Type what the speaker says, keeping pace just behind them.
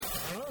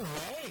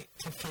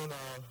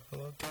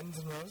little Guns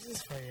N'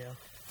 Roses for you.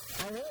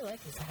 I really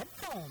like these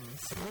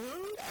headphones.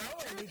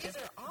 These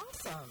are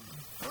awesome.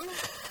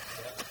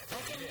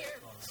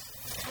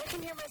 I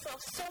can hear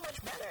myself so much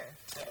better.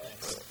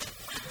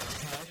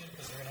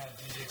 Because we're going to have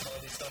DJ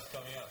quality stuff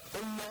coming up.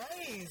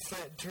 Nice.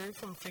 Drew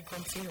from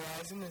Frequency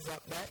Horizon is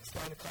up next,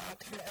 9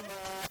 o'clock.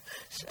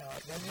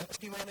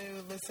 If you want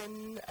to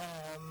listen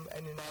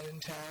and you're not in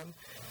town,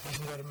 you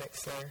can go to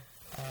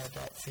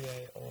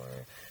Mixler.ca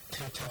or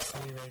to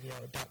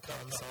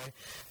ToughCityRadio.com,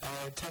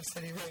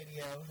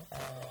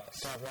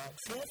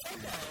 ToughCityRadio.rocks. Yes, I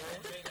know.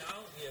 Right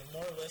now, we have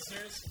more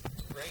listeners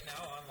right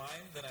now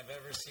online than I've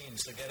ever seen,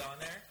 so get on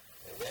there.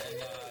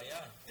 And,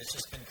 it's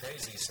just been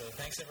crazy. So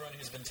thanks, everyone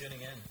who's been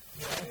tuning in.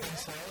 Yeah,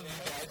 thanks for all of you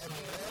guys for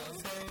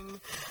listening.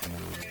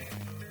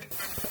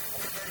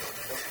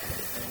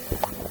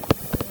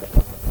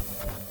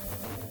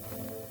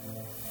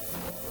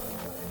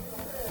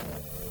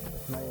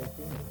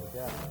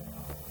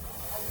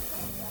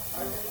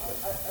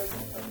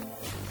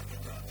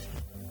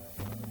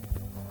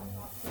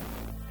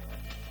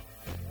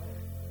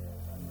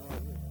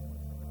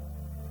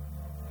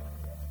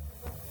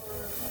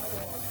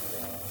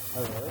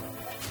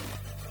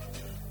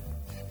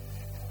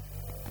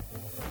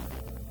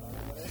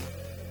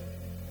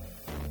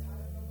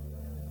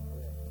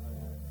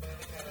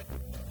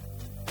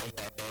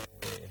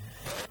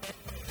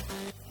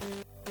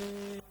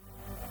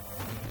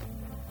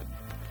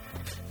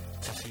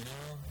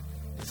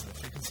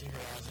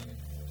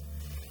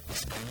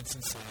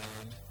 And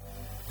sound,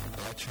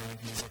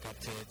 electronic music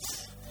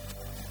updates,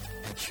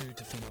 and true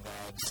Tofino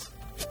vibes,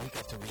 week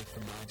after week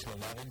from 9 to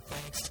 11.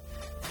 Thanks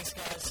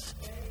guys,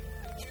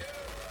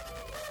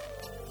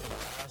 for the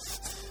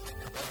last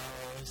couple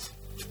hours.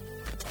 I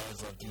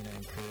always love Dina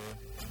and crew,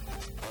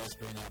 always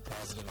bring out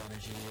positive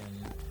energy,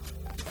 and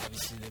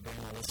obviously they bring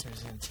our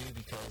listeners in too,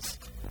 because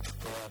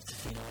they love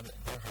Tofino in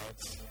their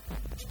hearts.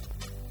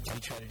 We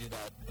try to do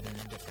that, but in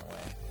a different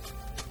way.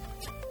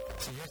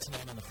 So here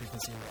tonight on the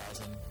Frequency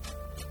Horizon,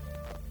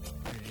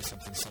 we're going to do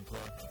something simpler.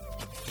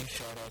 Give a few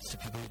shout-outs to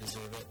people who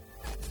deserve it.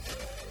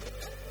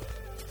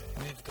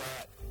 We've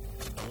got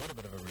a little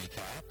bit of a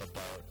recap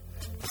about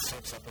the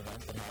Soaps Up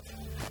event that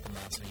happened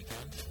last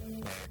weekend,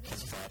 where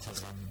Kiss with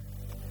Autism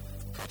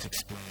got to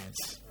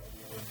experience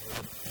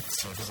what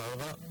Soap is all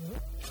about.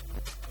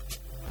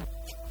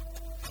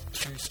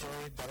 True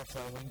story,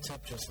 Butterfly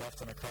Wingtip just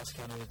left on a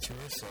cross-Canada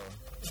tour, so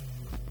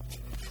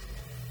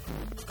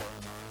go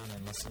on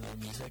and listen to their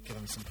music, give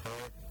them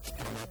support, put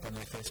them up on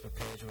their Facebook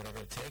page, whatever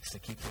it takes to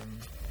keep them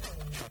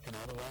trucking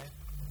out away.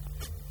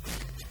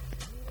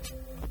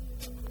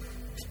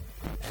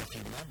 And if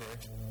you remember,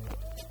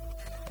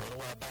 a little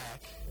while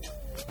back,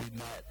 we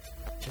met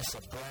just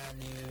a brand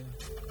new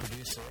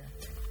producer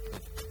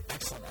with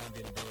excellent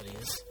ambient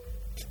abilities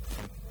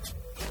from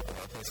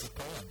our place of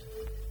Poland.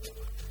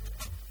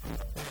 We're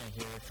going to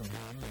hear from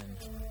him in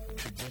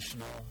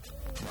traditional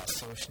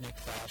Masochnik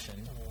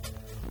fashion.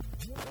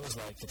 What it was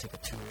like to take a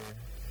tour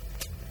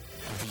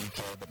of the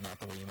UK, but not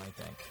the way you might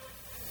think.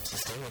 So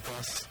stay with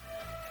us.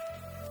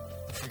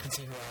 The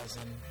Frequency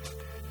Horizon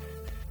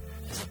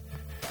is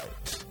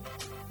about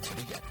to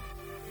begin.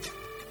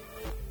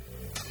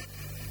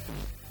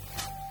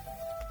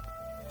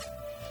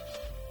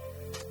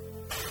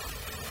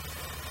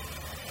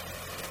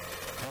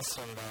 I'll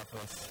start it off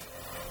with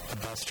the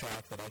best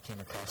track that I came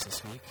across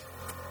this week.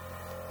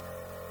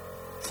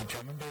 It's a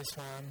drum and bass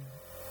one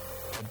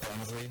by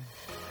Bensley.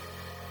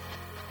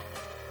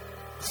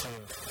 Sort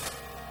of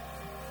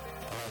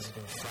allows you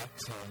to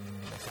reflect on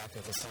the fact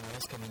that the summer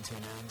is coming to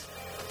an end.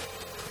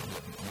 You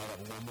might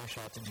have one more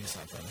shot to do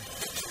something.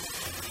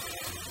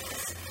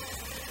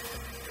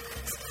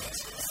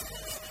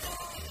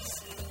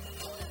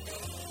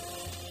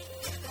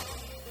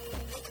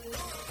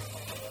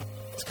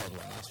 It's called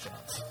One Last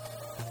Chance.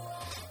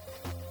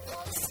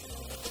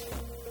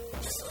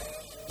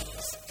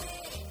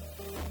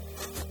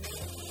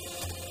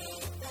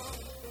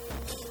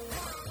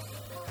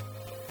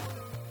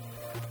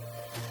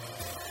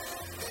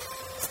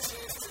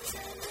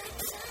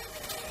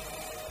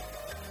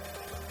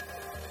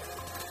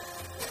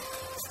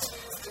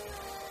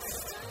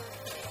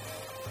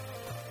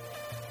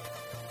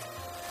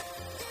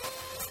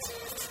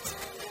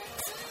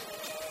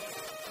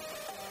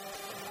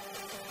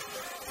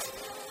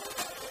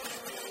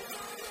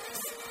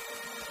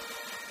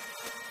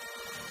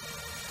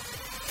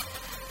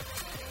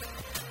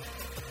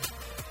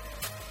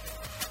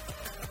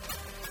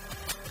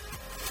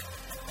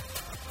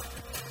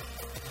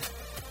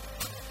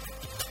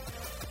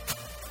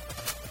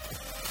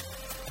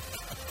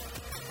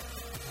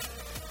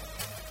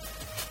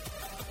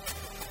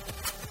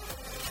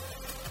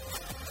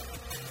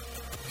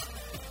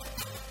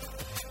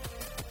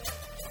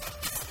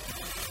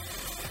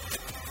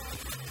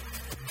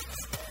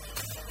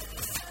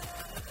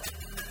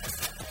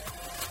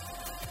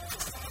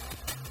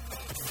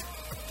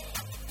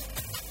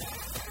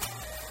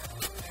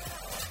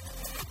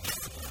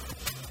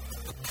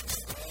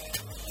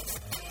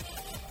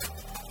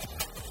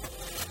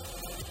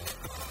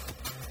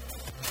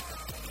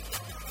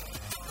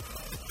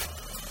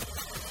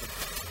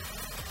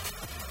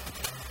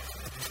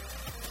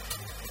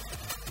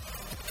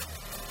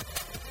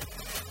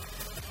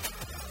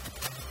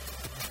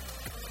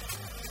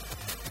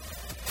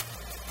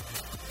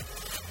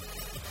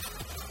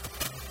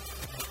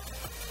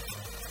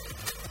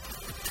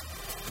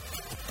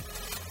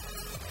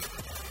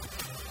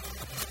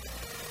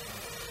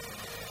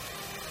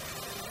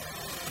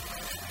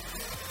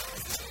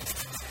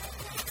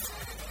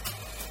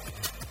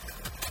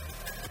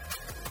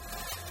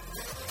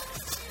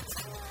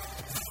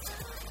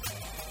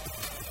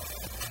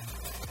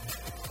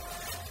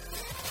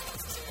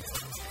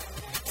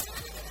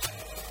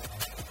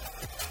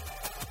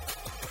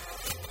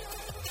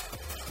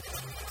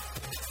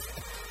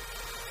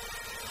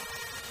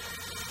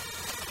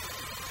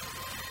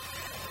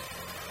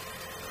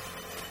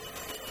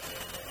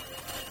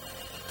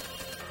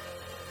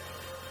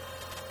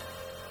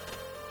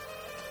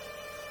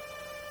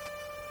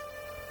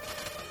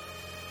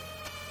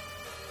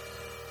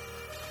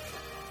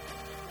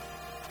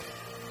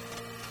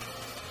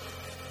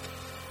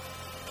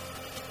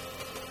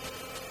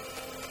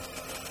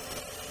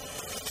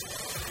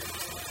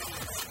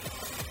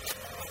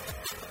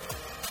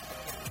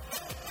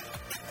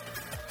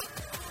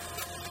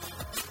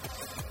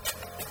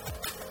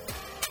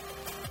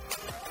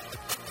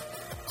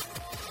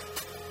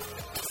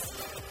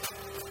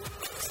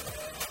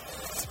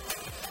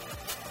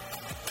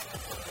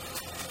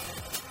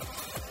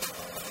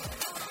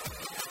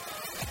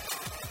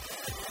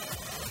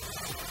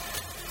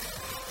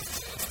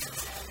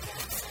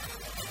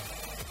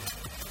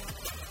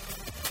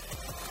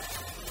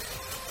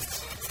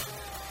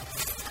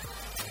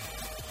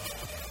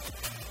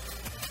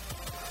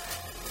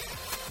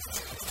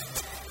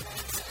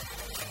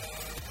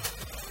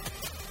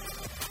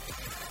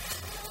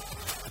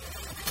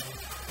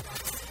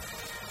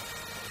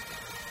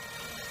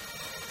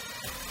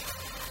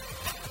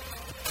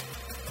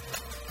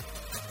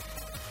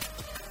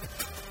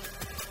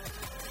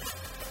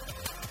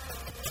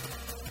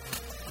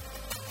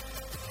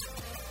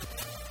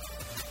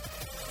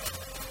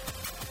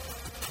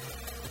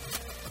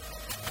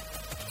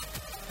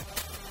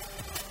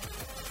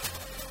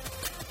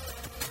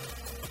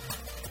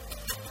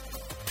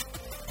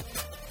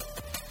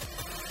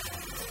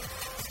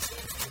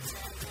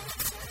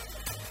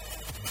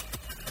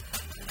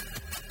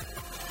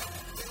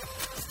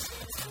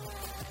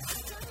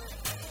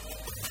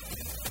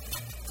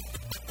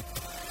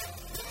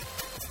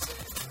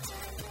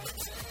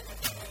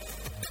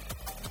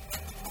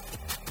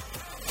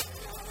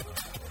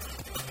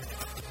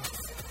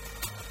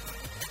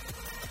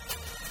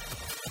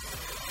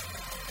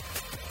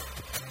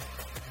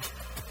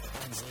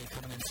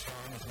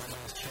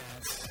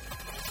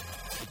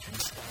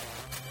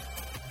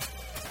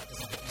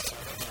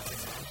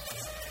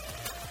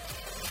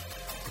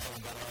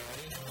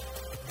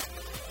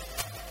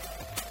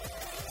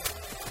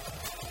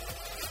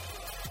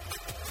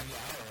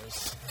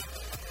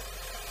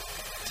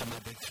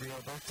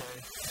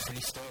 birthday.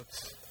 Pretty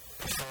stoked.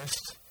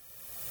 First,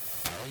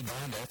 LA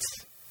Bandits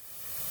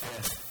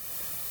with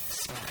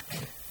Snack.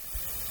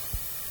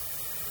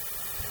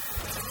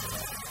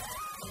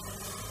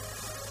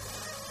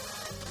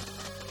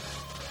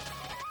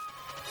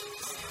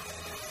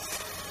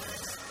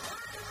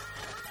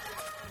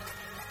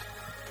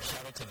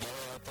 Shout out to Billy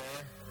out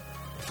there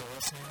if you're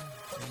listening.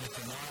 And if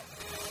you're not,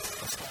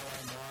 let's go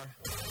learn more.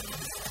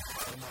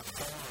 A little more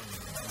form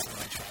in some of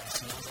my tracks.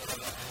 You know, a little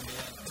bit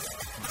ambient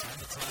from time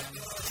to time.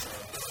 So,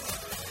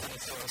 I'm going to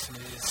throw some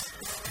of these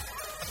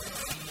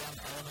EDM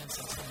elements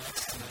into the mix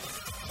tonight.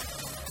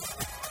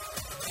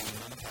 And I'm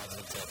on the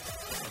positive tip.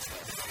 Let's go.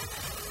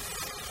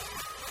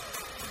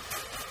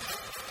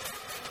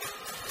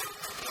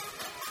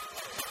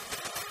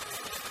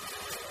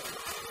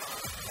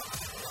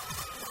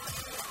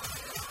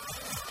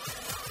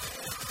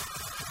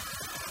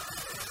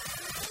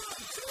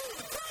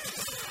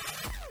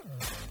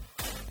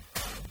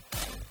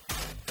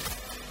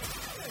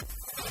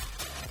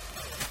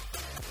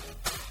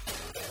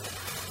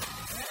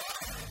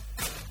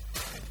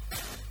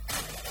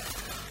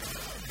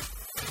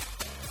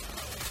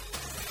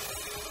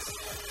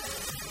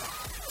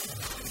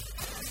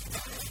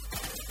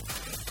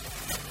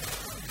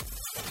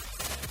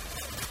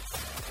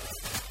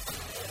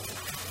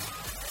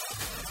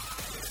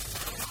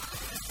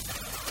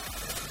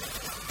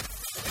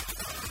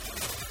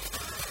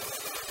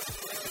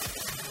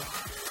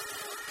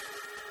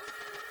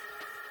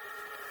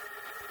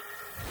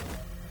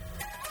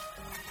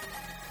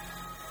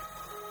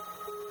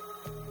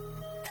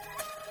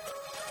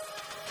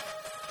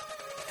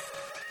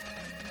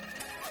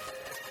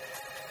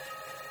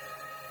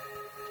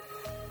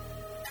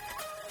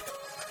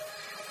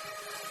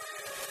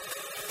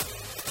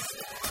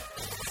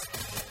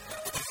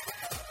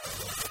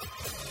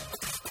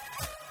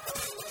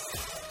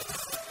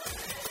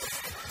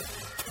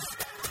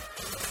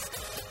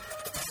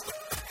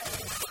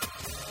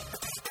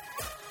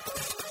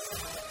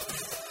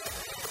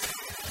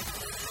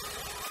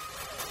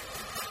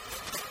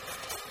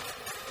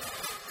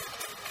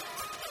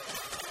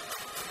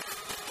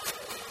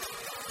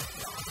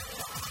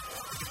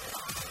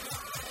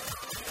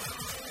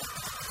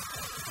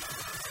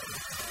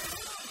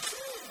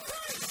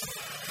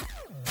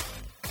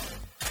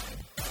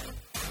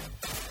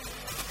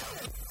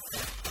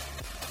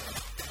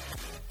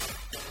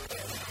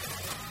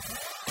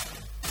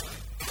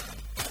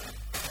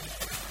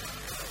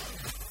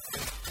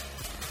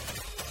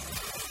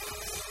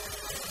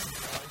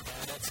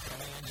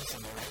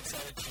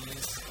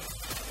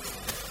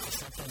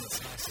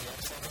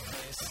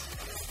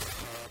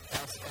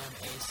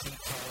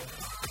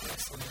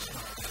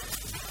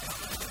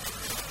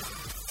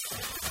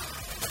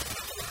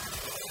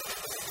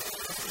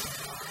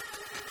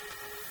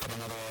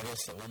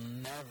 That will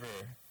never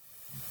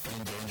be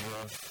in danger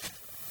of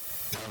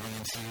delving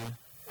into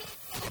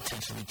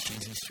potentially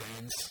cheesy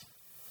strains.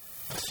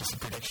 That's just a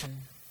prediction.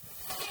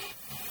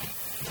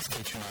 It's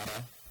Kate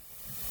Tronada,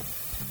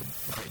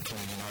 great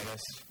Canadian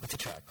artist, with a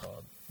track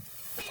called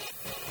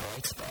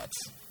Bright Spots.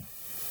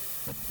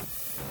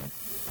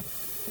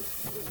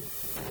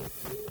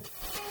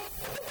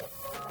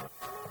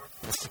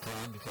 Let's stick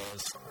around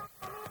because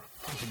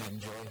you might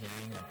enjoy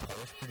hearing a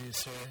Polish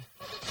producer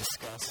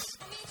discuss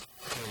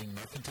creating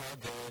mercantile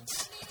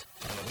goods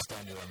and what was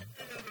done to them.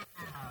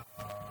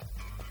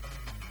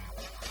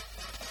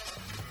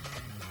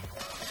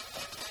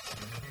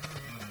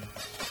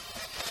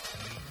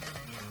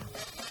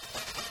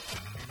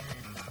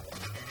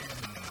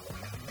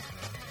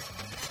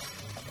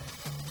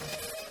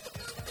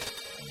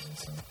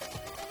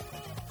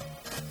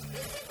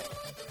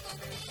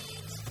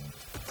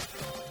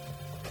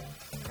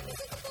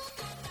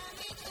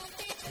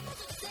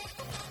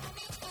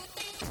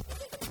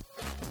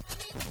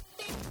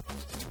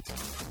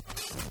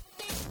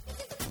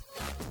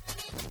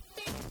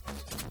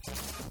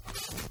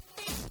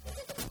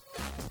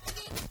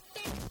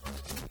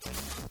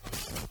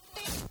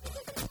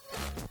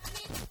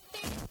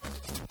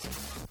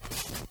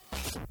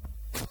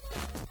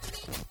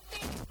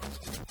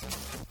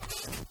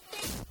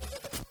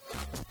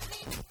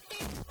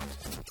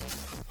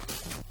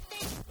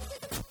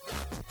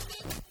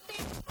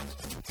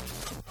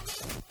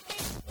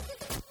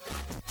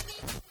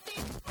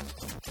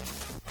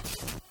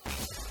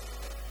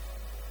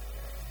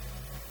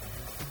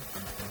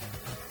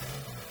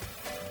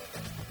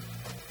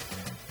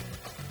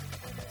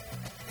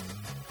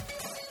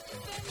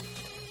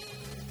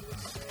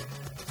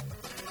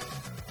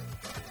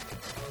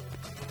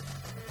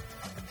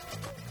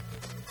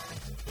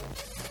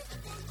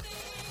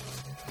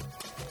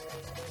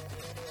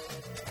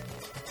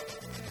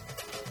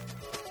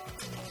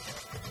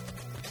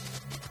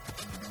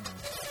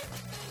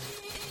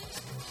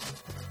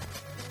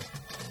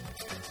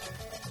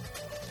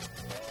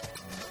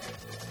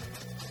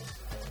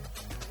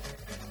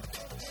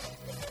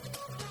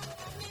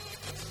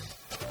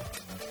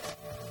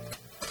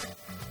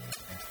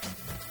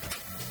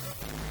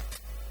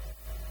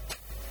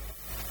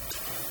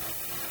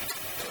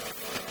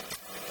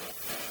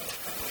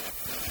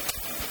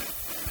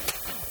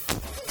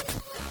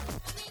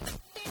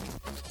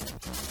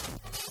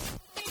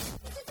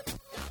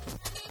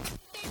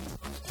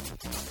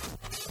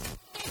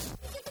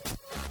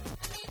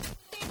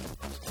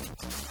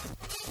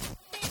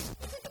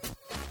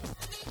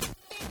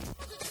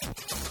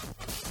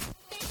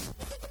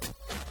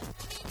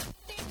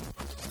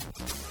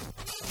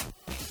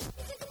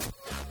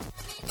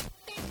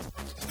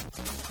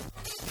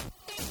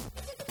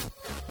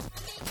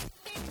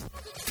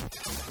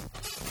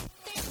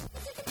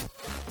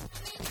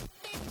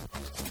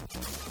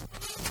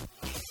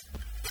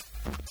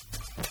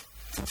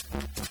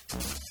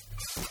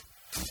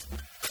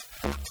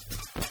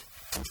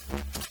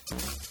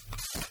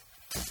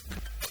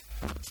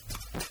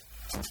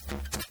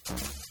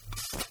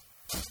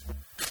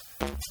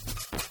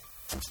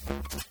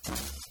 That's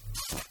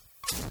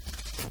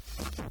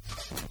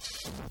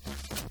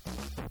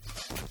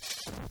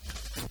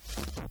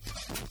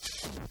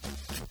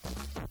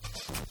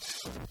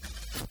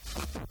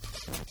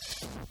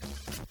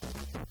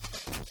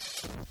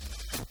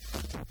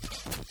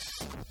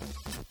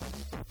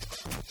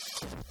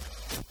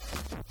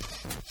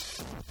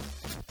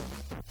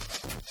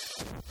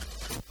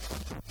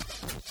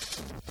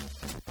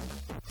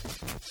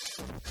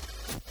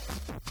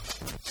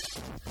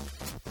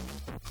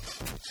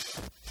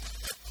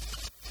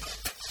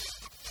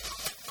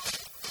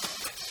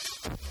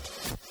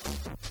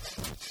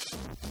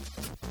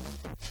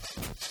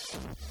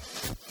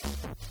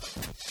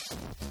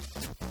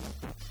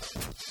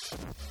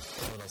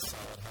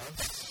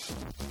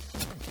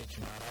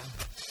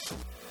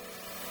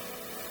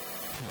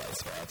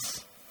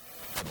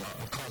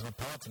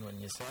cosmopolitan,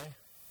 wouldn't you say?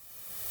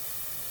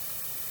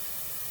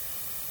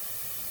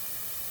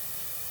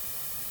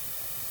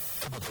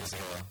 A couple days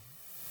ago,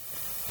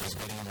 I was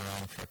waiting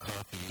around for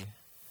coffee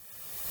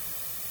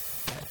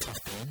at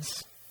Tough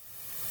Beans.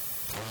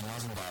 Well, it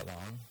wasn't that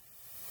long.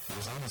 It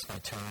was almost my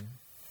turn.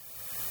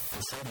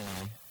 And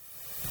suddenly,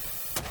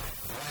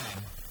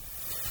 wham!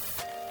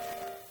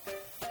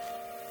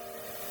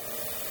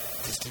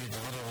 This dude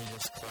literally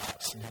just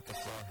collapsed and hit the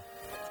floor.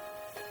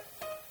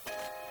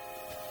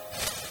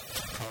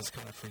 I was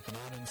kind of freaking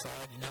out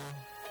inside, you know?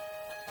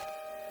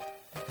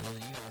 Well, you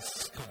know,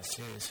 it's kind of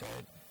serious,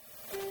 right?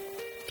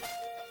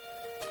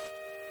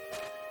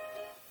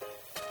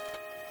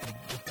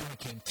 He kind of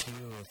came to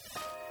with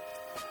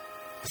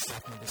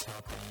staff members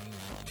helping,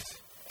 and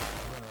I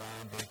went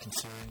around very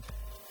concerned.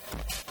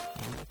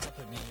 He looked up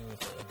at me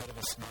with a bit of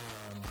a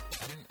smile, and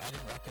I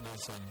didn't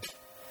recognize him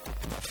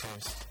at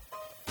first.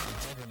 He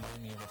did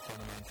remind me of a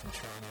friend of mine from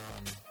Toronto,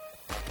 and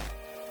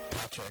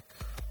Patrick.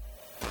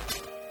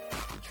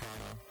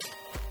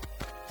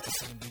 The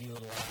same beady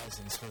little eyes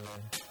and sort of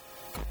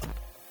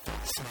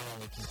a smile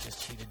like he's just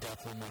cheated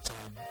death one more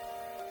time.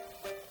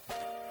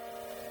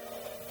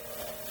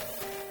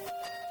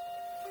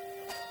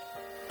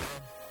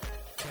 Well,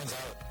 turns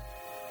out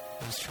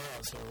it was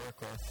Charles who I work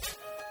with.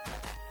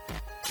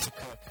 He's a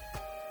cook.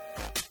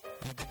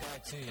 And a good guy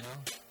too, you know?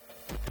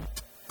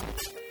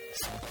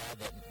 So glad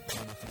that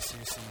nothing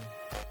seriously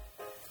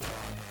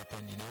wrong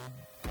happened, you know?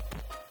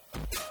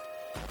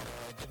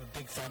 I give a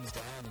big thumbs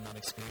down in that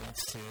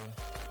experience to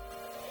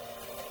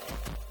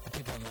the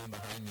people in line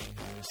behind me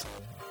who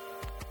said,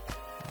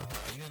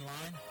 "Are you in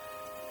line?"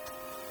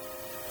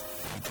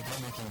 The girl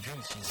making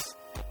drinks,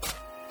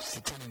 she's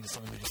attending to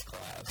someone who just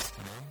collapsed,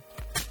 you know?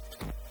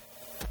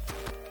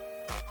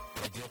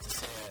 But I do have to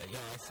say,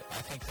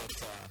 I think that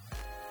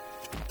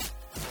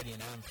Freddie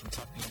and Em from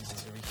Tough Beans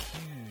deserve a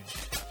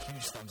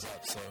huge thumbs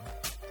up, so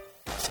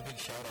it's a big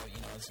shout out, you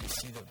know, as you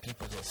see that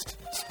people just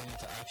spring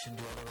into action,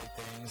 do all the right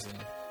things,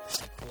 and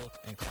stay cool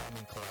and calm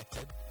and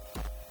collected.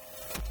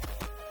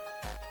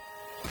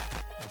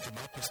 And from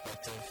my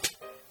perspective,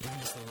 even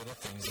just the little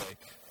things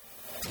like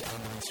the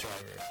ambulance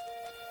driver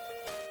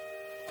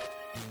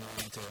being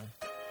willing to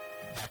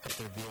back up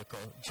their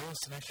vehicle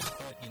just an extra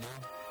foot, you know,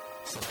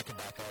 so that I could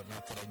back out,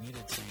 not that I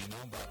needed to, you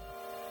know, but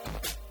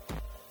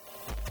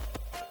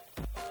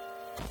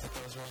I thought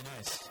that was really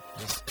nice.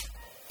 Just,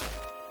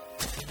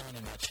 you know, in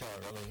a nutshell,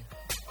 really.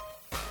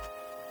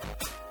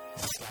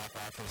 The staff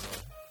offers a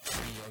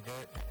free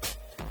yogurt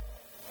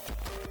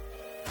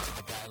to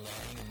the guy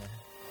laying in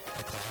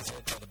the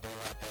closet by the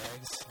burlap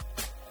bags,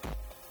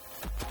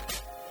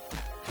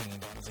 hanging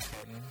down as a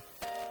curtain.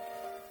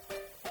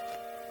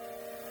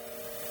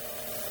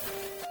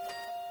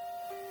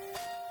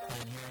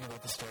 And hearing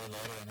about the story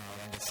later and how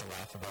everyone gets to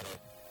laugh about it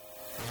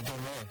in a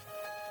good way.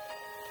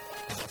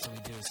 Because that's what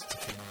we do as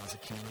Tofino as a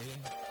community.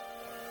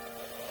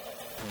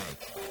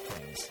 Make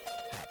things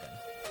happen.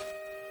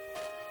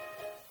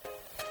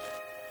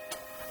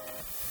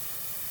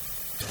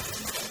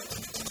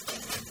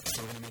 So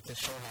we're going to make this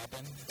show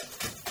happen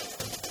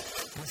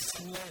with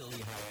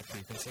slightly higher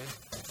frequency.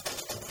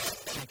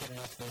 Can't get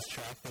enough of this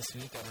track this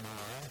week, I don't know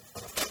why.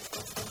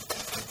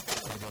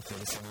 I'll go through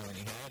the summer when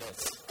you hear it.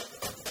 It's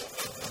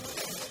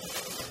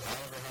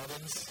However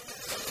Heavens,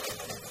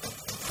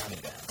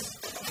 Funny Dance.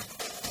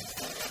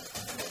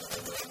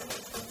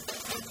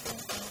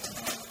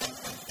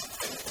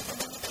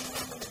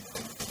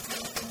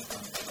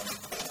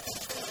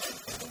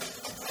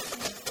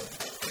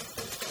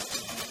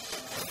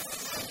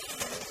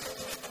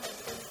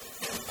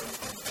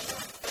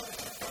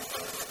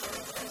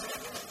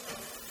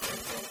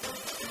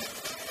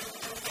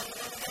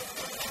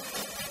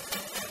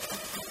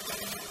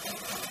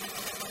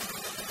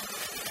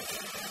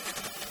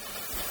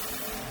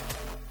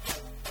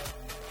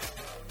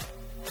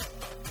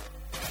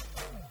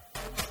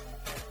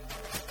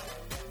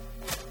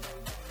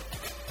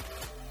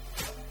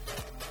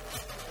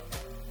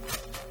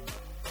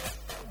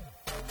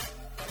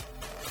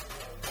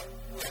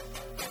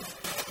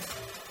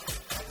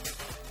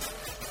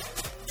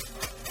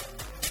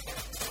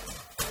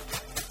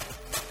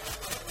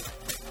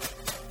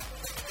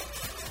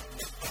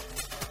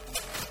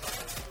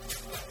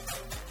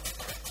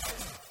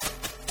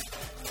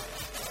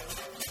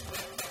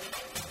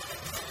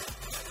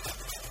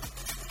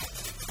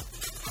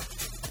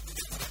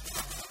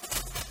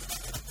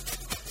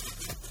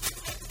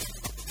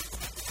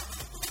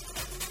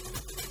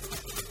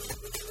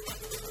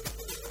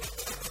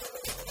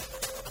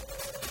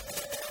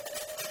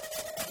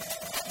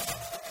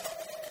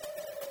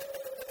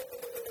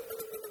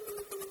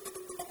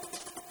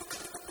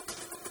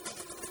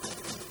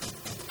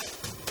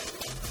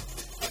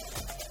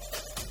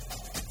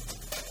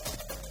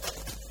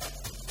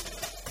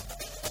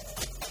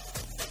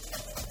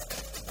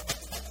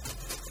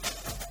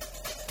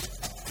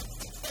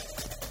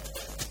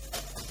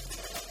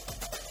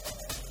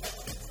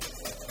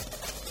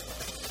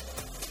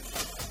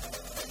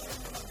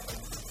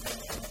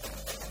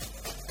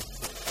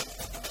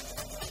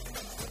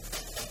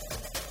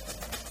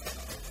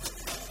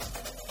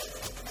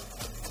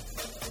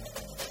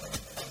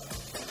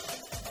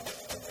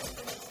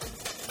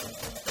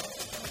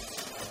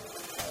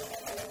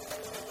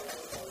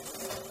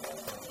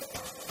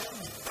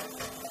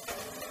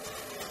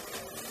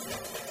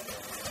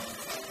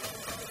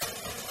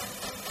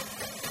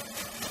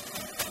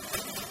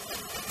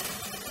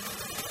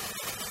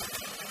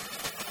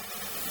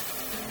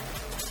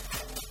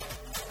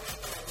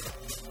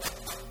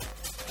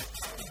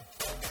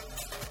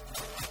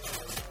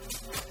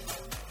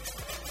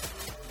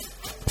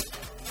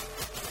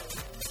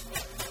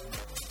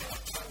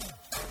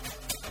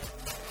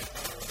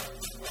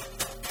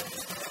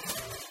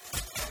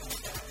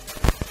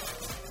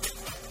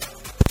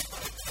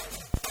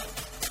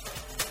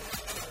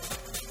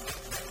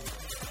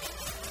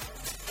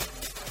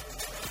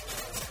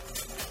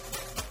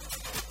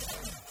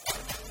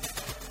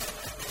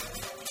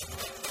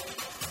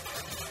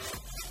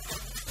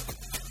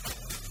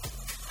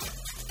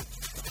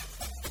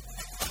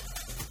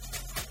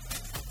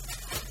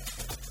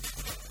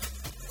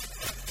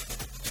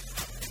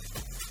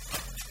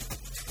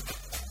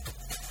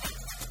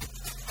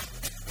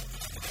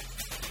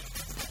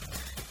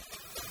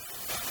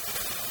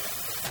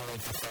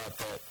 like the thought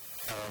that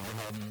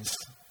Verhoeven's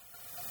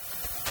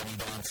Bunny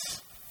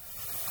Dance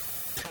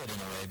could, in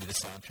a way, be the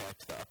soundtrack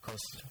to the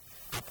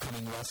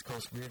upcoming West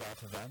Coast Weird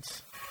Alf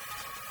events,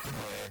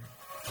 where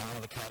one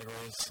of the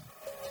categories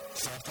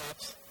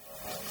self-taps,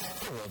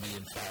 there will be,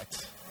 in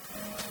fact,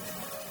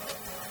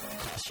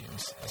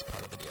 costumes as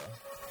part of the deal.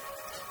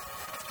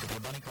 You get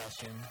a bunny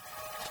costume,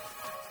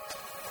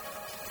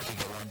 you can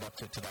get warmed up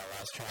to that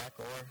last track,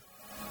 or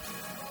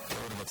get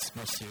a little bit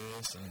more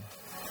serious, and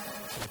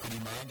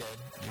liquidy-minded,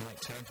 you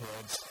might turn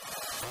towards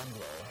Fun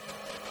Glow,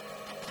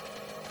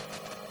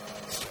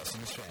 Stress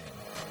and Strain.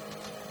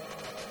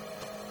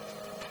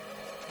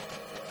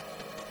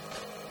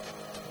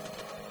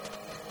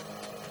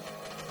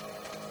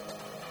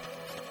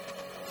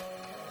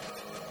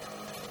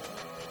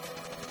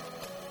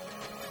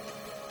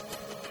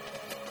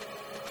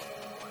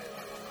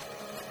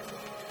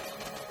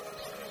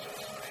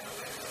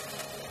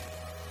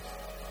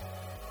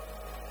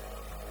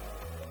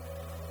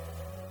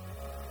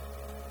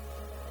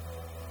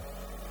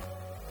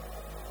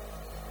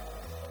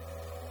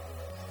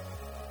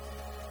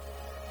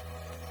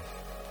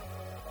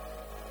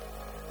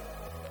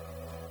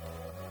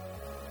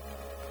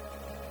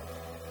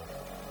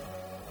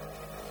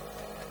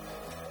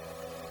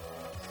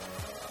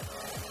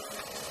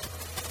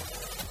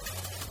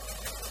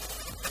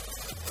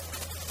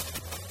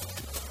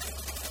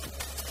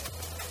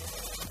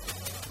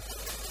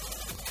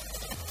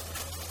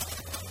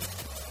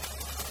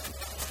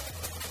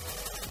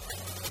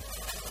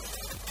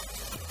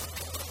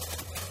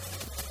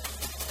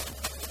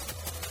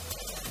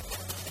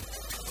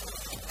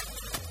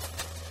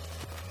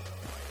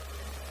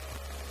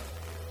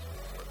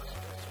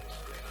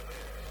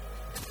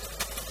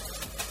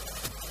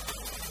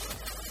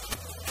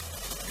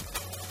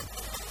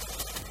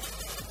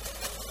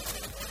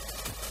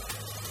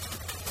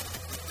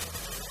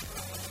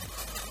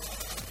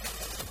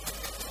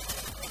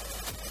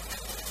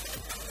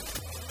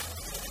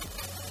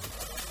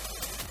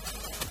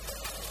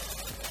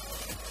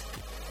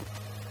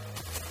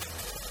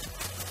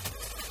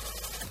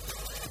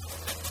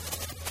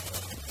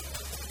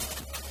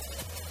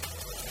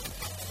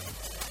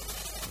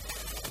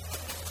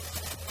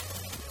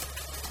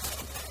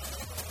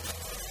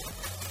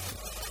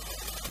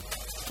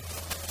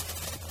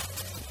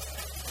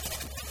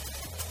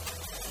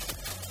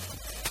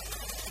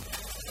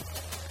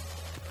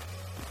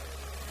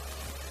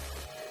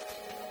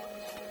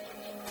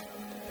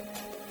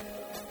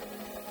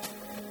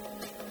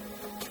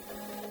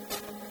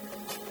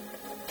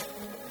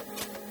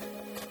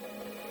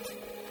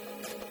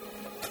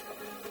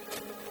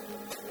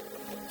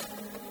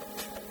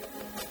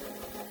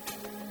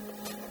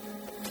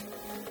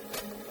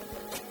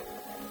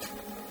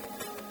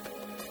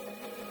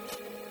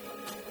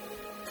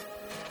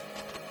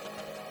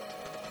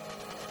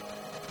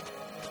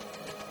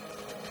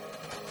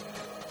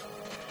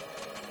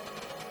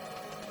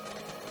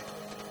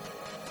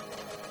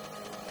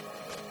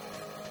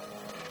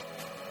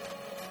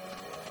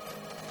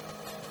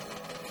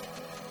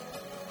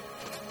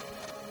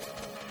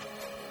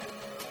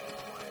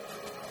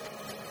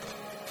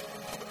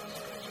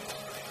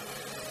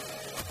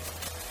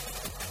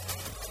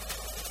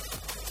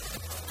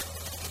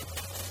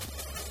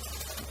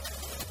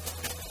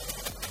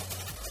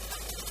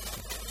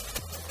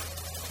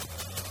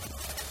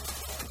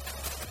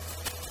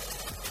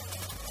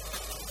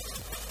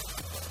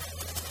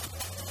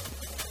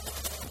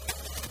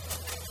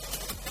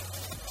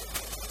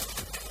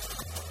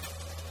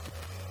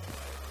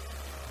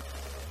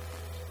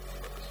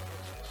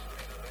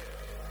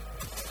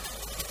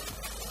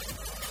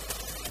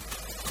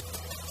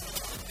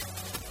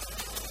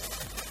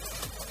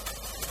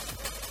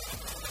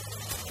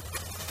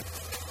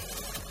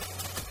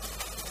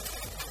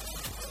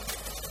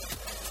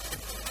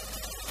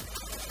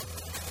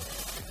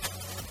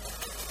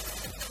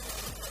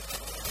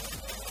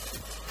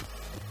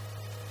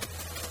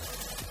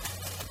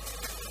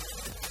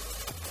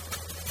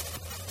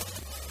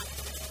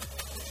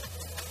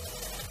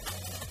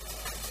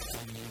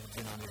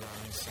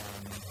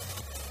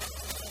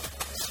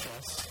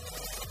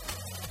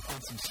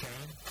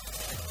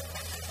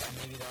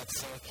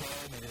 that's okay,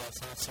 maybe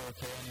that's not so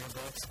okay in your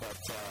books, but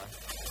I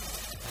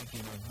think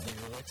you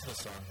relate to the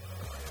song.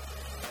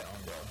 By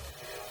Ondo.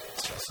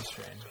 It's just a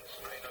strain.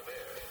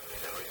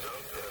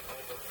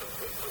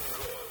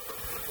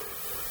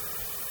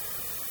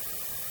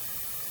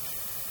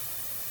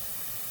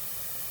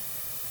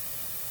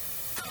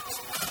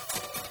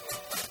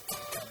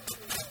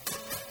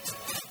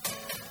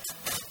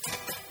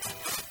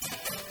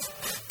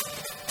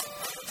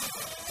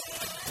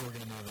 We're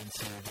going to move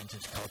into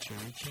Vintage Culture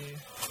Ricci.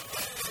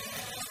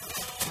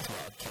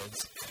 Wild Kids.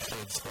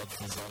 Kids spelled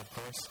with Z, of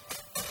course.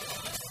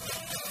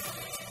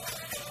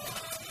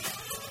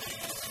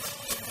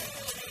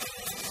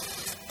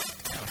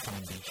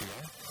 California Beach, yeah.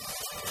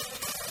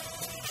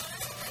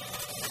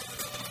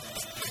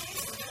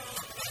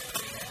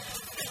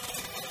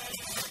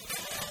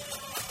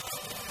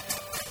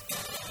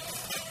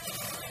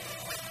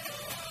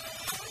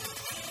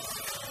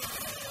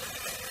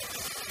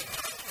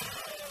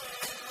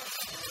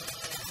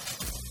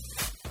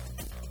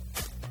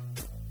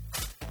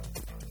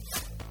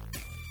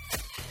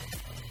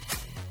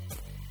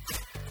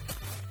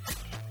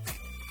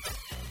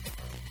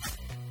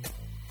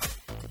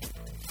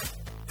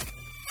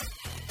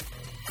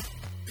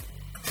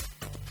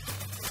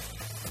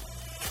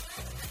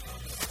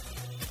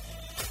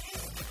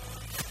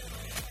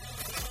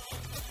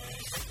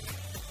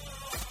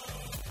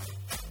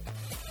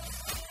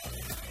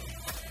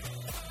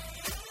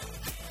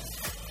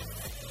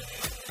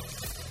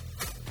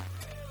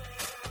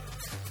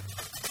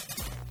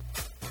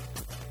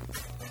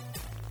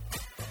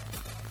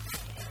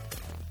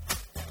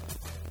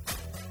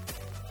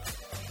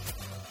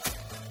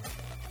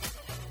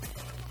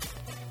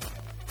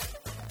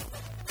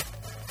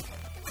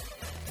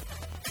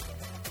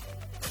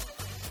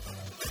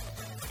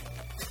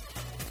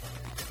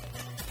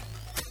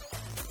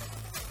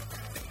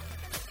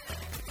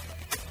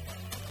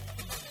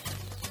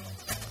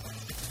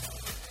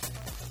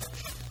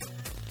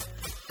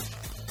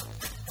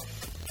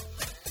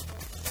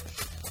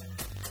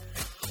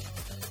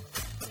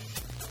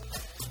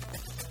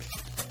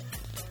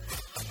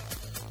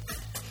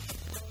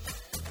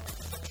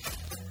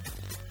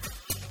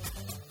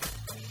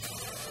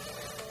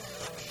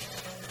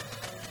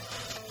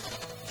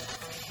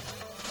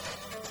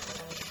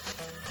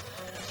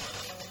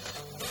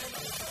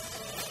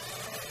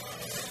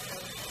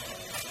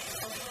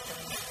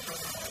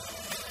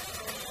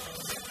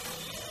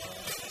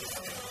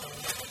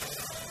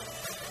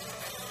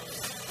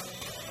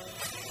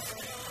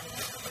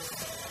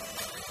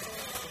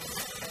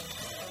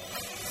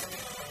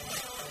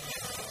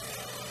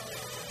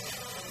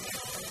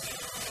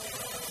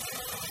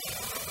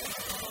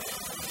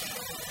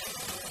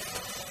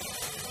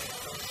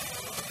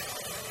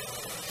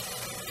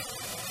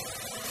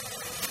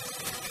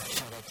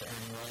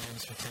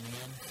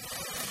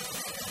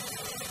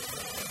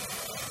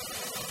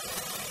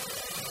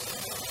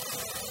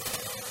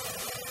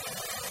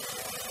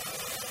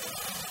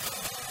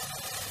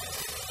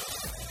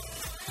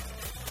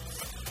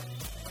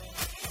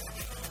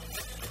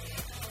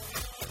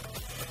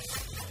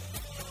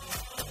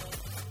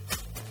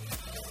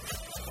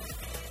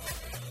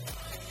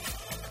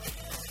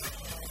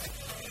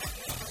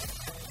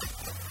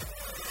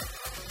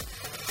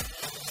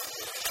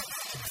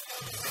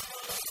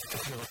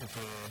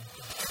 for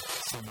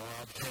some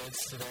wild kids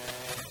today.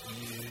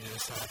 You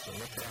just have to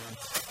look around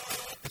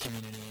the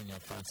community and you'll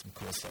find some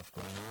cool stuff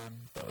going on.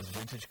 That was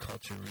Vintage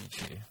Culture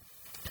Ricci.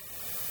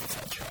 What's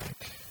that track?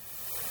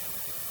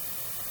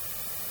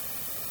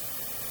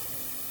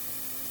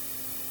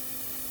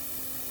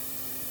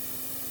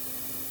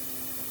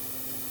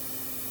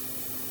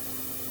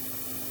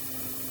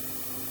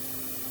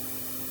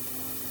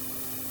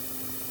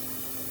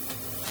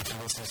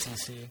 Mr.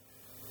 CC,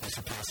 thanks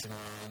for passing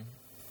on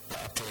the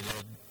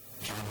updated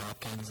John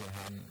Hopkins that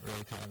I hadn't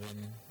really kind of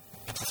been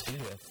up to speed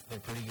with. They're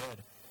pretty good.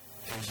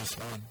 Here's just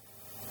one.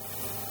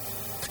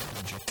 It's kind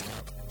of drifting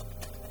up.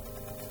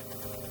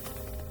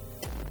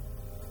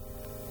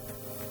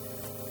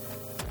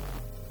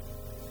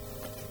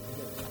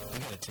 We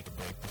gotta take a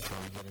break before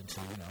we get into,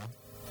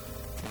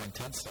 more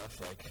intense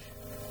stuff like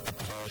a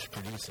Polish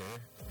producer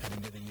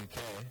heading to the UK.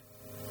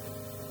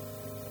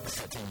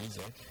 Set to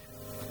music.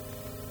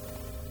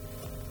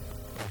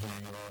 We're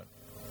hearing about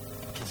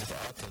kids with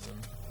autism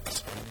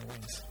spreading their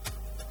wings.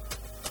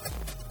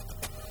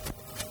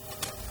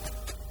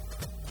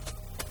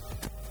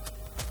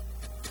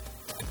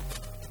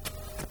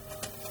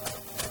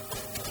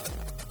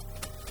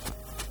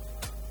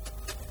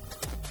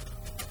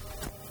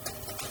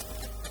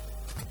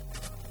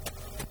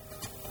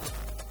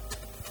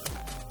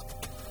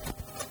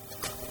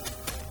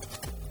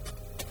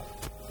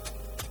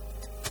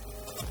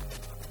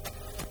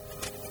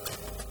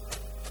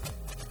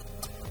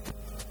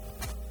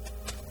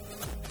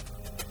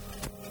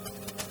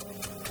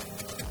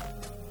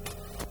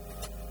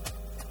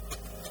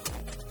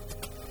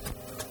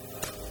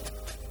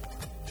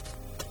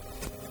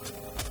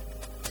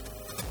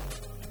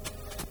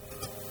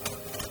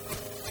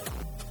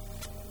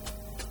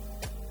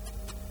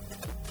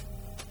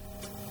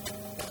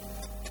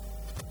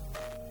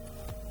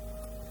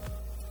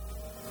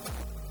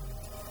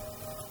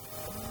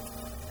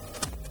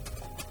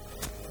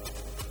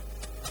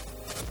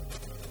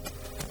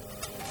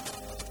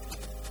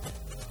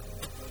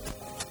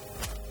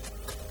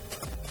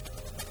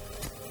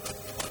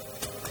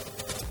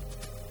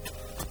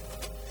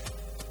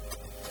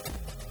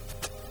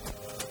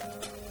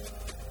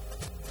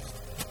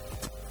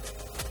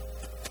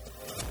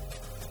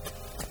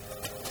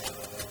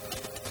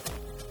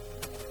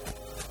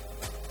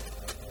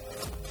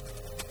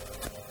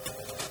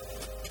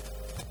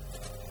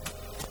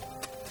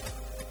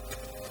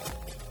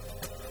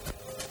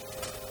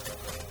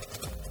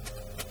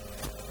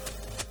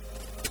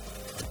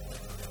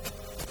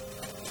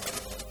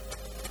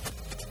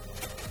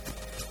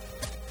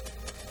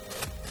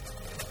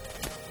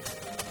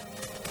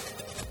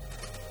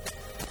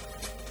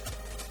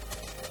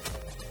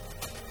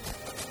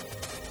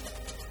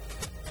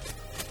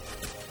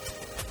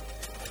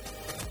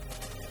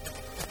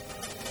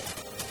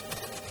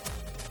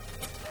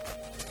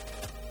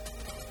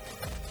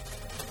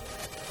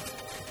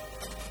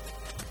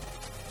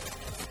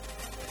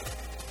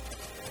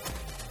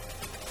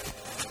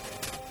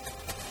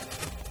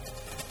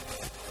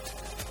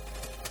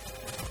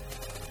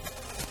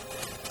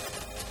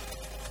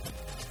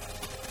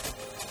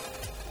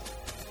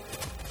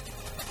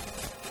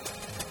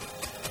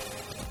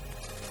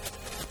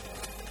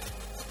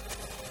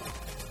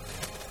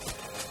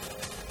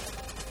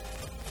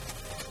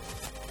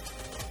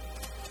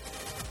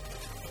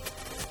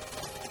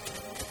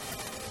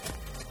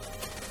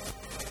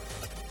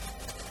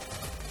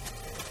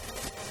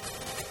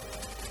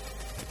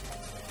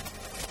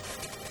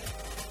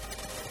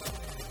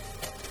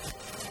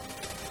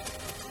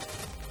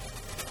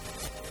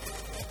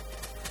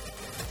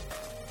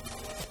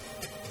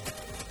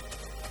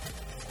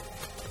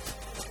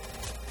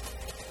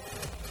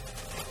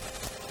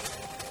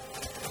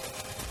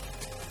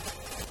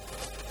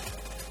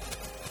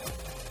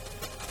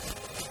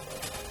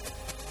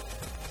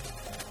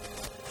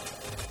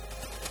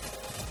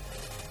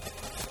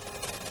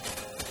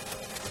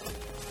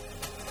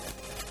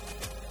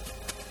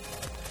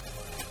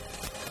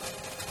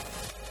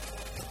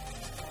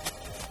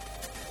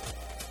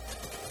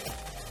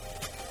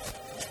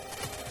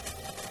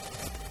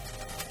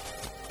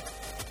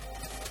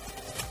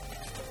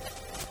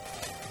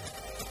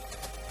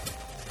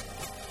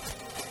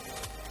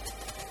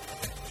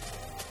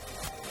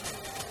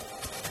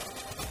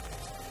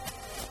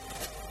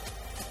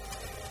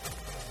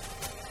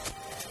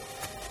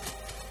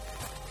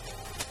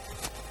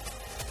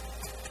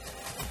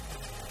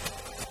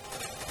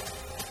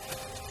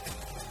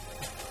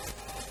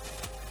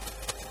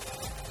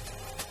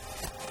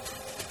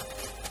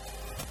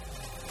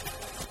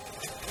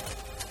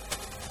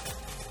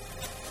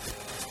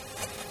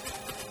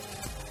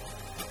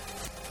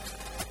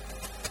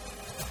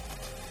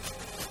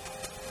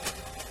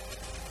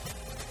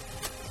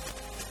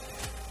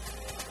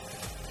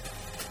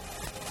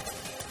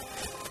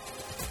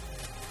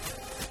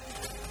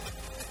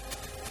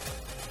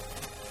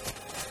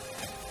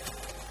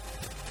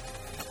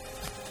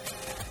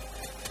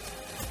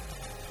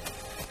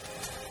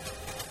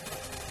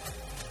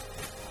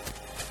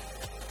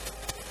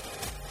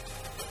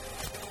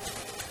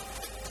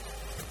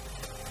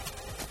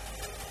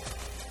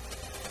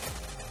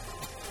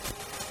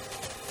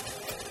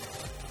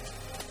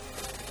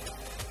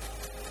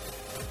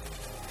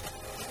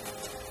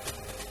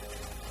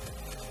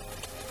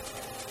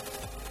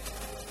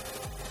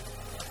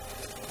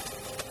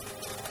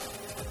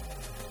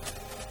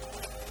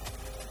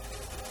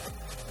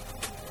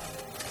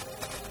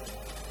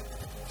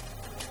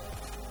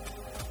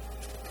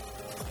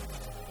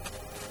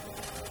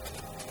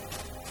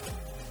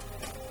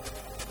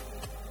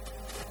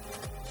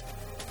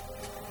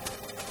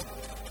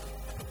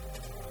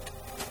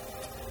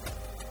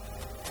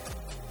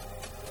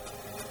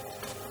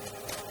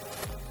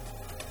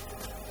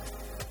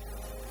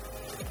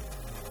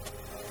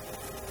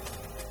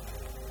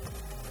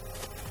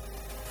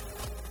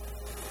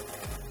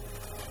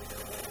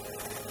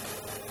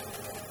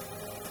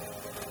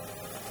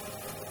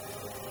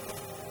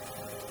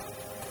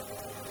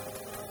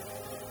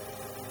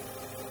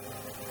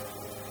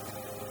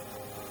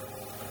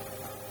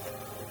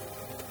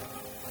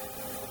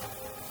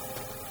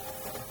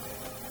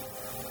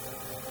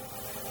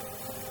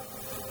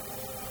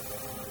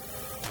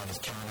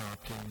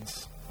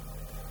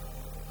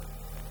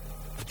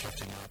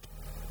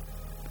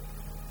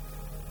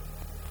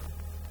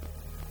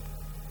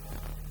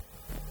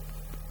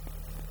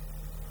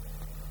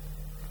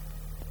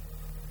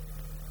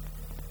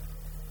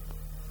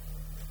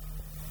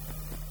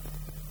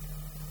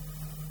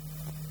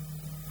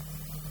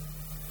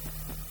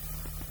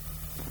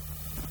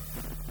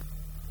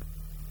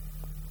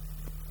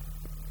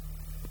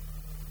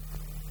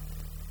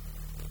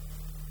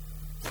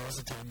 was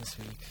the time this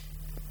week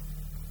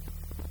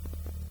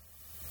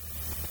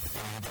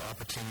when I had the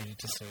opportunity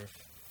to surf,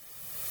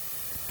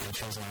 and I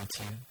chose not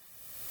to.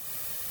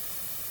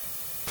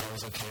 I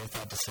was okay with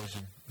that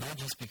decision. Not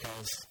just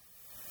because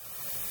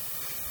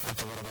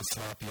it's a little bit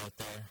sloppy out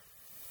there.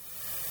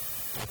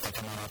 Looked like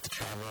I might have to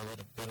travel a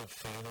little bit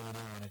further than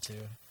I wanted to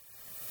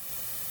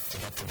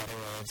get to better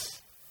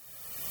roads.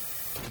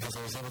 Because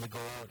I was able to go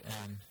out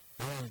and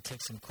not only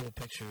take some cool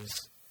pictures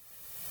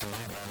in my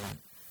moment,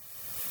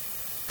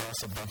 but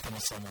also bump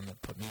into someone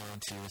that put me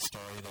onto a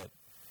story that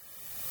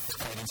was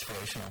quite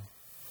inspirational.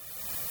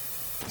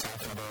 I'm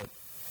talking about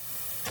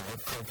the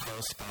Rip Curl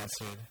Pro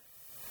sponsored,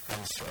 I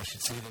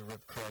should say the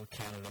Rip Curl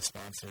Canada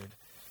sponsored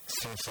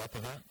Surf's Up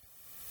event,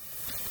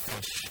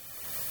 which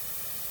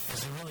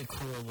is a really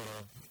cool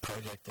little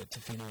project that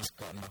Tofino has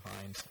gotten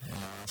behind in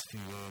the last few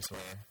years,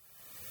 where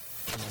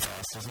kids with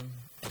autism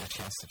get a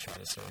chance to try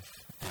to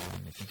surf.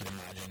 And if you can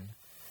imagine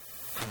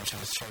how much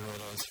of a struggle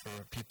it is for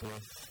people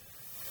with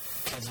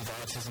kids with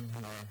autism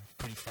who are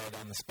pretty far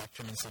down the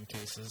spectrum in some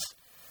cases,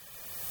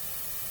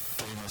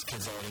 getting those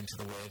kids out into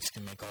the waves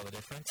can make all the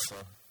difference. So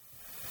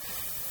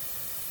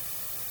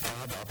I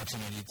had the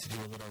opportunity to do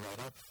a little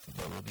write-up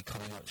that will be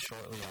coming out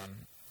shortly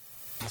on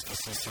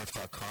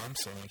SBCsurf.com,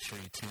 so make sure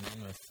you tune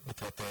in with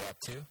what they're up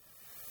to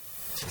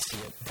see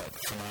it. But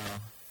for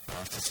now, you'll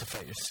have to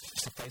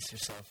suffice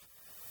yourself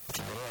with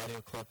a little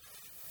audio clip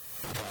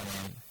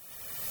regarding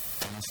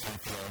Dennis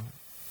Nepio.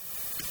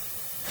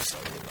 So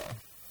here we go.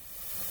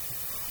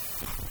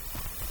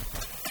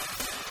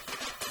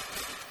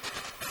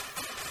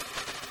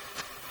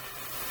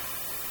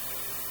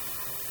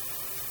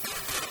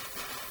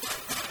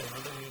 Over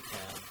the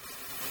weekend,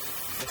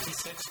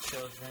 56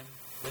 children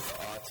with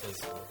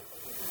autism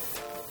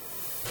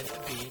hit the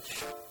beach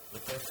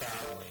with their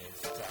families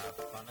to have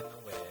fun in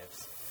the waves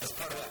as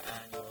part of the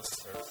annual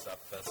Surf's Up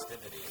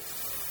festivities.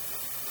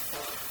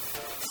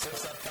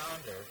 Surf's Up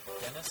founder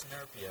Dennis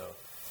Nerpio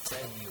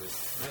said he was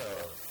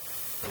thrilled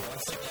to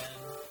once again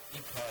be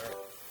part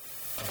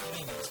of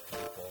giving these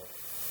people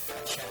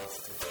a chance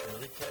to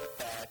truly get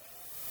back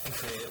and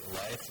create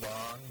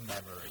lifelong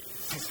memories.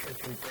 These kids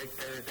can break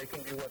barriers, they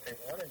can do what they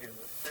want to do.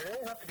 They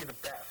don't have to be the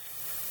best,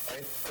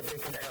 right? But they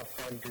can have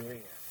fun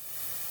doing it,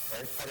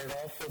 right? But it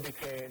also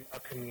became a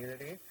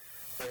community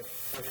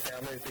with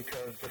families,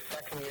 because the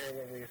second year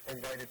when we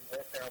invited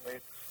more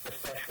families,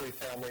 especially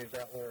families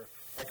that were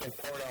like in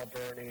Port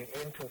Alberni,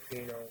 in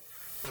Tofino,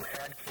 who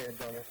had kids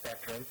on the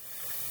spectrum,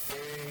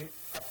 they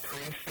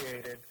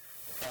appreciated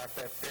the fact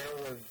that there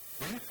was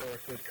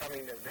resources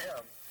coming to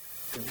them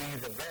to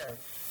these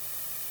events,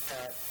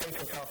 that they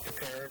can talk to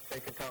parents,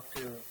 they can talk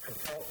to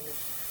consultants,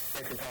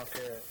 they can talk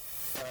to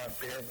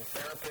behavioral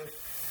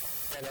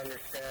therapists, and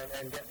understand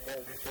and get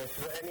more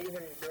resources, and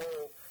even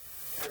know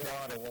they're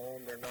not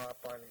alone, they're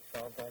not by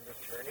themselves on this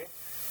journey,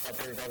 but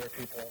there's other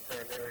people out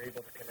there, and they're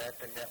able to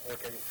connect and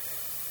network and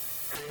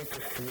create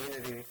this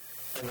community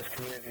and this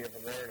community of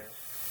awareness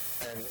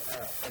and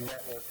a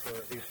network for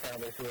these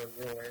families who are in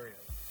rural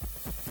areas.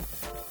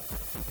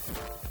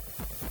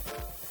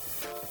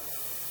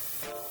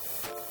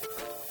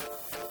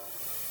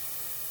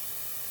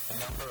 A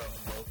number of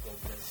local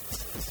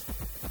businesses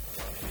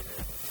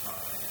donated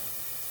time,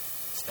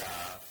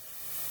 staff,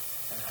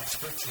 and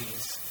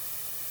expertise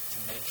to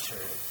make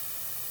sure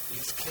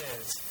these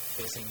kids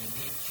facing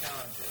unique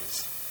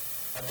challenges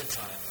at the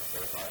time of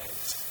their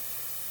lives.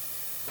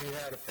 We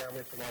had a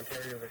family from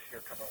Ontario this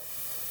year come out.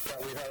 Yeah,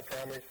 we've had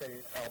families from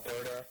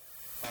Alberta,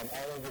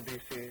 all over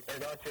BC. They're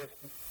not just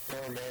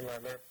lower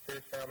mainland.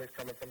 There's families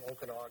coming from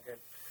Okanagan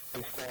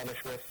and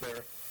Squamish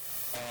Whistler,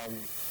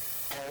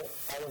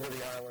 all over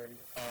the island.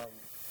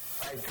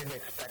 I didn't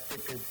expect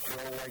it to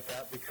grow like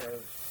that,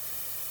 because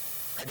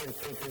I didn't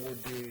think it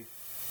would be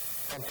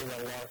something that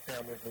a lot of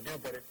families would do.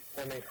 But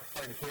when they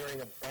started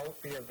hearing about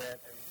the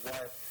event and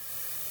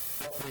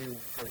what we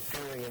were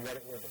doing and what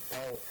it was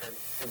about, and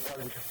it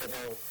wasn't just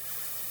about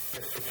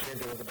just the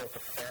kids, it was about the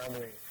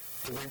family.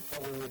 So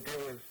what we would do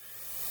is,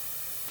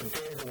 the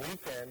day of the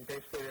weekend,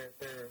 basically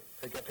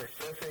they get their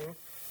surfing,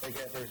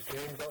 there's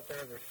games out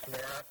there, there's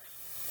snacks,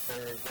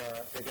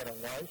 they get a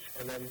lunch,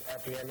 and then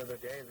at the end of the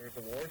day, there's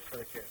awards for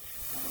the kids.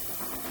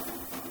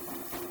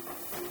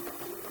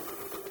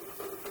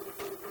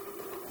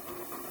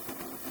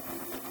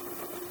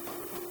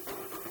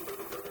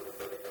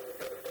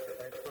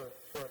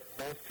 For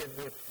most kids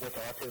with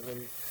autism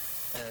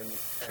and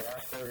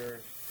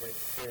Asperger's,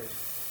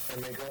 and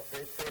they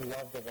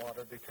love the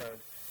water because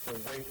they're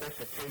weightless.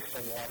 It takes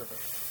a lot of the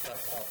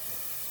stuff off.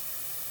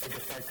 They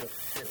just like to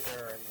sit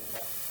there and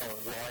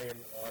lie in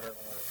the water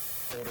or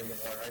float in the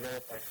water. I know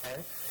with my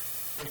son,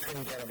 we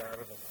couldn't get him out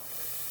of the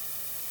water.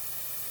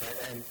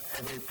 And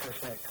every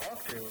person I talk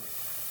to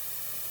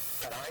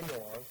that I know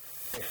of,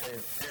 they say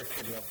their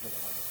kid loves the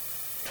water.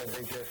 And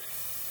they just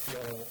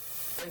feel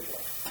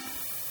weightless.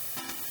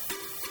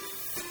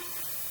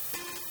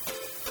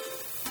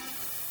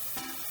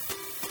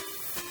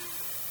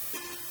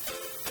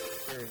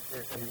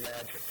 There's a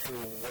magic to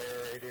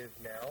where it is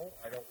now.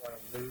 I don't want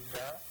to lose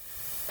that.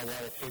 I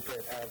want to keep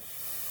it as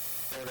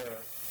sort of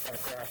at a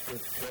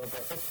grassroots feel.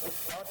 But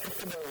it's not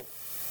just about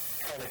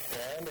trying to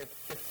stand. It's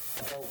just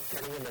about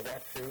getting in the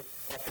wetsuit,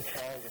 what the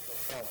challenges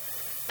themselves.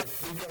 If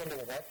we get them in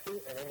the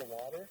wetsuit and in the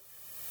water,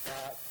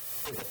 that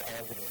is a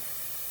positive.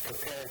 The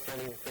parents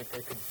don't even think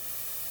they could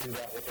do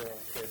that with their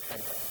own kids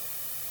sometimes.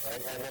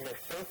 Right? And when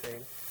they're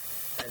surfing,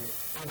 and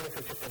even if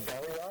it's just a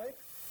belly ride,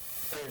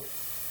 their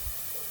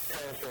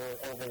parents are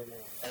over the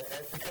moon. And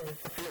because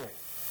it's the feeling.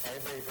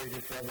 Right? They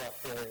just love that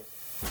feeling.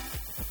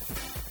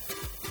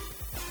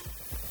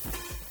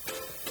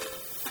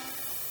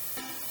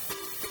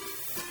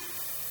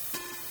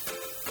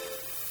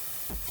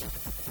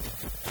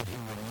 Who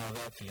wouldn't know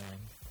that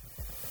feeling?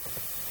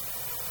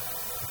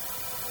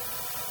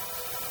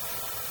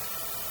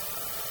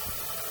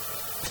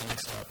 So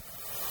next up,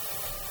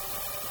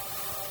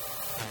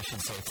 I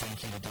should say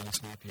thank you to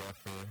Dennis Napier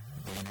for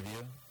the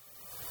interview.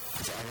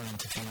 Because Evelyn and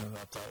Tofino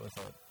helped out with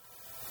it.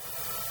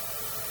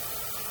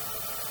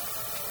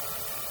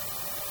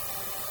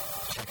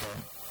 Check out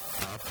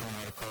an upcoming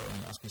article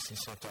on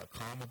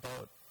sbcsurf.com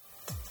about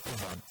the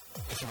event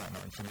if you want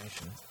more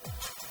information.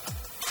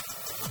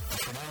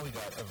 For now, we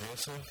got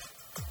Aversive,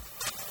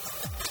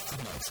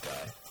 Night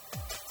Sky.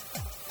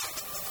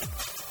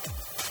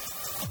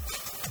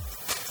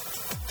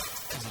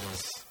 As it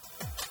is,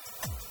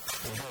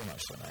 it's very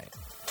much the night.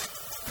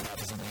 That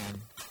doesn't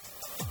mean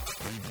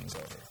the evening's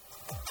over.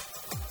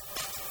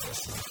 This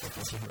is the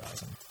Frequency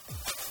Horizon.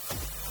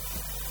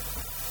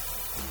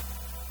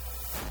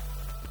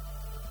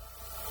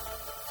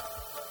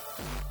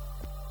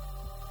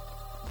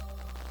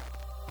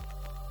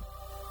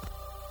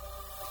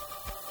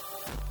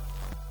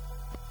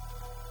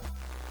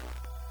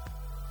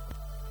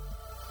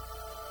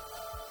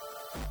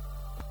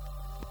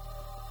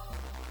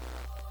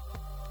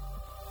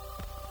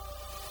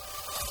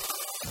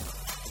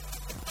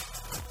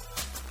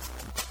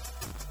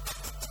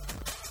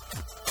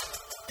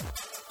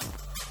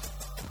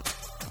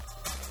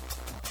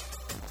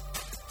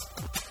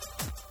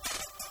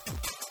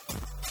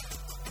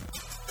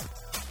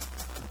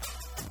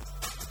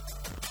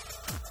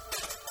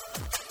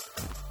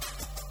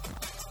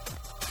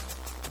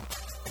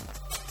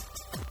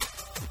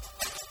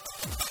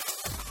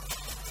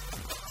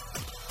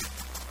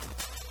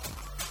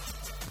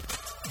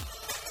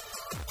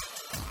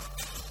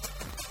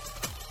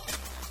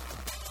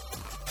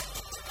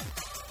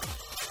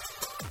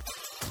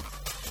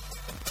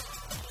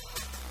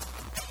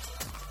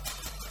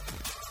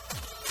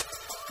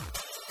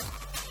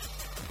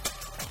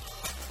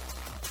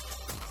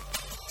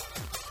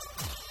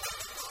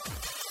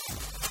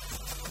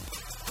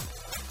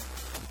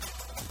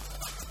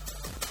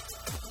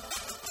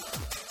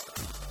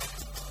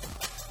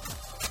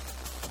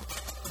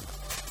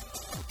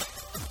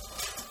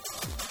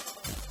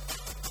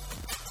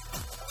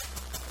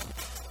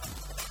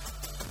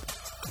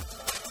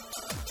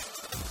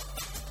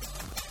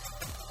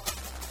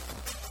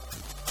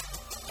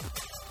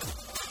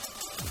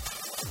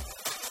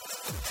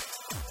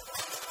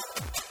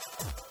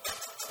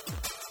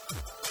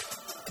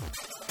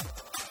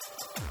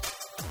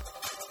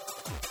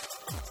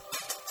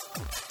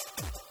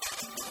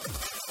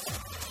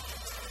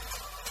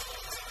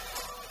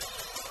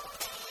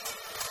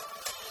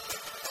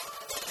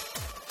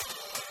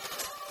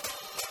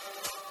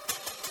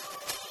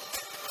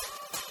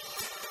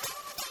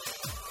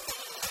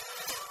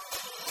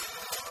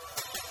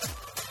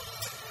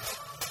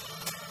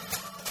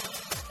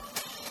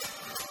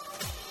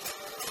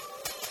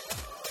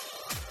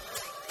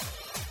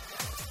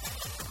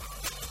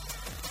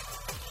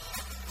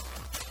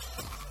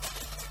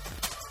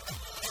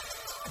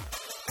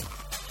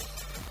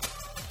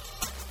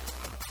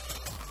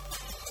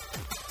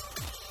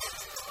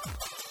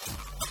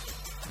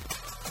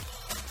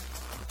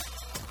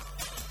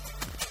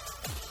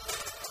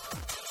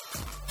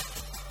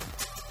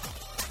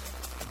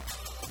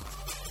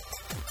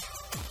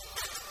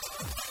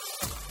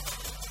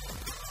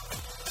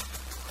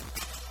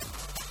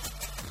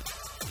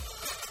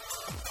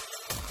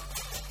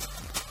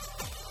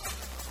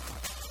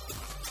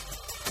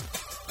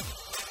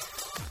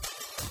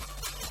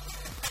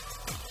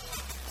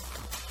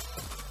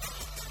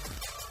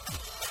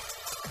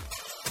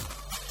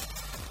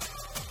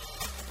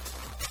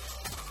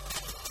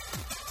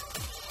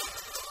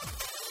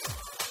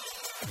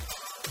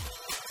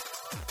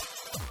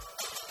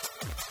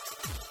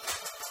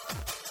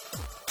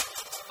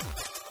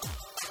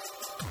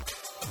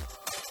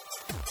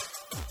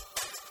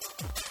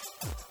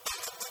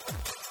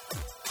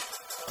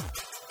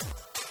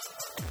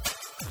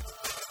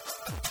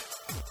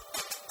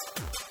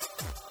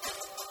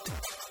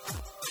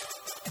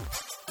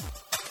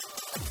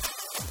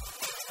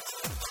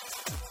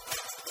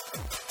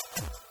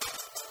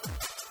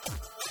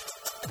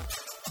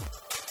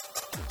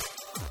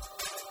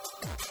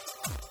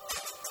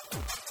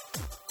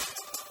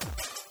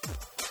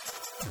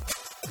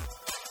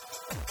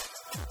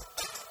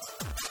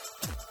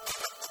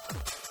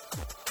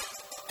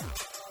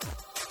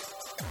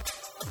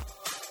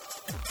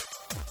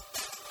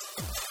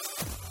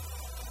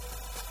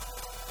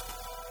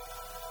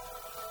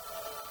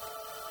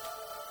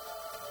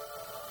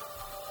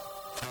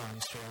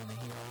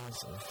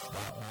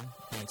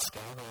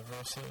 scalp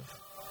aversive.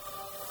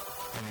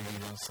 And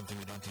maybe something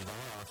we don't do that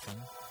often,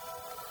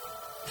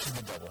 which is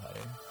the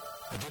doubleheader.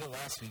 I did it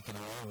last week in a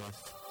row with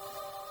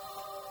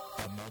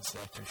a mode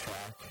selector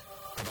track,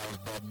 but that was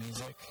bed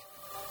music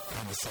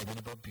on the segment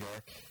about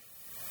Bjork.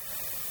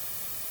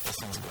 This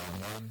one's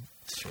going one,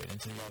 straight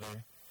into the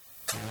other.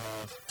 I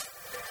love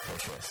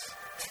Fortress.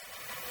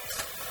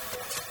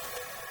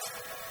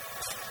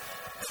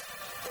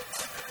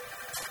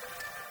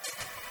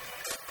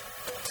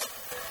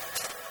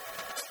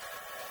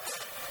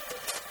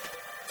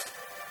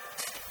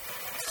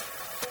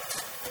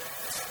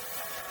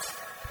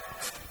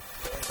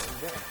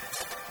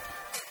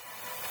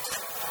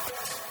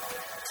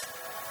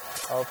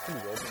 Oh, pretty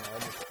good, just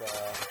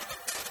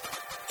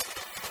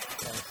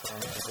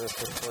kind of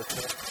versus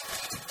Fortress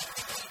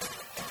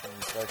and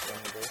Dark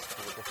Universe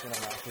for the casino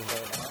matches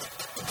right now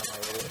on my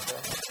radio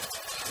show.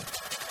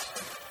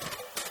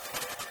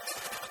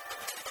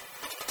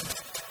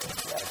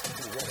 Yeah, it's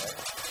pretty good, right?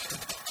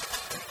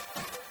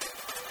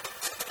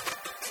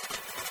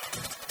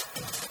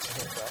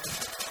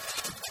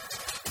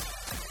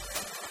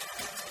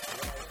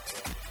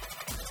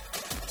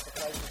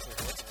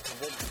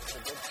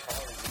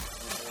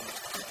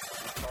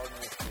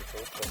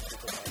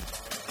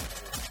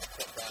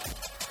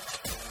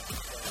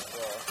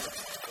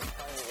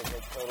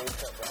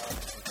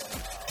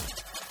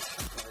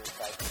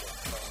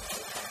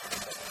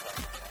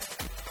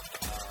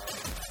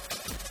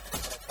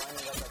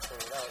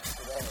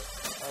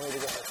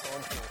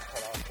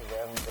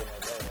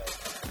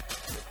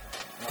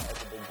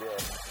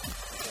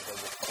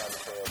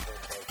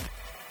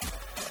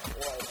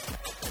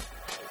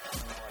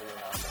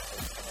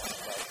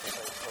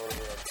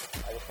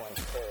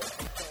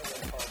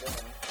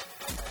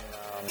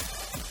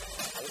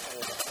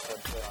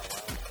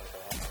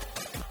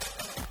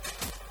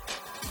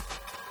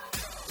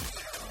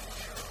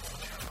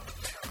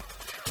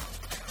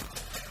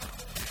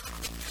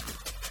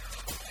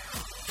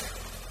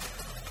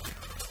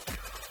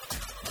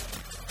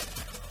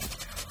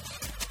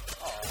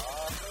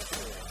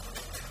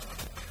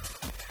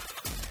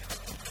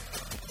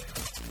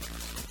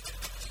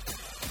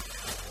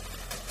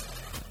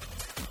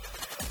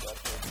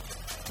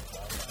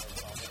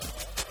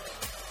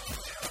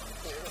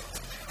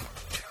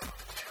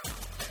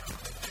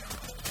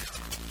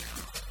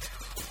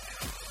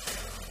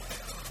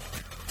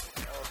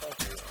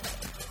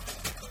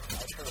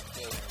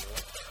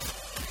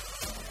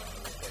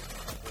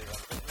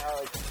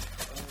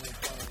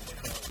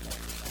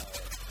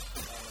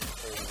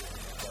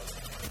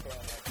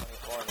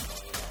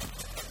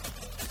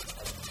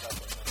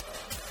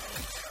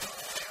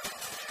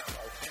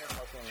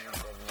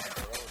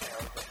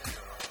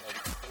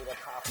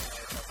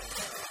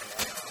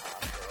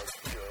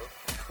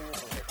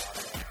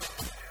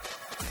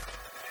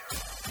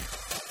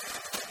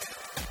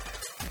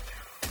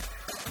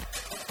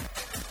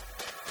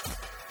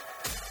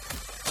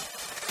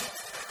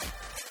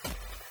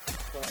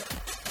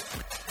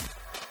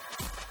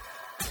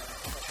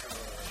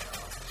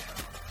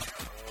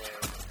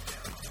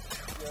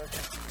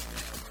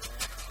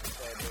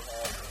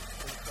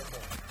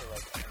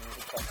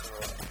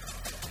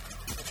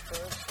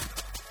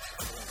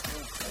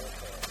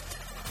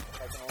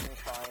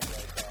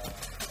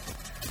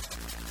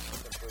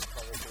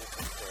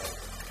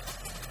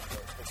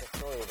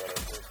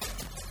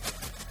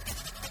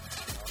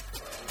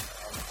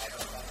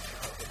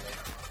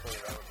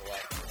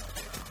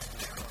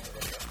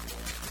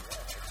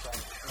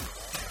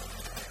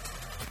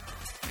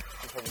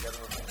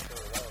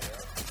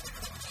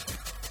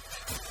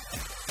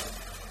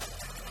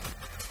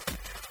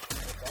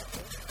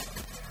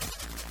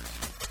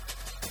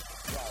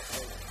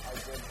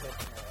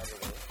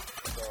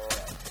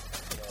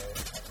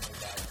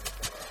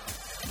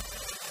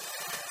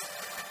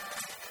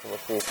 We'll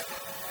see,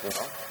 you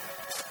know?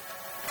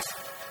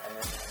 And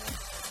then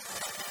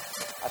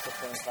at the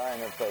same time,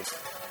 it's like,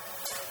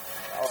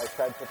 oh, I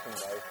tried pitching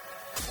guys.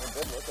 And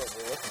they listened to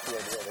the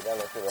idea. The guy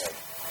looked at it,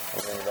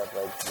 and ended up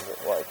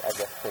like, I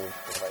guess to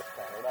like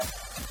Canada.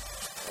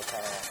 They're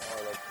kind of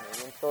more like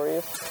Canadian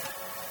stories.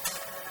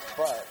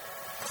 But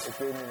it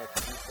gave me an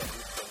excuse at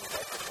least when you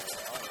like it when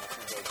you're on.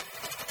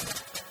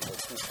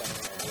 He's keep sending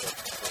me ideas.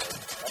 So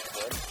that's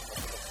good.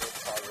 That's the first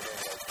positive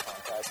like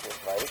contact with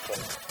Vice.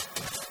 And,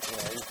 you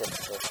know, you could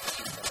just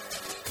keep sending me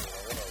ideas or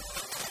whatever.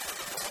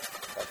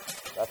 Like,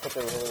 that's what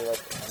they really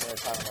like. I mean,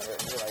 kind of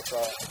really I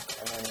saw,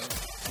 and then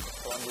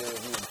Columbia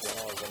Review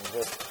Journals and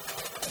just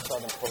I saw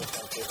them post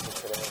on Facebook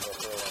today that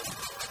they're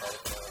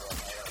like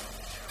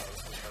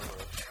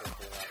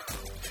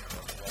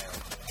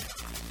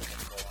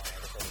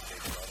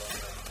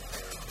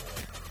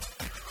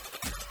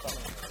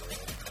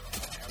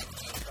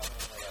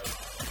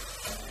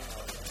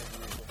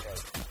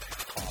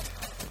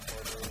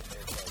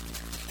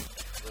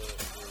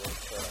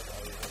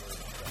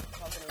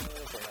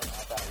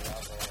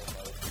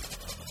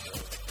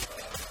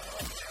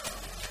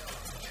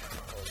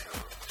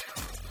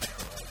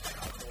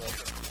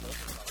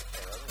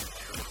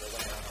article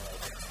about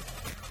how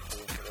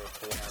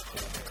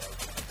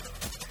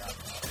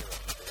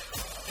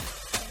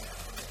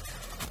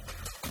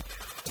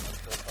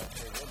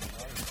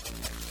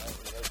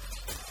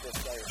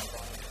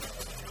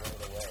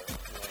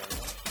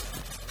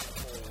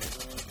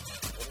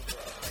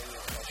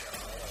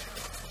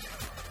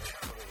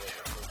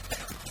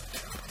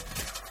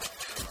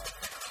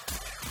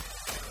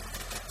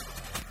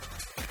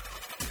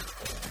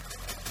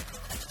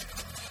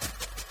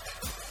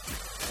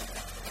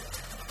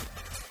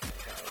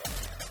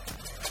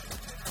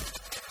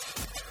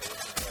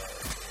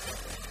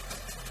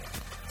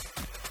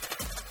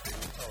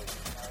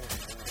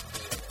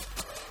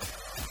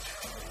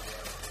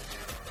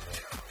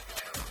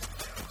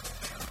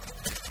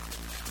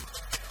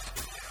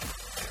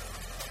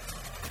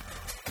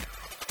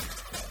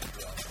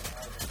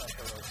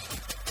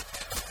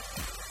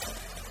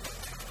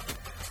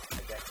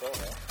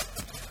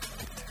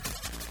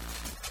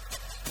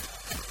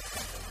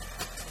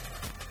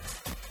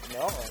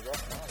No, I guess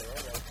not,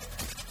 right? Like,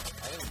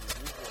 I think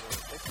usually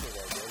the picture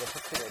idea. The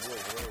picture idea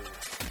is really,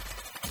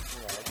 it's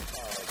kind of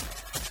like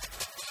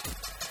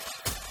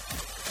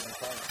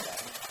intense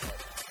time, but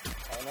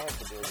I know I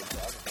could do a good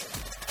job of it.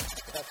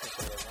 But that's just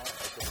what I want.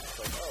 I could just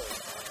like, oh,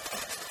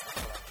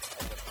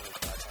 I guess really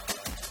try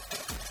something.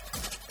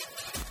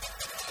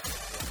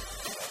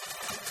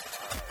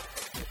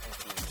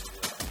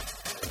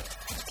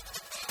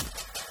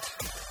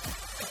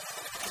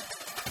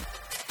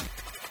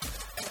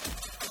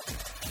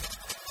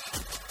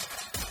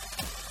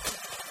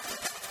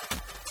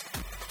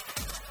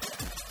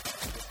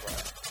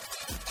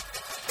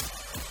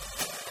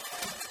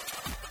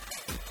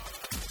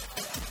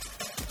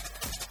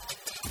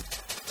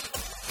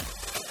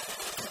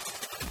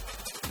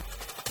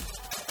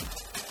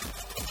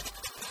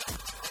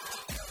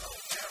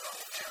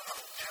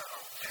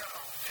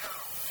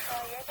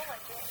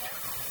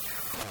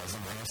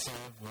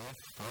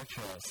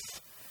 Fortress.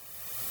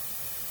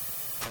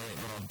 Great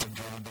little big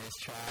drum and bass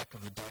track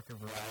of the darker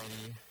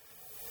variety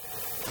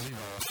as we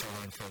roll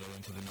forward further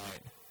into the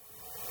night.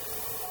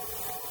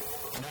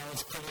 And now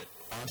let's put it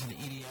onto the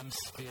EDM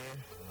sphere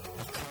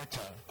of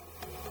Karta,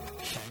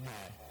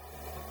 Shanghai.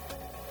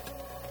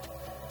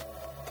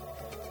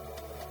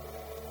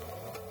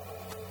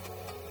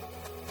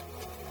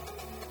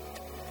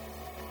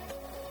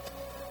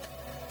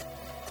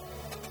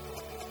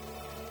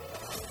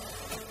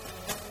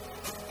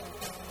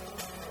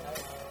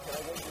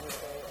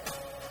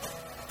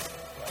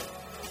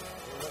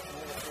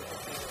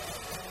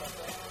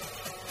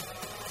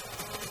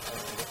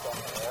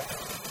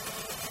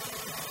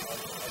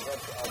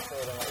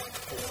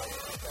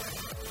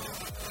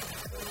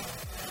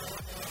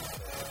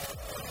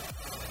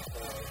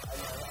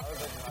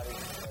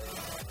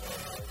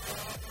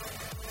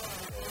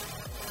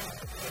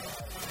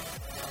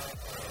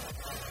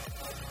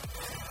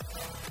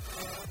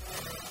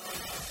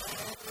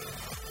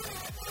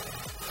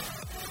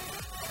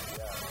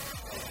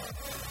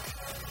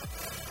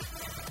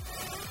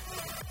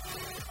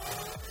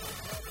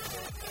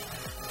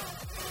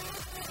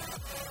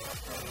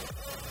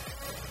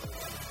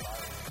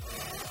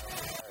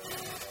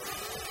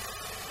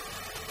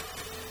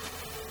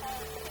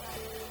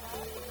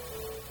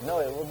 No,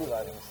 it will be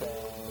live. I'm saying,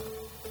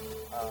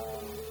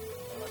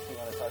 unless you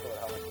want to talk about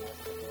how much you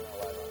missed it being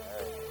live on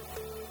air.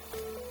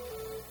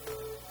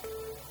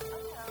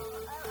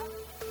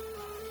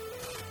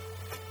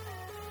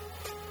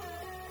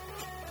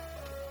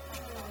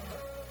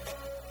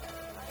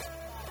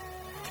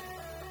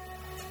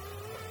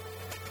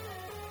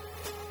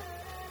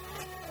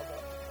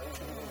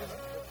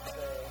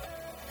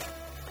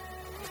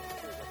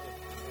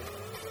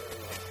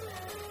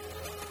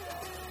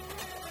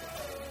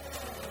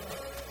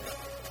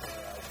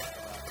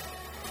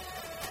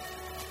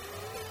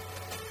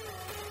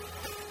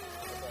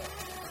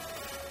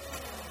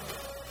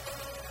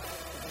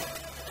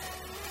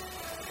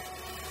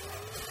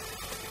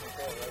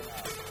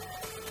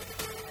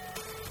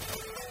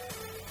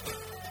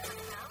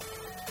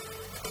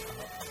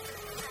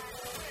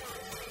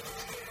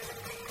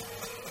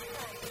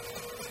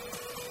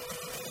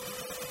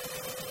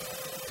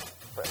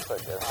 But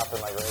it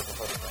happened like right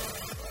before the thing.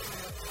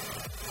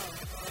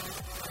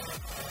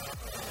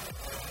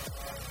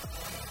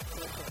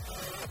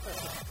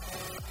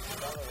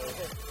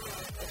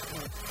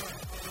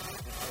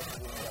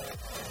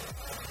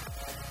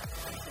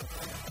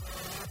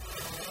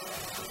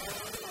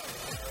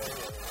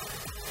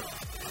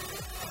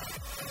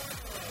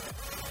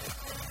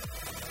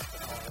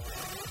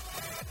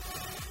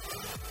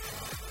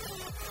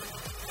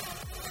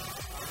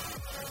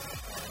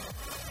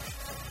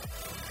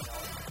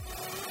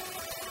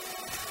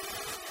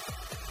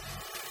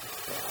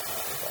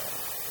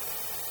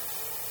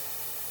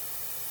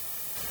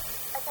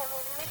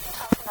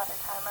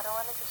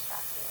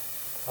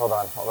 Hold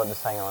on,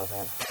 just hang on a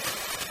second.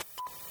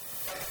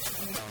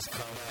 That was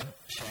Karta,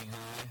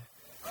 Shanghai.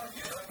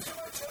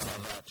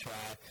 Love that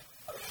track.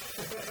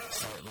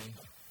 Slightly.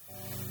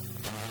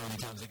 Don't know how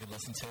many times I could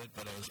listen to it,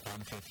 but it was fun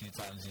for a few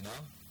times, you know?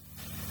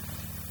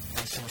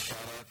 Thanks for a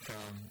shout out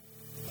from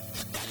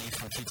Benny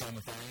from Tea Time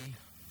with Benny.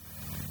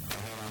 I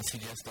heard on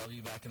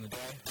CGSW back in the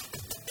day.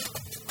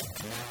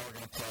 Now we're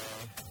going to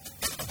play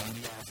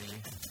Andy Ozzy,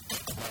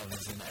 Love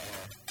is in the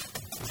Air.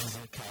 This is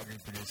a Calgary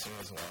producer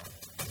as well.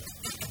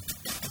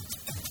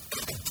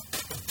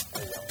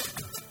 There you go.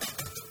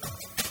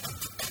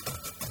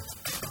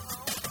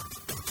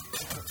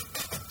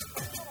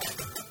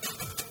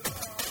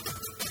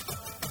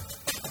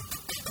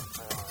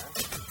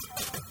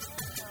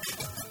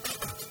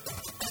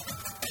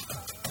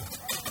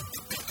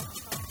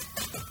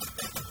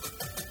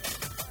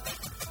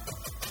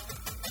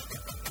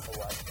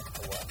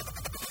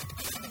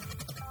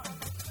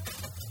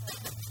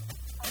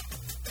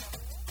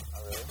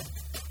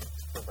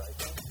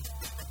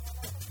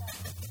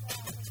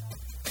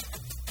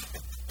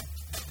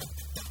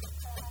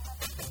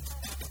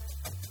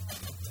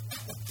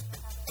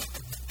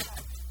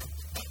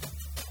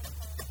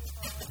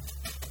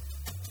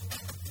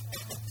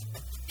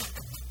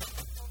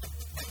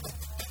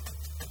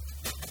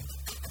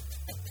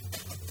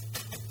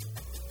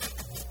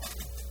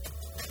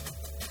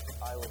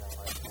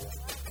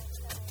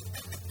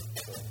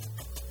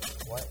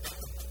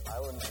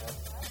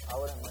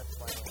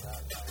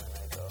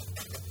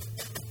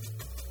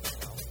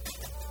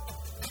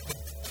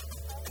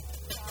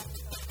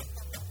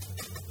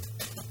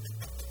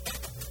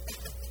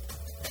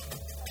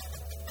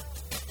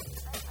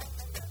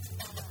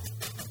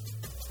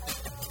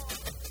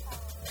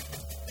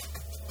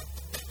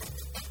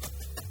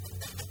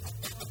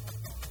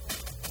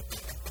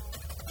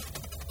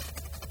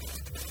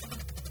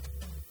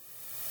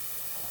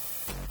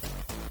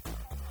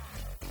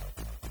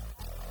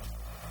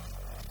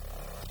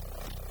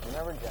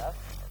 Remember Jess?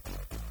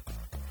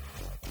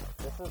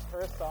 This is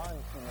her song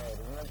she made.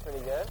 Isn't that pretty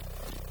good?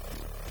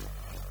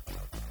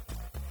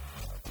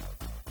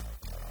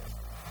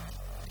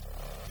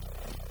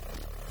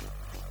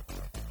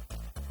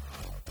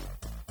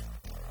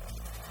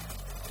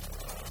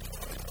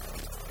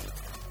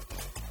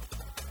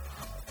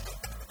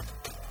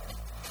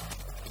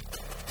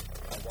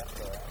 I guess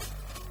so,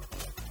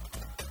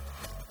 right?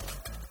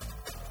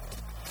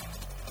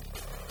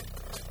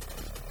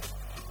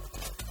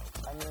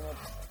 I mean,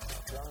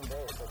 it's drum and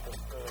bass. That's just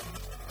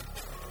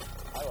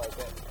I like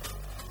it.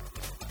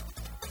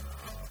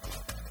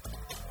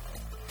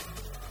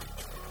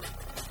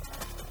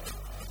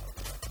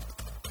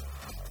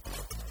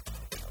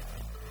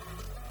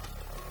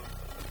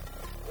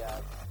 Yeah,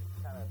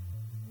 it's kind of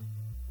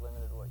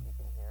limited what you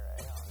can hear,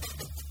 eh?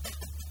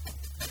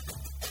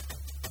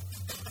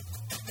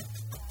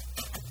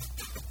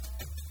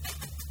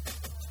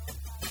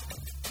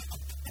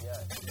 Yeah,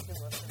 you can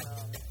listen,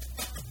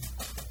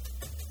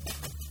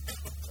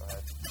 go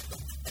ahead.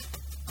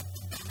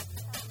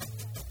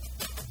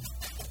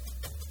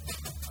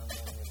 I'm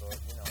mainly about,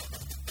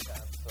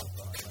 kind of stuff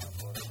that I'm going to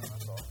upload it,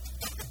 that's all.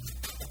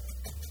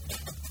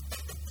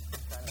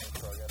 Trying to make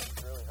progress.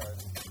 It's really hard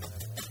when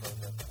everything's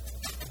progress on me,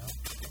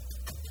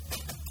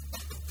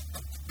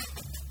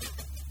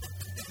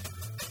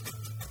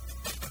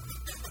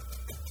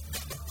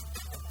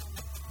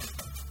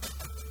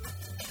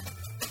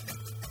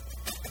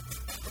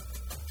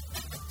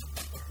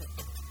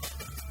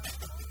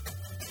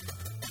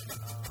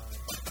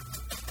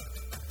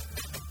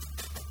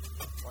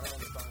 One of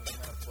the songs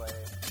I'm going to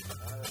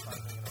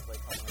play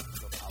coming up is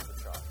called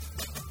Albatross.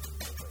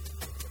 It's like you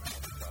take an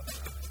albatross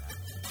around my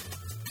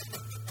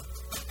neck.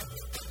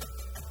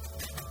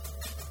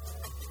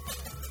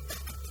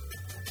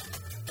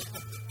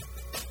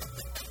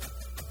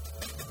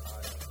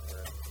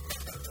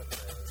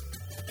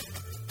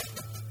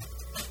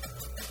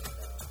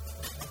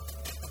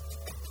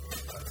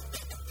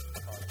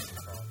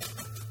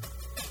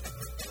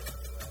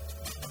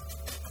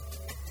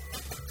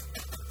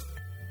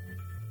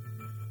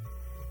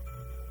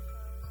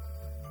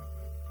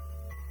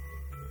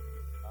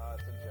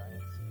 It's a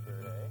giant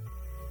seabird, eh?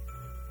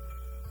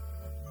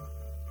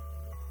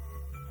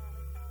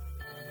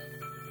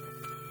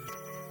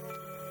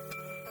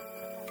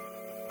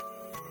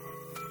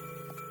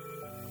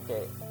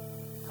 Okay,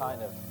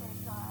 kind of.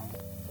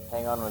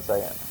 Hang on 1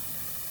 second.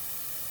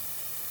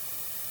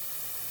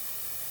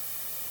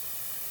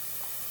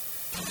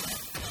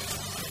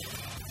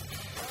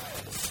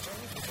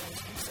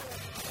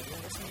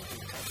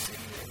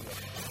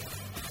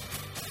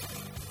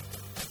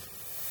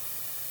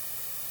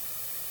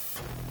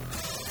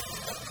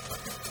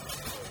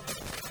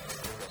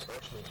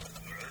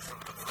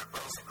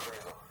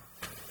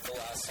 The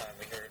last time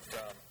we heard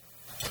from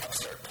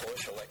upstart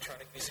Polish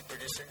electronic music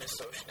producer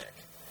Nisoshnik.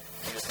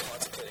 He was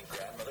contemplating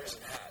grandmothers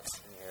and hats,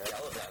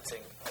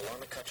 gallivanting along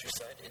the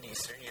countryside in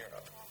Eastern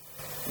Europe.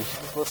 You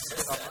should just listen to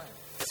Since it then, online.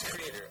 this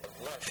creator of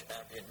lush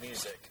ambient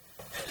music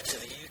headed to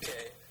the UK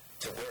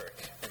to work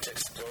and to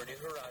explore new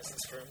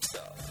horizons for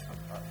himself.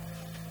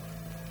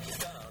 He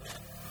found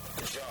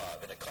a job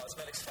in a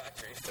cosmetics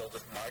factory filled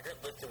with migrant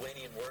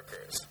Lithuanian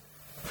workers,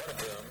 one of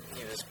whom,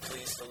 he was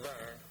pleased to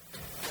learn,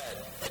 had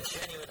a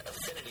genuine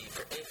affinity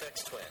for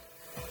Aphex Twin,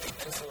 the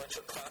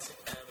influential classic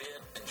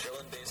ambient and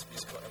Berlin-based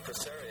musical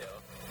impresario,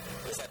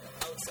 who has had an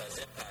outsized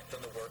impact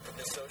on the work of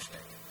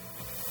Nisoshnik.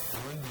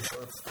 Read the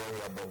short story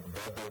about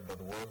Better But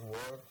Worse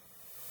World,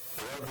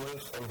 Love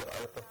lives in the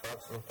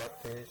artifacts and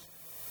factories,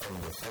 and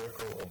the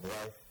circle of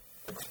life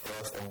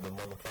expressed in the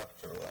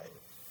manufacture line.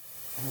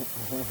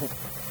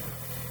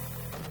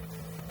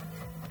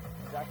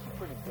 It's actually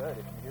pretty good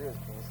if you hear his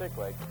music,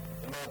 like,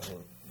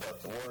 Imagine that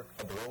work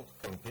abroad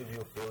can give you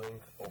a feeling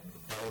of the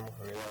time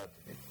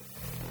relativity.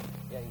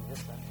 yeah, he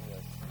just sent me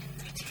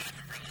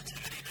this.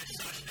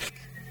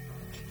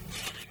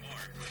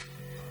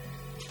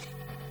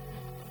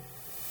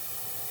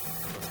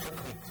 The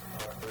circuit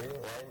factory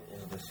line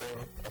is the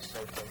same as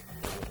certain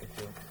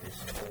eating his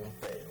own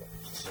tail,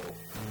 so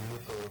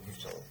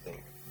mythological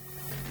thing.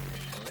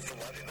 A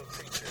mythological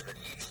creature that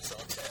eats its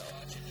own tail.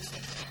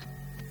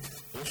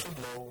 You should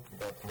know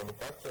that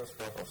manufacturers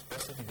have a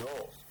specific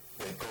goals.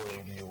 They're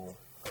calling you,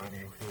 and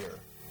you hear,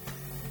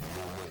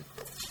 no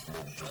makeup, no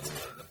joke,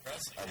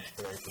 and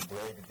try to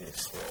break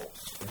these rules.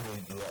 It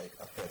will be like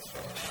a pet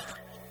shop.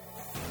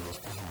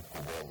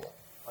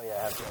 Oh yeah,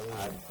 I have some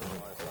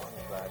more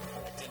songs back.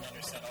 I didn't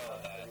understand all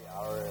of that. The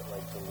hour,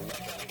 like, delete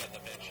I them. get the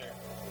picture.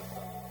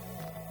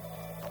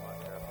 I'm not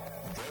careful.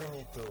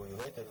 Journey to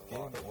United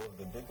Kingdom was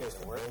the biggest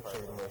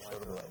adventure in my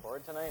short life.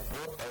 Record tonight?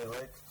 What I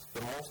liked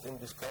the most in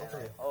this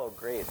country Oh,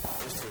 great. is My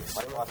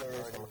boss is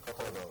cemeteries already and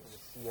cathedrals.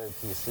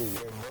 CRTC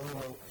They're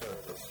monument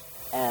churches.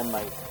 and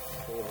my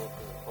table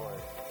to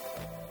record.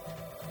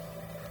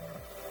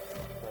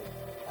 Like,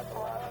 at the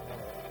last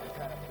minute, I'm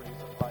trying to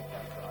produce a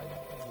podcast for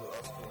iTunes. You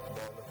asking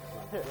man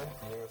who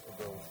 20 years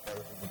ago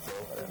started the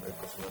job and the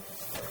cosmetics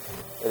factory.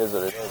 It is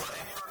what it is.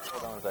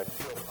 Hold on a second.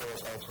 He of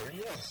course answered,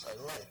 yes, I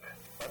like.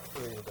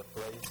 Factory is the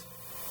place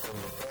and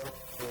you can't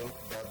think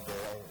that the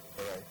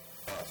right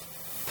path,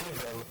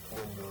 even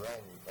when you're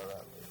running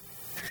around it.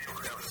 You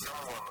have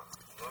someone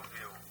love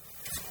you.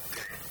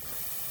 Okay.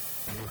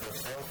 You have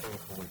something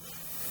which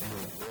you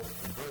want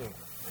to drink.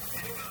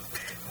 You will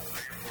pay for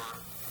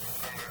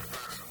another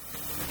person.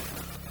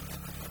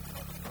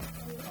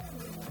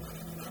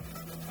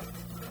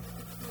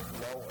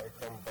 Now I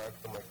come back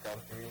to my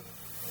country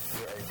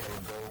where I can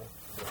go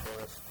the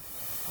forest.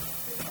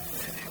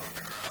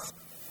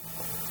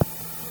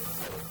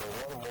 And for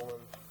one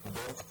moment,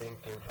 don't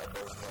thinking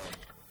about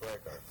my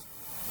record.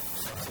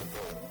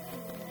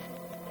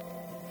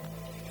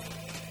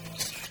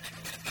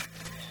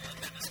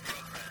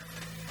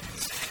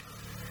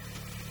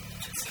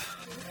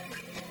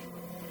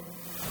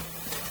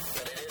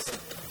 But it is a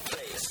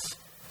place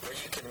where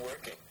you can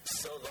work it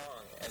so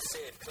long and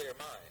save clear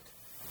mind.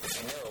 If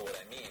you know what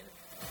I mean,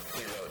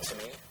 he wrote to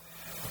me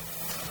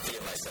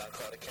via my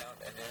SoundCloud account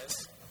and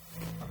his.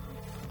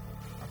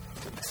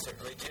 I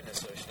certainly do,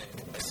 Nasoshni.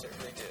 I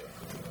certainly do.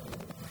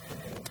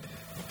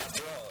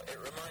 After all, it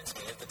reminds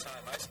me of the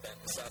time I spent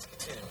in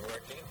Saskatoon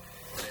working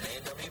in an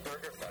A&W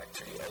burger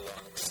factory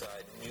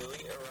alongside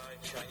newly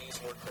arrived Chinese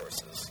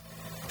workhorses,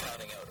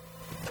 pounding out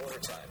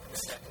overtime and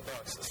stacking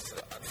boxes to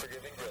the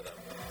unforgiving rhythm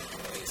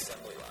of the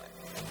assembly line.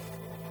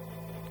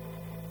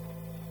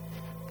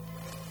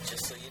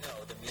 Just so you know,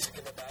 the music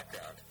in the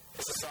background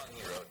is a song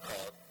he wrote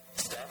called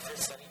Stanford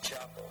Sunny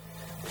Chapel,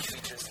 which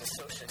features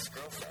Nasoshnik's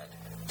girlfriend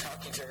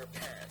talking to her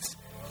parents,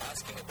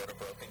 asking about a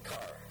broken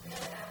car.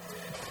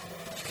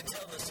 You can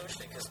tell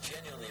Nasoshnik has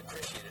genuinely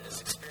appreciated his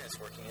experience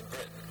working in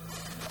Britain,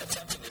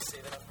 attempting to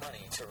save enough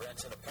money to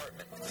rent an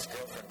apartment with his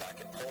girlfriend back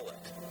in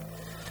Poland.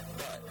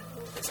 But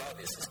it's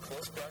obvious his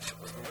close brush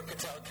with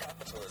mercantile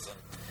capitalism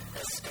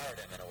has scarred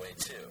him in a way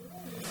too.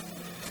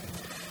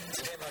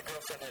 Today my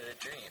girlfriend had a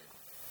dream,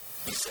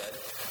 he said.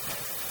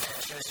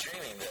 She was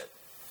dreaming that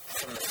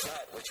from the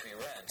flat which we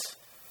rent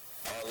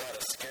are a lot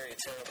of scary,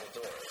 terrible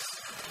doors.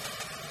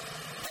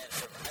 And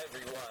from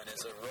every one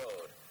is a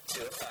road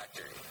to a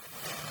factory.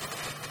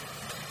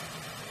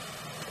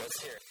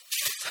 Let's hear it.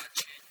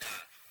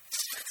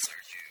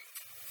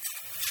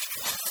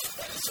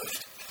 That is so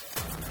true.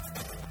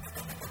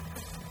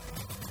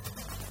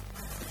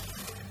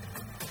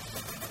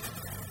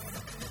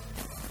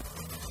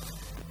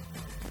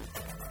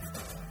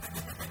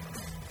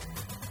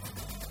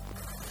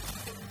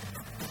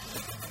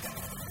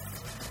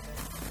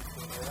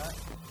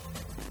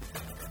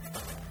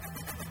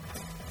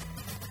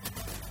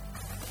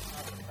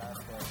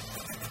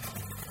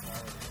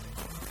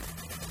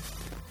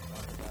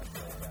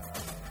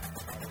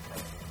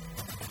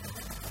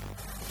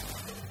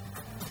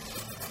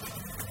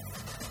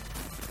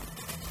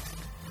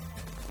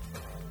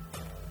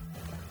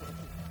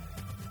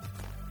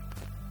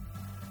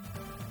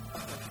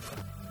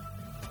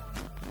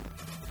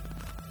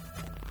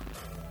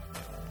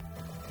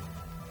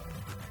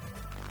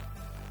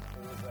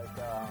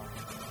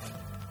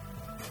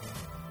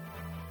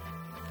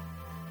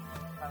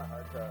 Kind of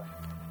hard to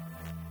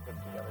put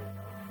together, you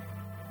know.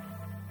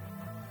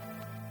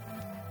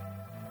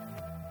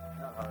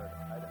 Not hard.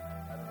 I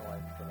don't know why I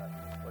said that.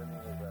 What I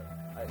mean is that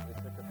it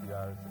took a few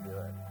hours to do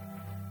it.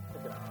 It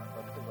took an hour.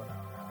 Let's say about an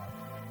hour and a half.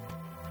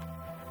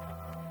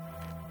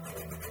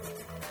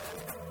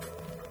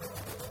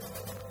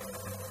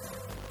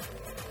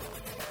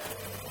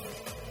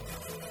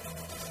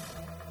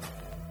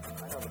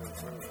 I know, but it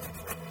was really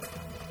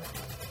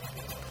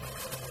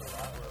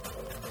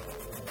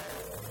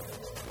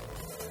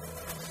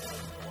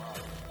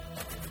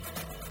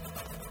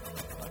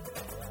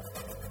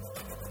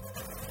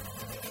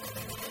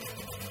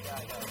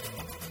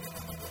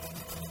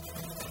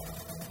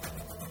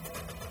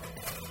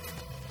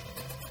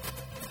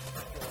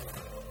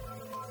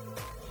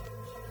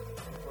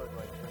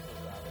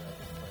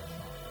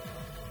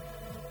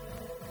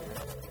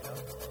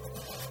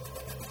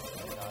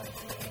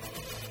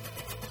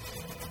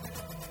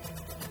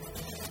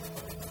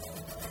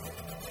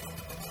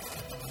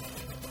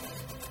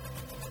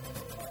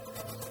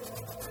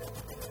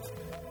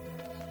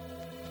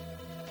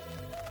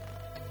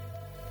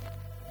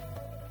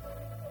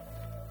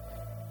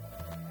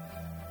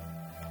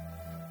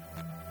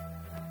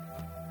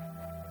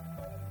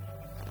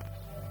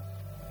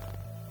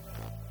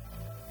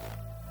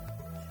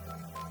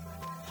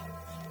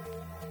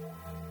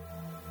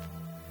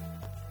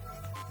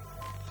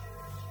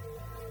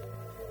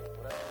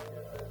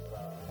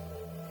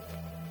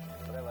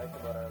what I like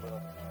about our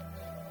little,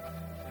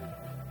 this is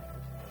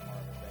more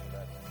of a thing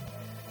that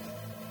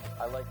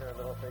I like our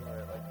little thing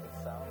where it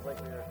sounds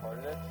like we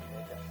recorded it to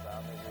make it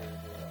sound like we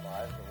were doing it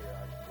live, but we were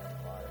actually doing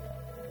it live.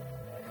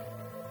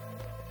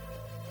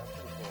 That's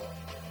pretty cool.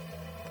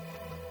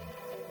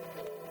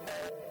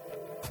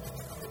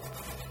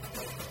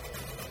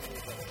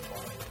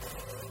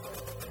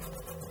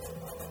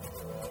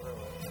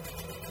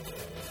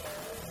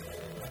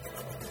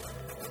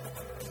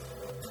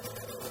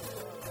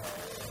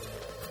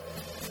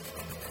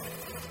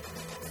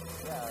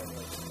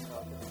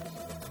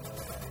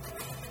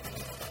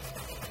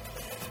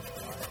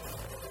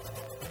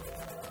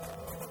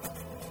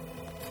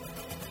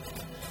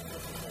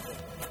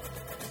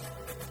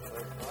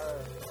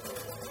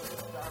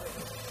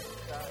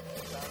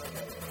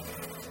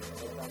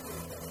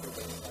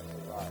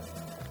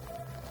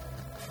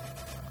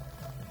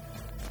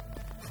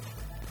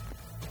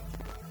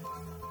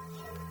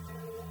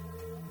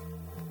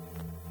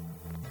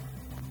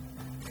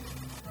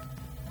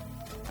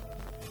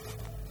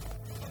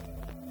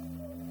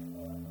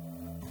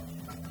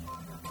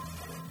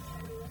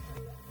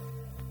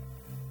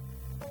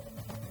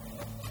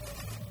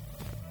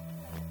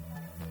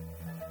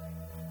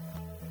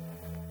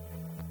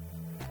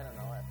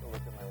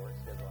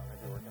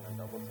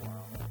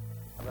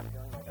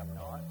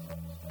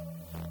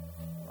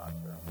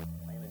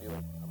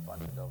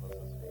 bunch of devils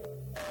this week.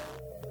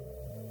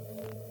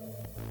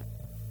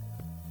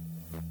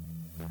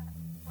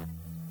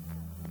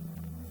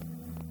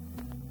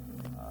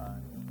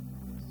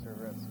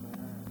 Server at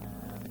Schooner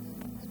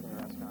and Schooner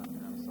Restaurant,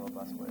 and I'm still a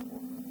busboy at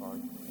Wolf and Fog.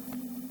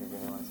 Here, give me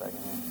 1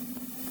 second here.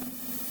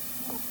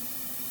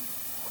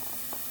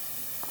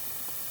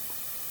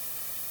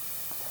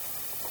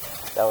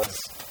 That was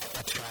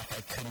a track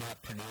I could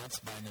not pronounce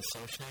by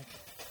Nasoshnik.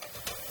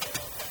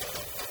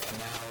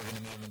 Now we're going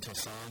to move into a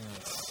song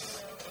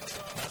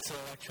that's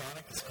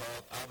electronic. It's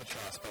called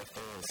Albatross by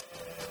Furs.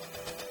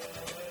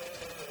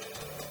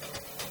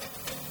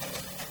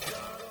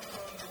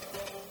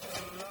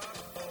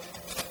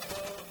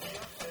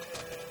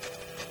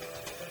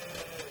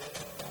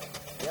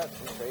 Yeah, it's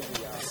been crazy.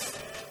 You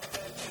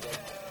can get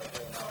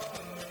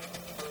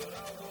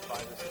 5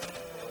 or 6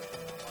 people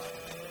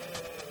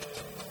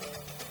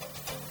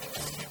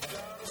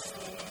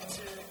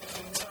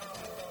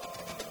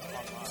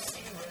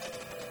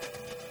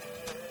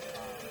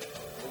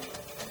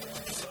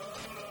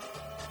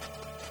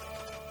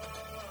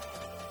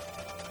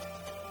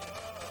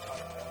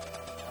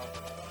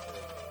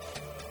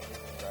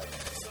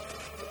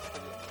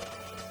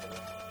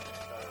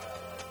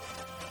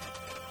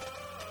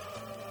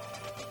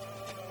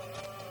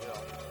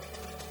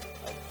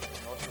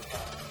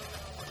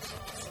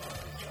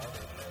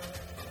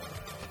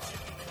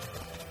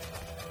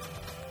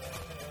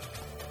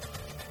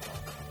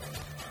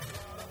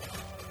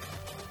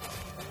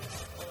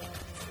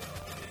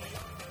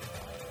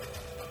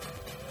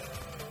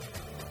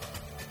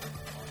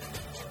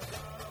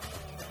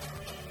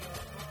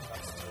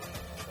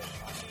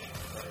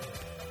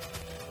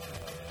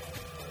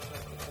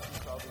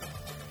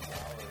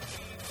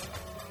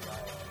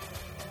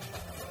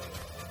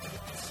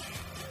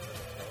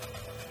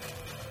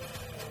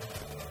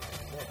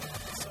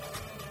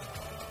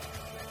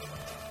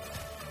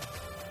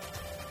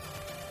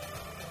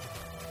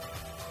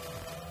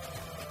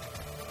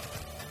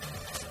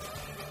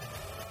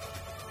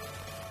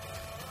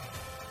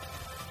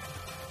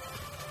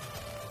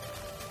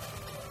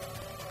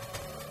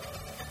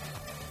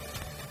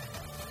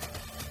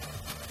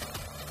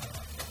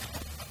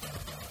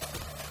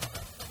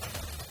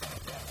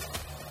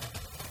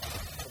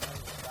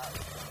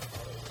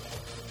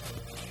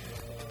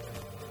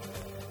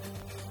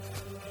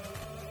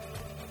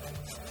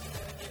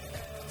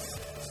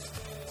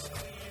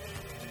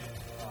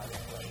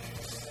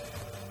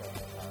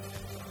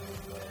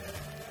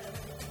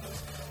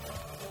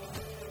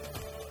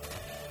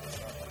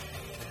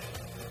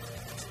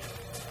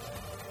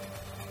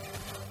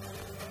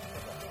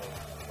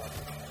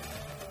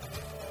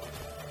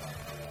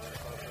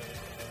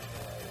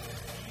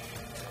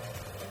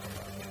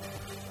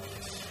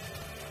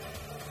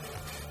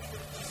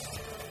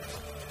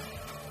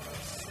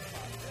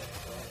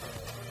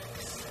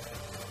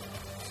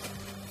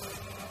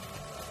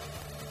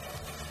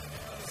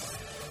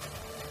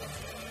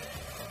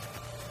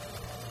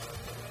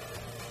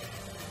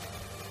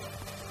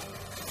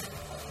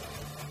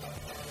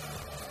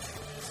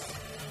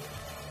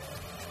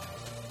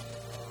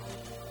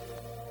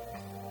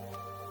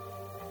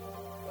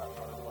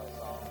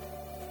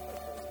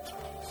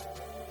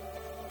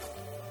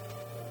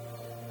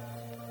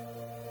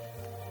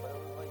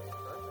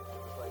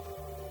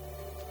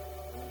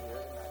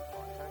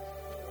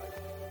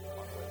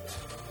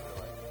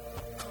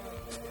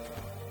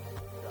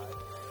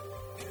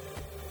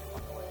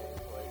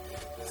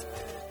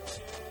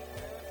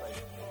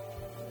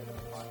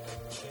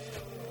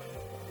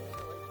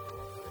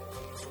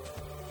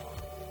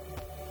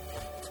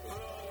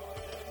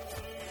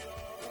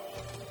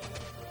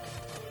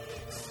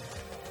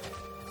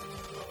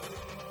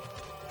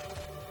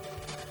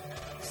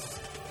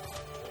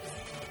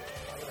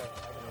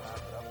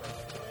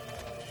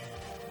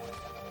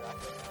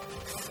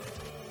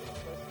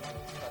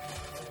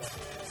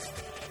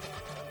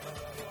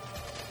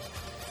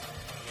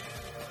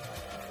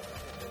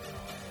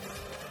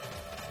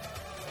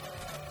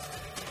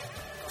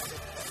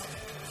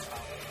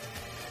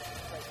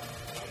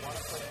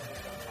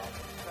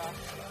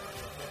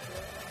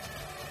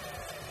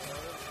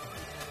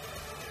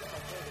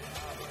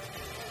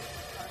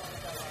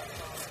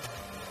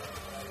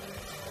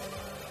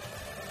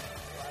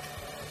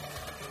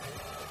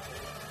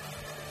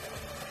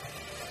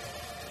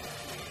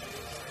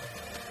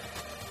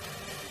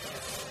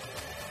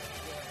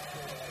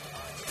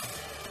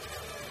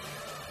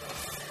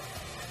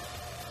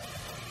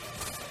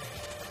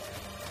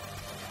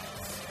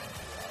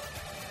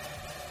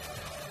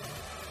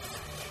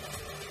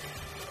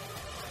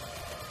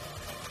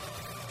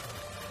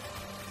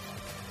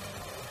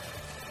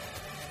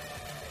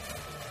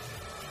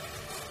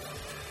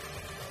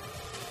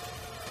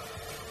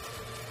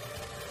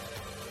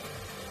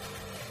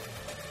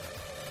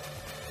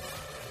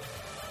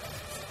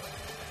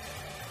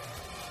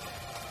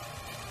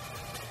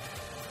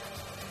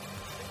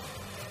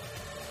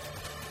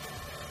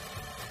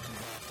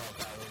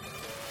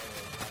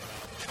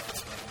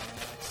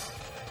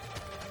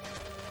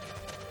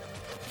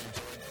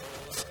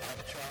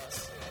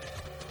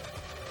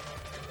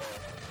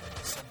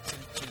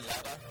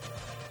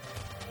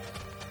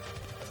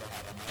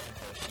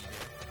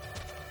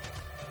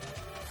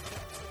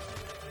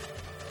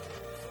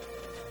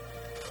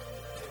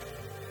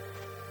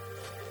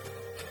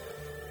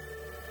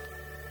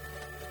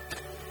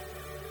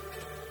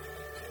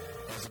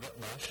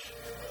Josh,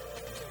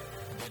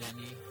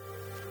 Benini.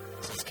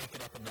 So let's kick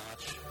it up a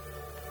notch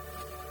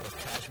with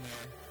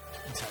Kashmir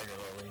and Tiger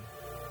Lily.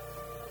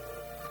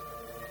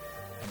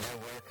 And their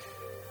work,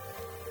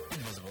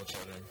 Invisible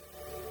Children.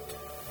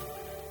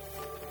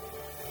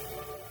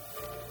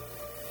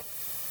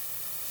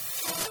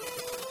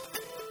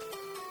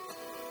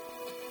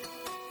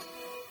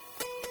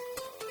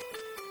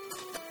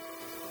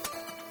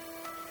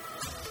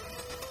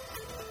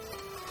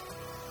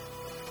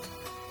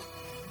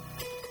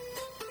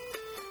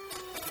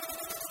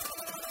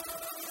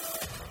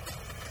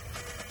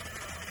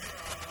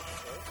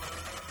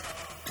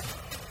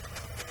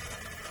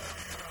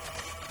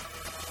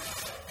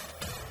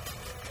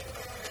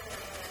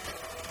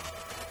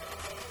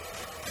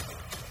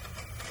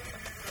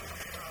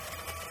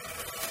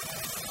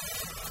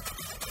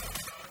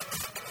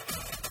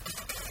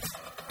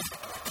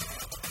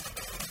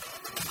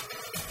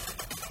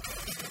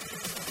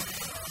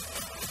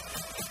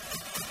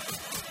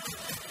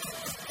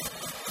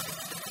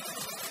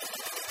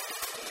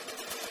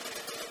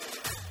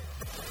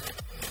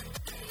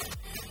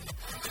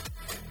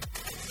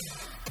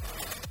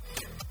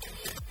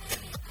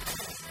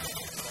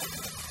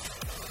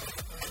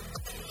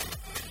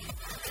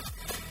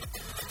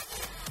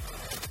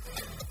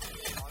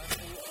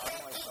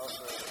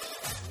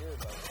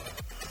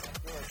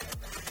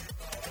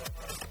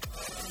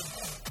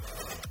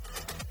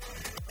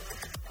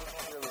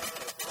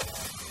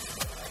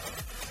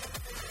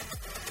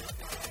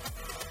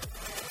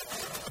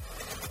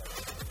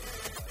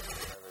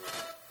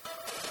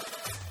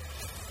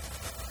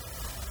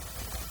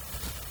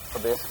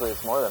 Basically,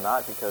 it's more than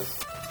that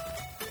because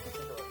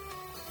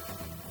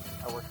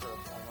I worked for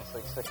almost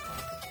like 6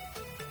 months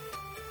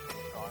in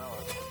Toronto.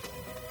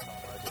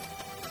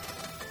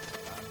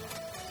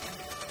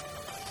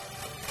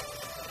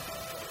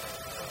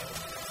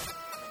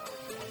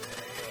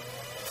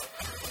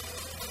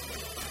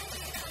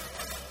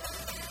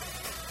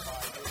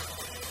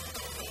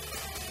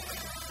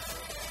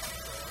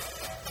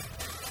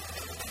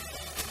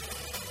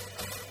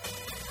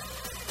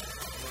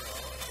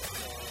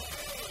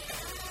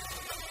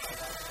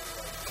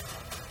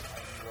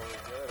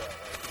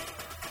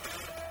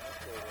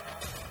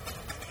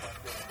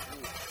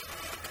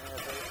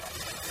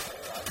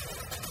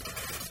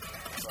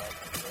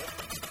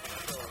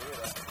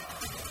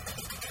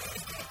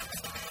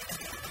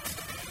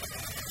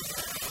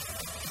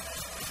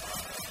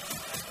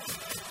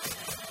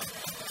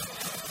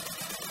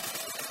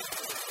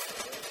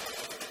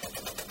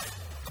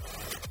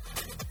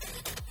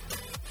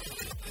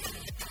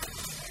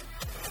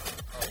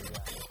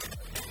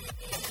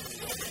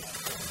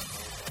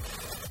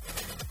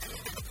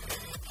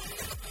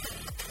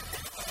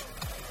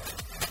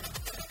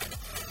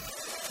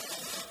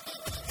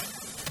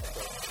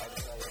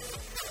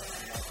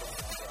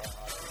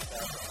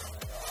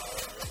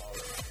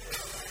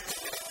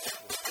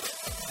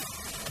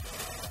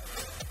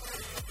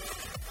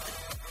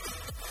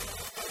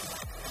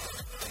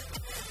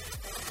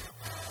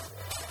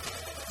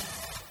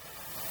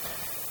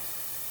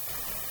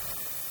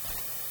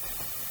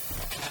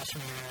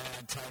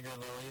 Tiger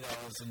Lily, that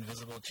was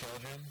Invisible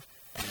Children,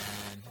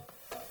 and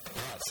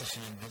yeah, it's such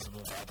an invisible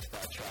vibe to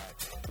that track.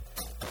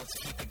 Let's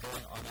keep it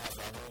going on that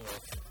level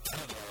with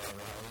another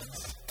Oliver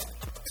Heldens.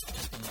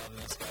 Just been loving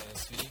this guy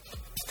this week.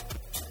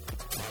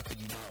 How could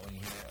you not when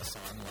you hear a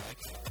song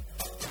like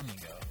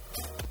Flamingo?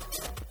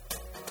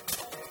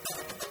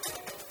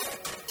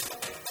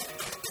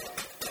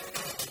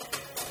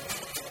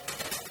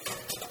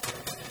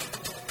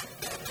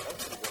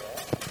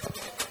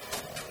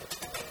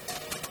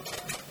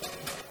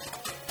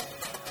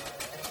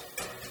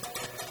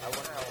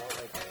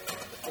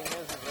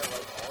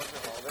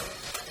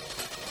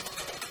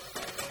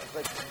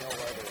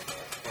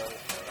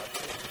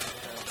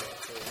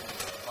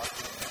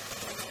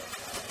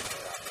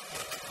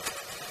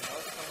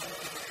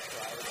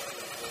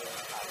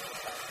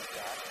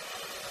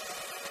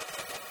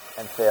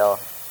 And fail.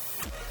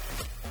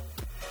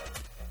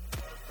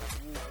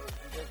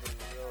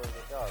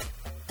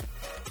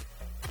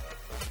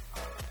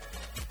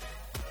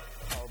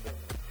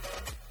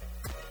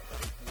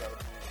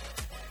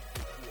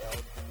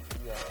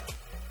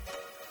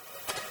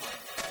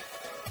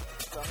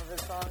 Some of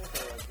his songs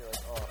are like, you're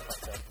like, oh, fuck,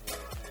 that's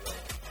weird.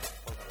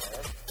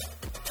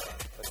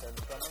 But then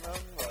some of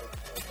them, like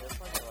this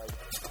one, you're like,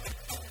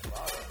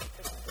 wow,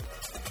 that's a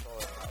control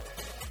of how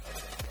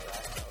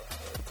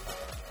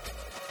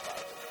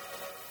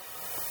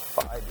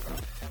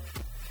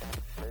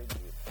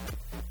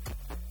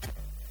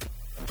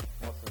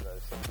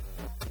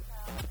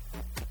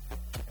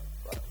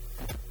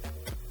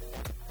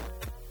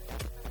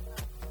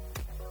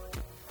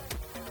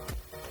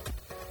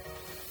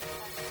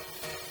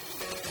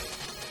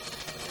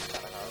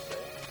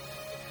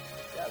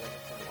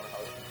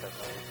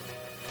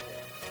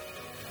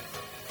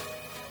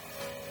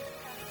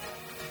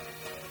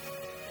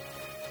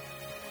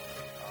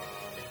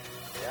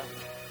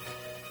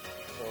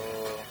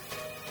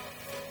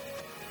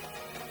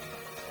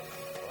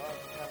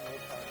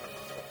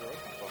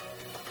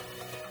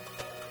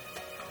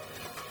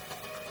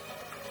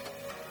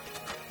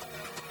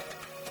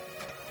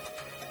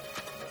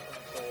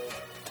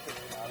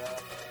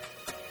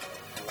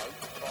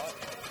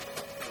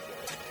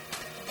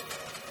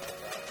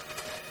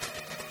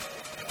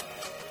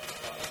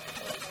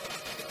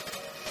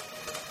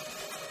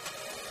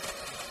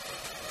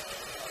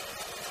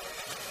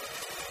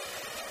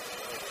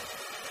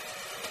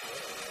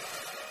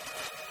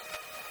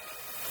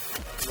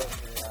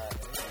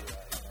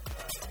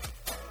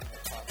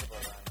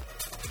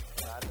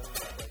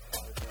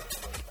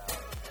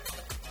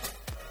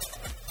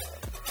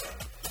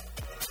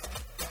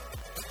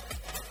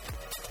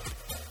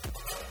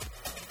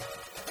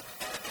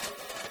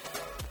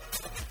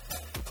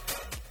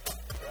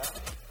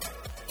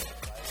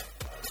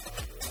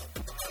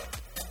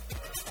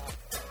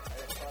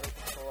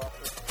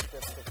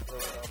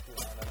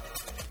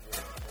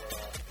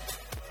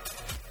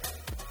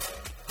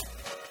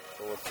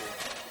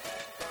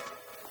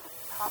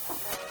Hold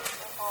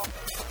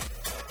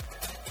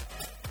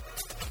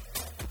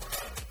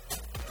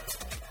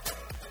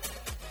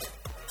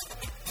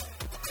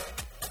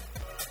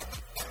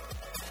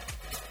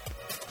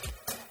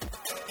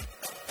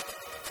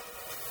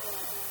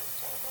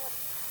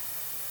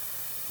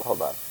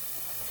on.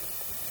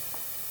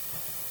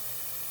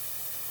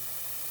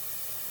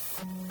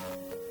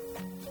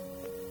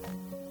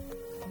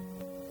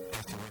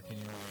 After working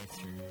your way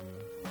through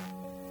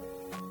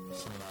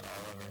some of that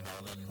Oliver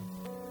Heldon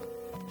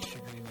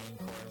sugary main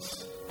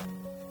course,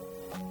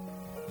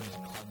 we need to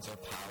cleanse our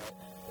palate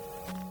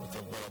with a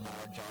little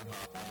more John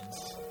Hopkins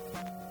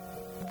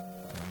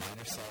and remind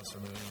ourselves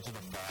we're moving into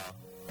the fall.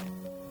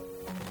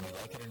 Whether we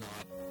like it or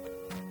not, we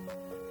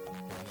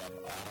have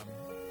Autumn Hill.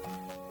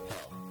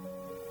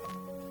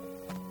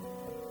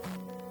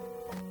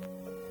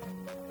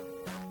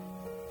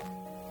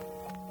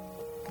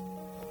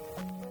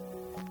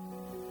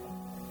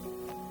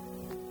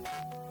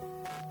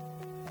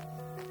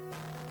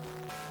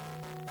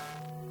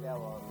 Yeah,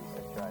 well, at least I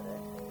tried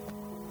it.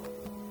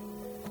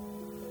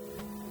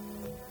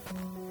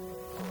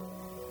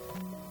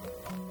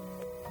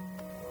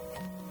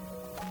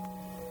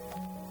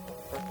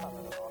 First time I've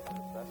ever walked in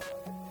this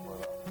restaurant before,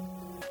 though.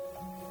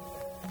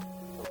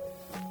 So, like,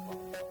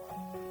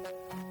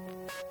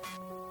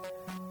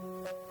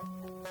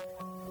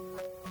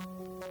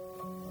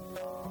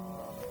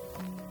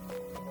 I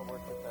think I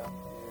worked with them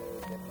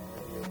to get an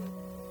interview with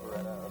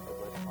Beretta of the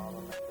Bush Mom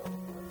on that show.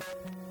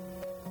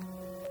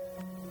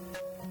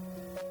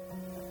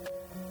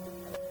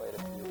 I played a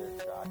few of their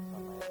tracks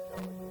on my show,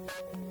 like with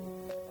Cage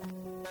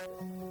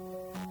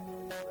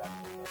and just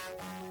rapping those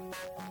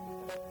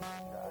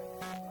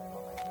tracks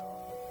on my show.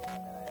 And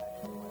then I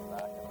actually went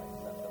back and like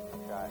sent them the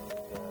track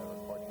to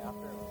recording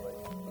after and was like,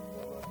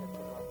 yo, look, I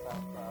put it on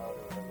SoundCloud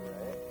or whatever,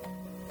 right?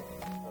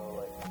 So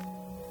like, I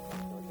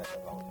feel like that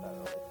developed that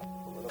relationship a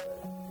little bit.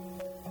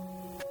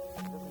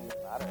 It doesn't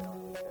even matter, I don't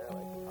really care,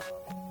 like, the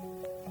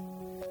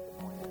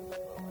point is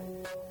that like,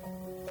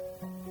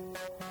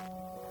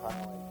 kind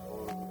of like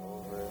totally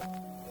over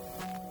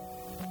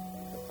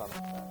to some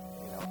extent,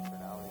 you know, for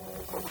now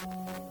anyways.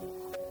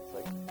 It's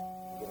like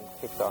getting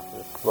kicked off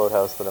this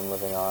boathouse that I'm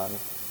living on.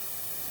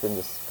 It's been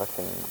just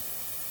fucking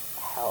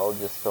hell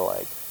just to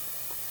like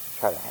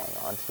try to hang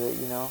on to it,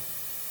 you know?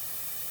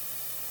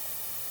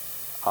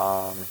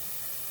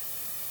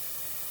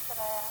 Should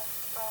I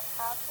ask what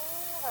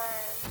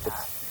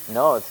happened, or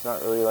No, it's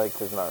not really like,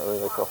 there's not really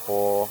like a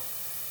whole,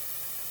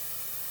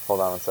 hold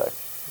on one sec,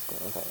 just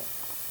give me 1 second.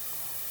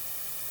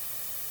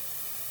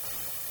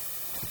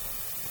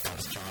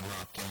 That's John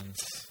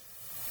Hopkins.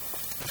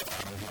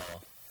 Autumn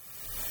Hill.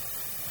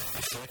 I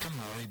feel like I'm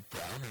really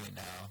brown right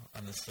now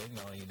on the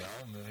signal, you know,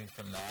 moving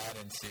from that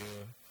into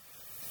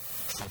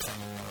something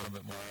a little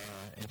bit more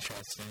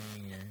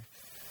interesting or,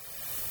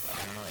 I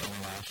don't know,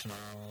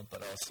 international,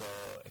 but also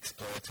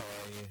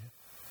exploratory.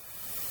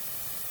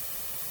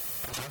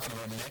 I'm talking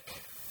about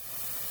Nick,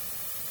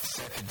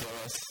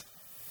 Sarkadillis,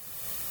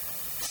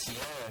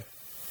 Sierra,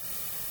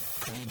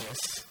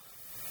 Cletus,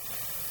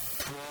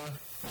 Pour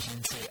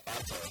Gente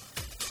Auto.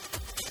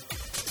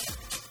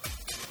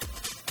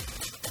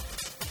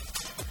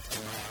 I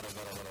know how to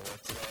go to a little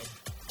work today.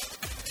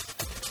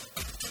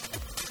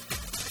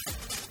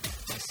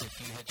 Just a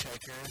few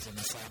hitchhikers and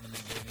the salmon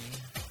they gave me.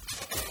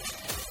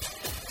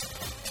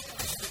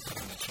 I'm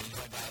going to change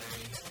my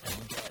battery and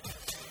get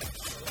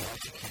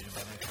electrocuted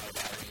by my car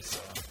battery,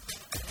 so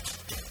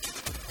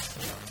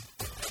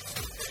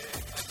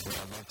would I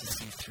love to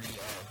see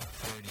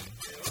 3:30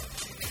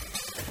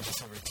 in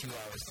just over 2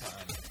 hours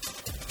time.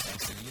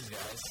 Thanks to these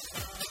guys.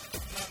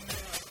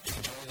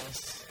 Enjoy this.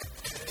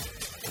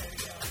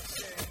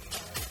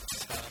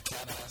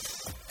 Spanacanas.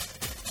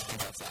 I think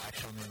that's the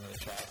actual name of the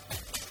track.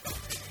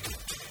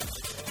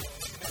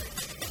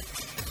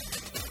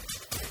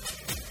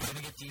 We're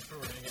gonna get deeper,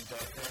 we're gonna get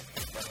darker,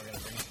 then we're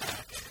gonna bring it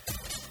back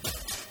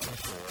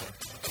before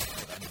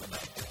the end of the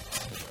night.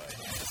 Enjoy.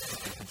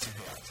 Frequency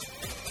Horizon.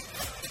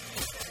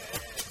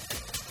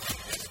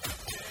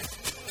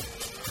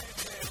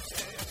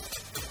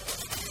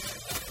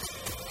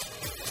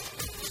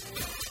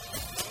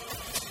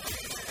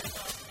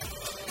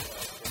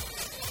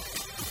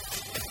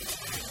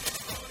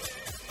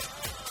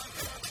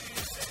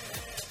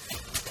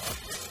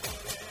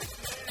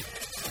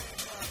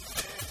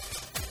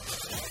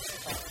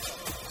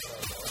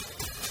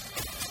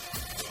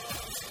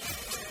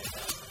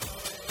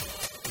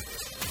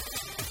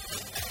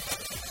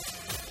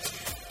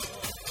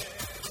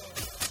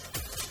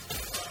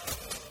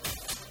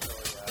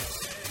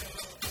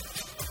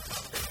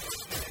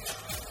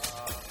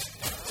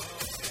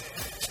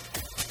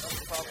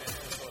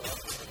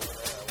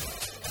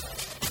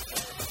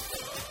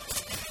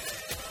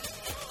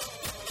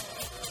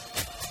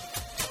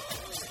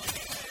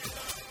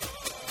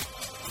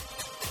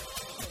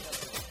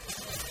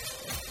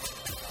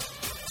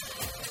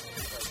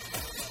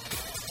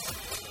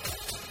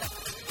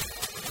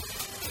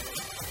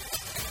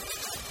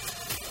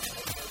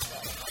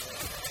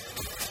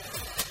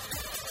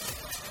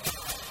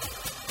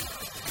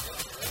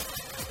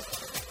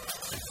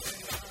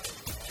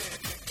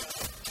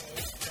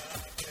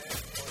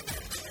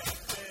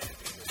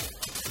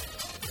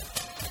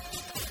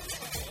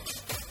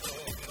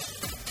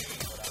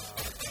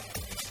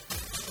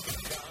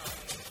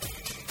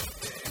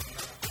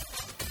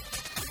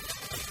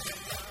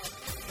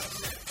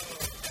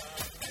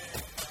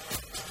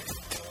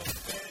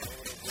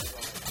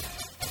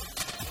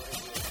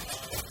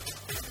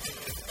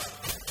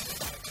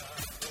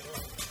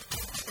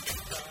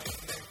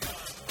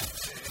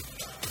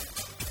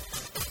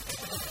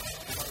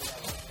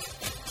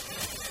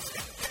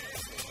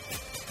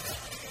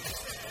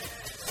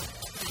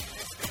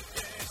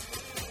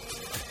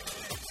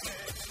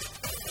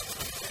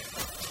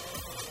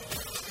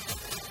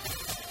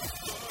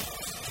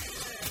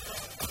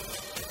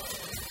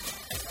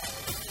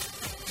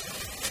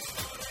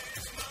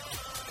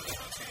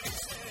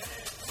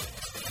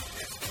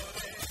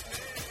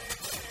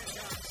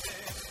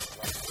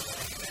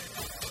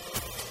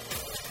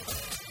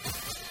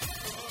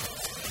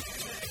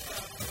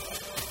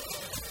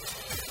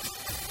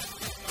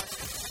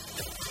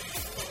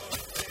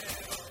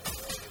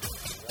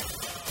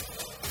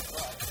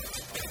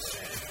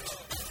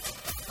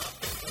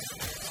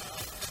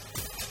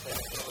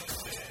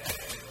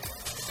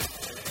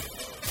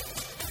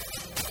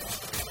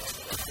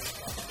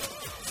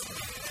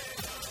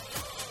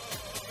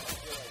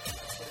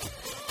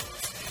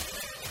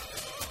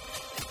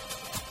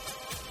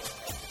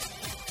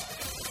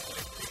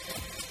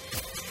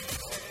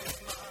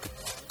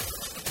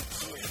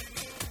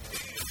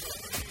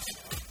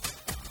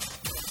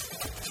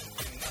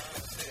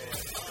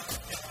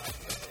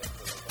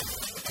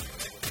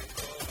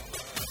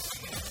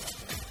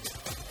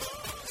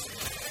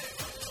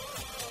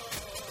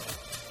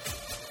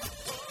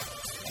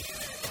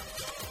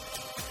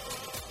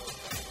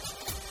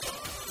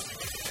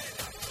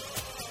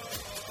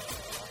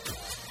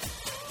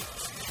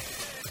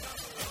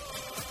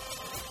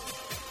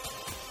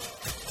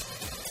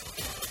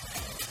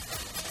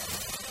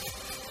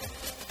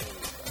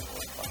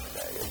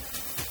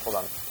 Hold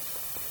on.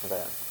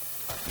 There.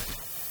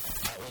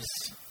 That was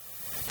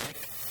Nick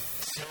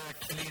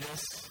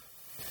Sarakinidis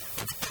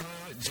with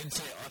Pro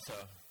Gente Auto.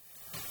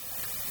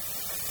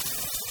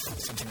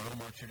 Something a little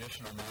more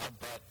traditional now,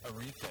 but a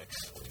refix.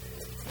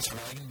 It's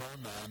Rag and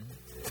Bone Man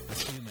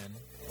with Human,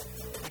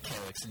 the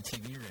Calyx and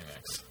TV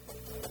remix.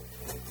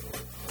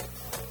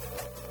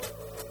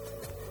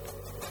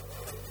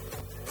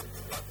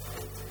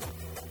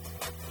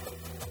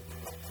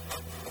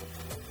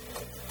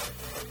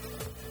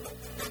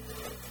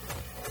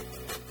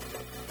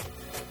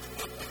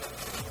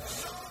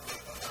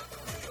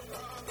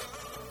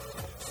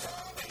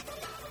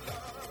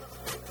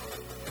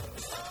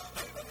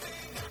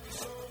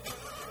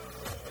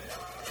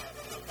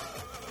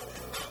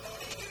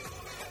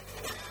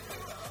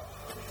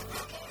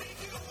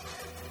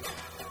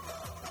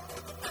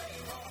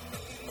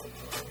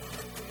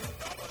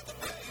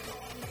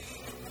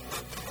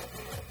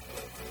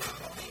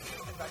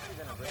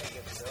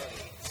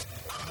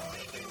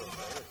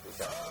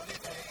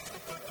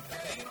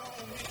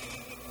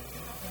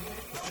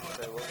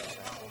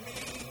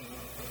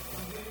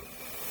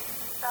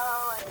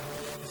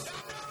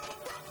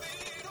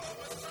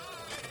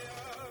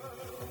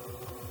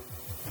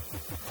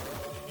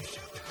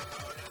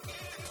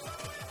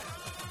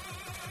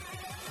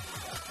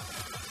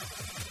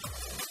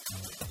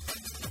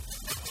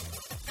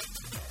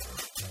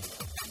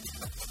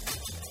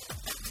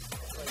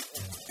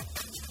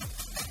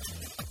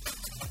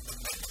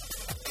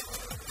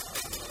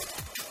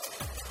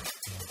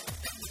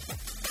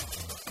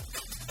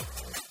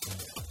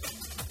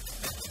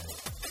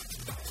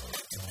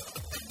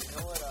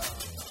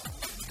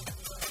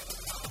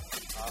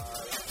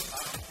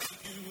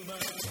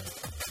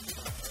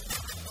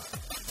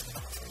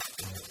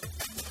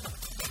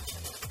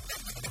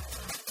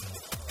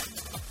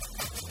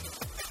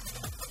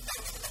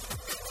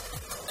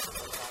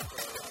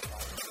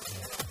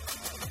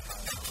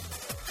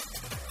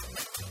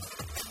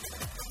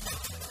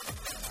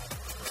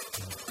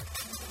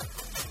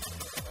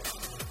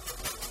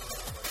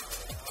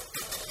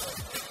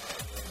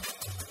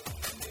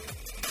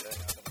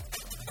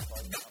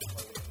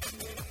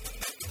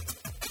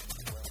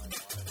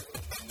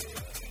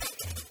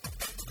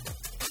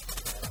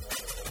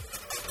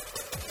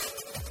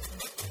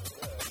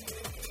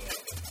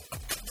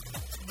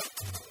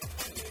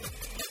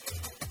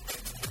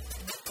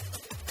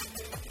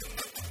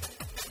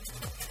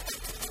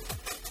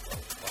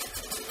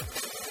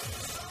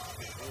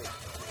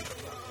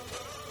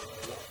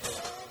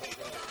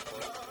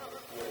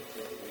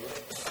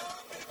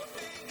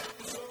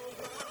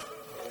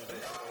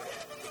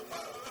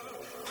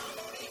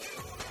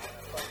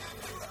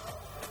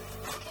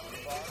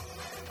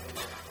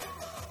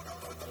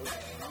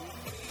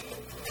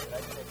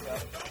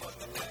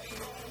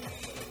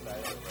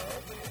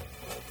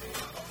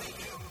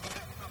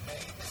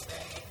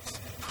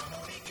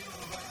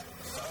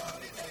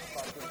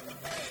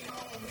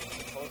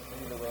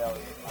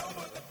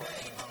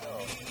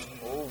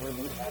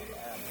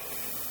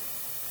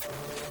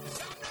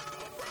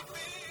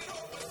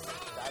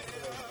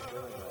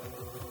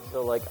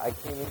 So, like, I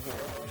came in here.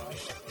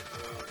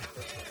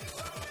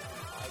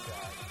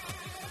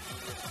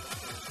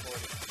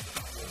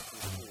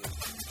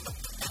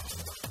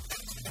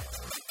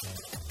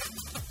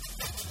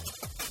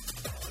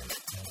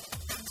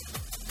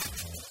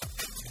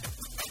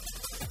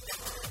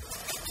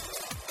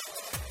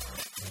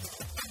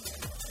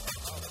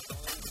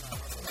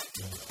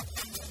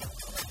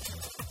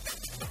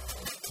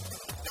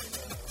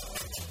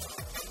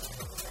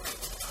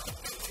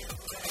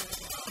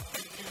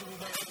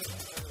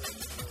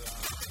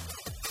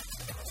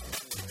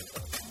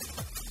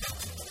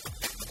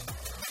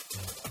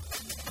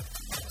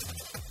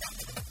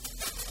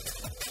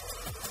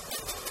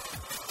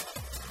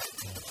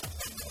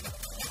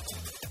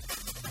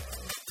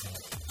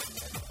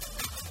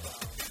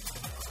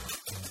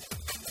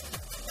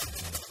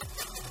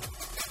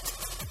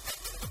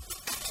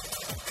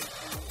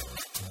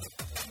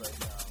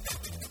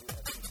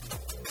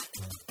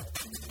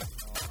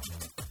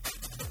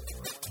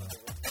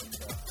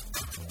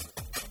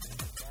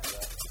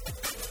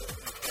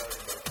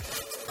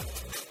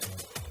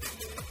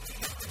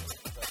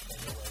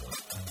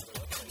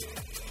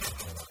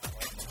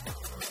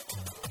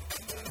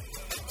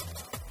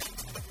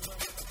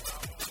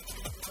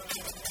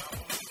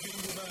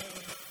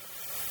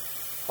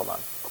 Hold on.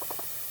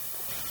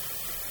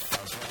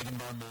 That was Rag and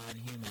Bone Man,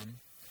 Human,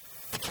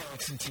 the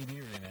Calyx and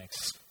TV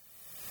remix.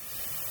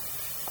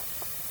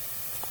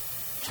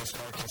 Just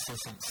our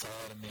consistent,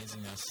 solid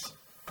amazingness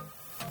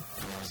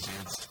for those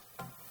dudes.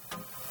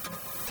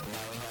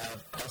 Now we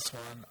have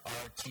S1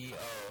 RTO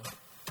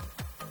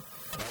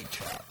Light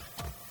Trap.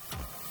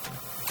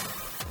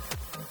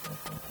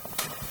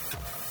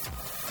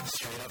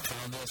 Straight up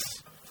found us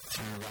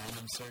through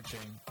random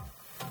searching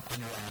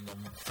and random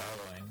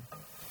following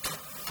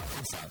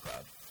on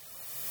SoundCloud.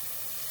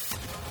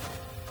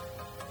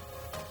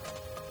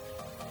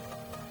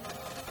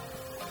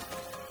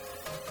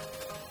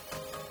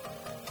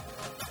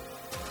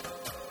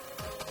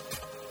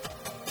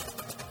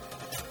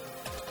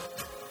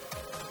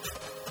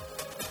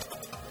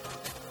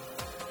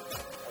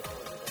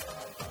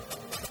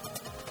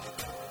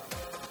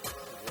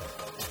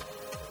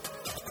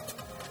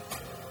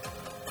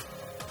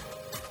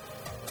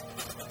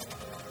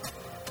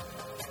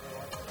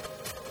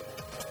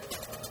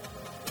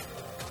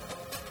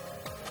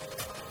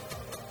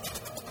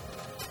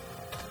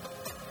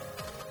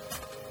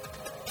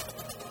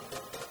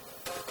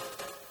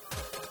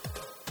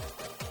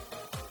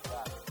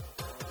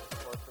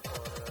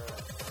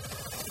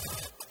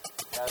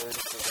 Yeah, they're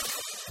just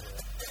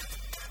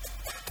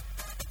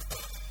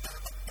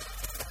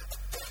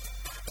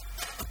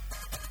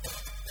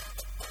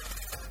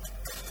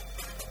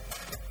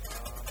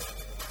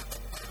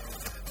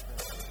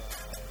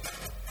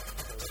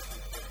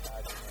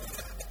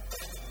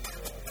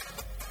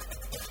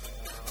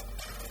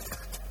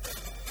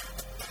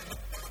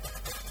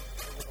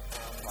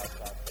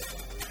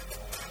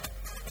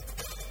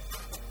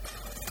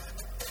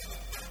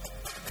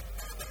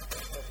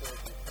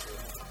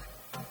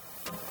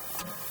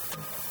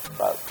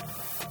but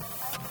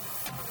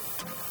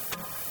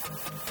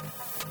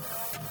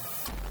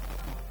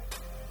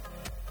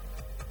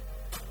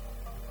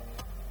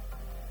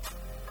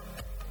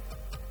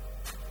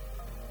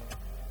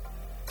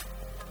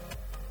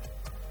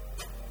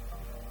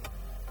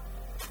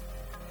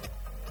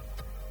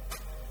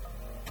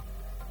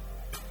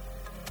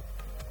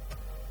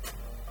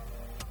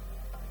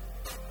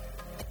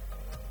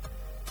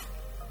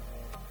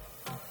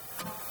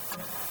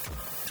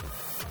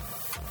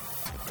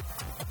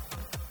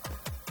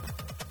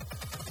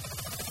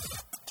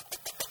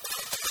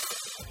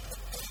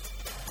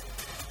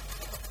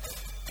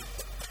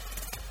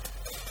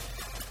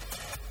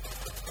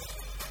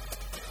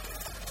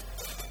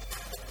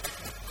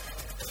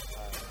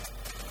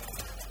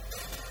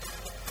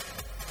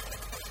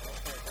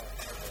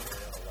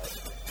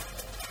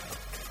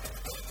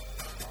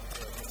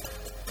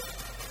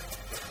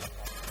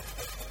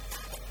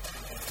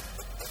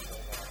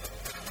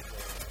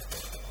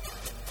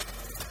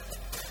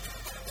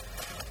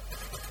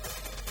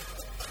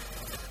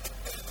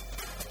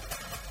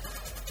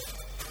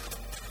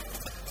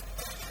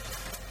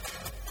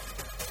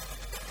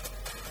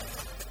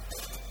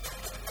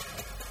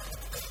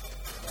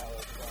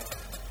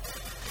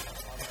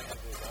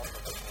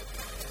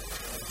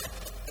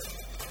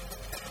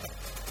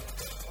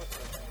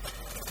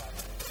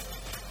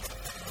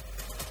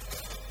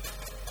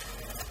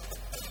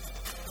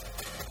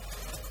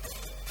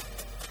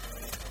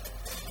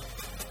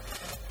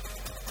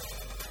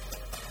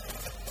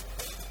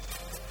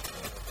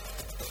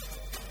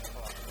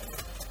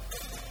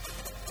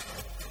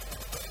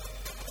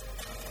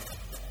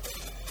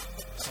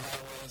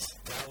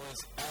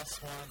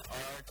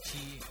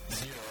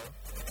S1RT0,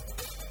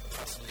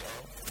 possibly O,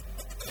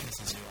 I think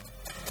it's a 0,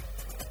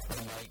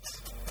 light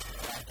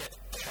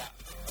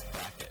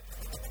bracket.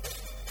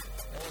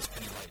 That was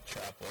pretty light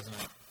trap, wasn't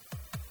it?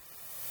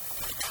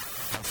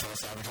 No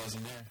false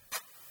advertising there.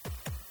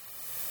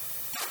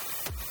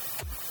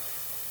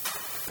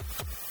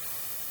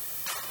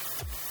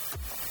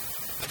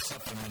 There's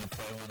something I'm going to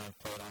play when I've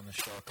played on the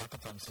show a couple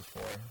times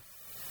before.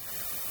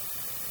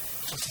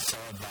 Just a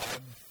solid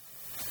vibe.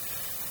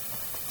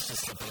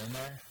 Just slip it in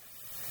there.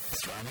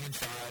 It's rhyming in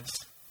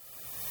fives.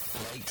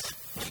 Light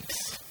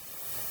links.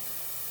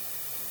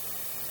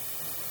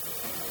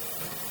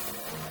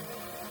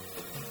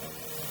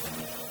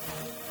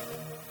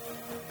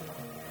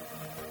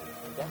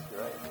 I guess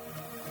you're right.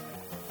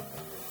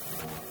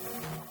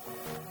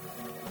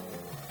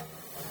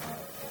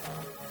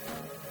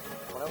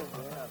 When I was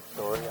doing that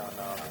story on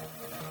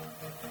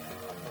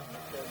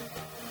they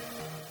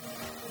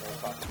were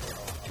talking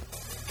about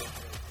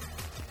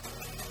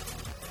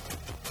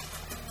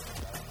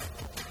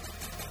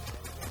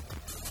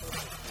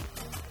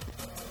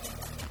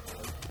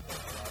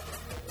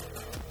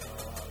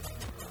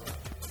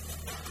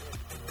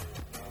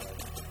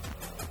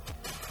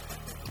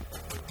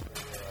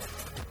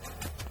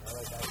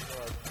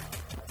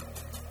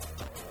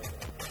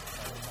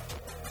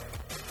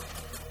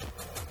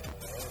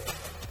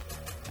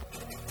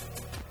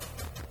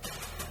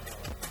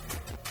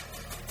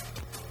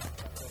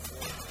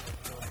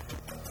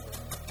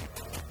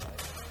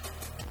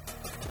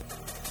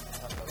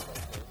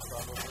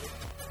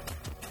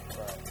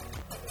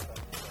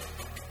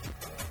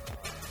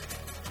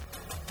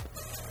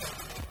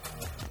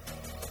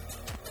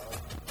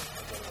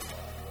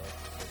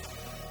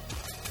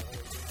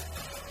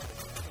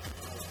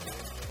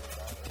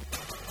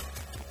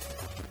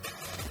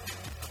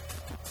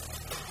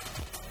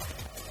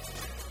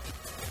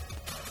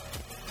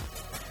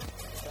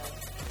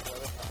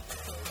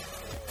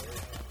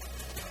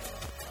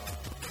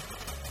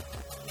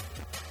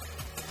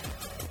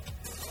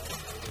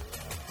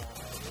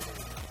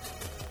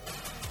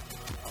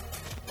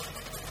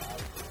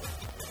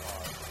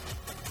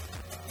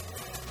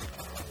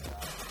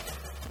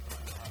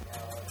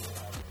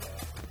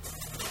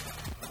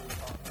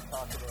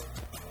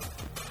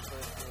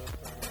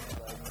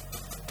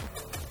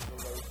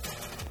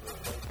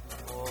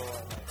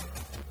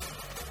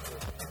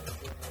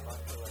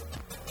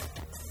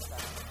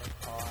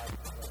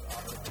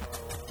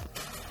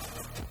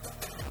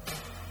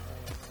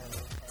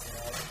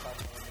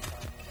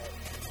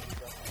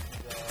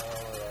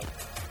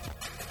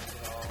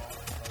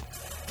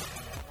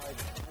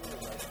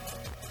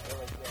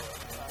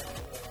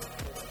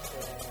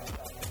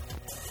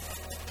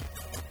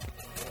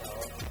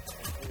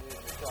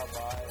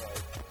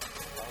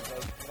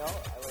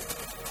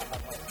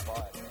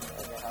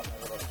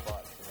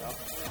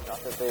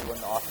they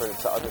wouldn't offer it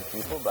to other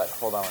people, but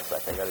hold on one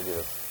sec, I gotta do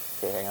this.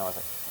 Okay, hang on one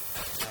sec.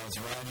 I was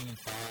rhyming in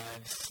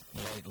fives,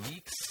 light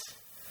leaks.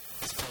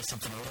 Let's play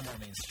something a little more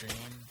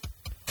mainstream,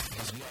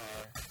 because we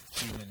are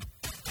human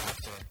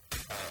after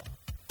all.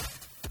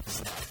 This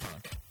is Daft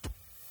Punk.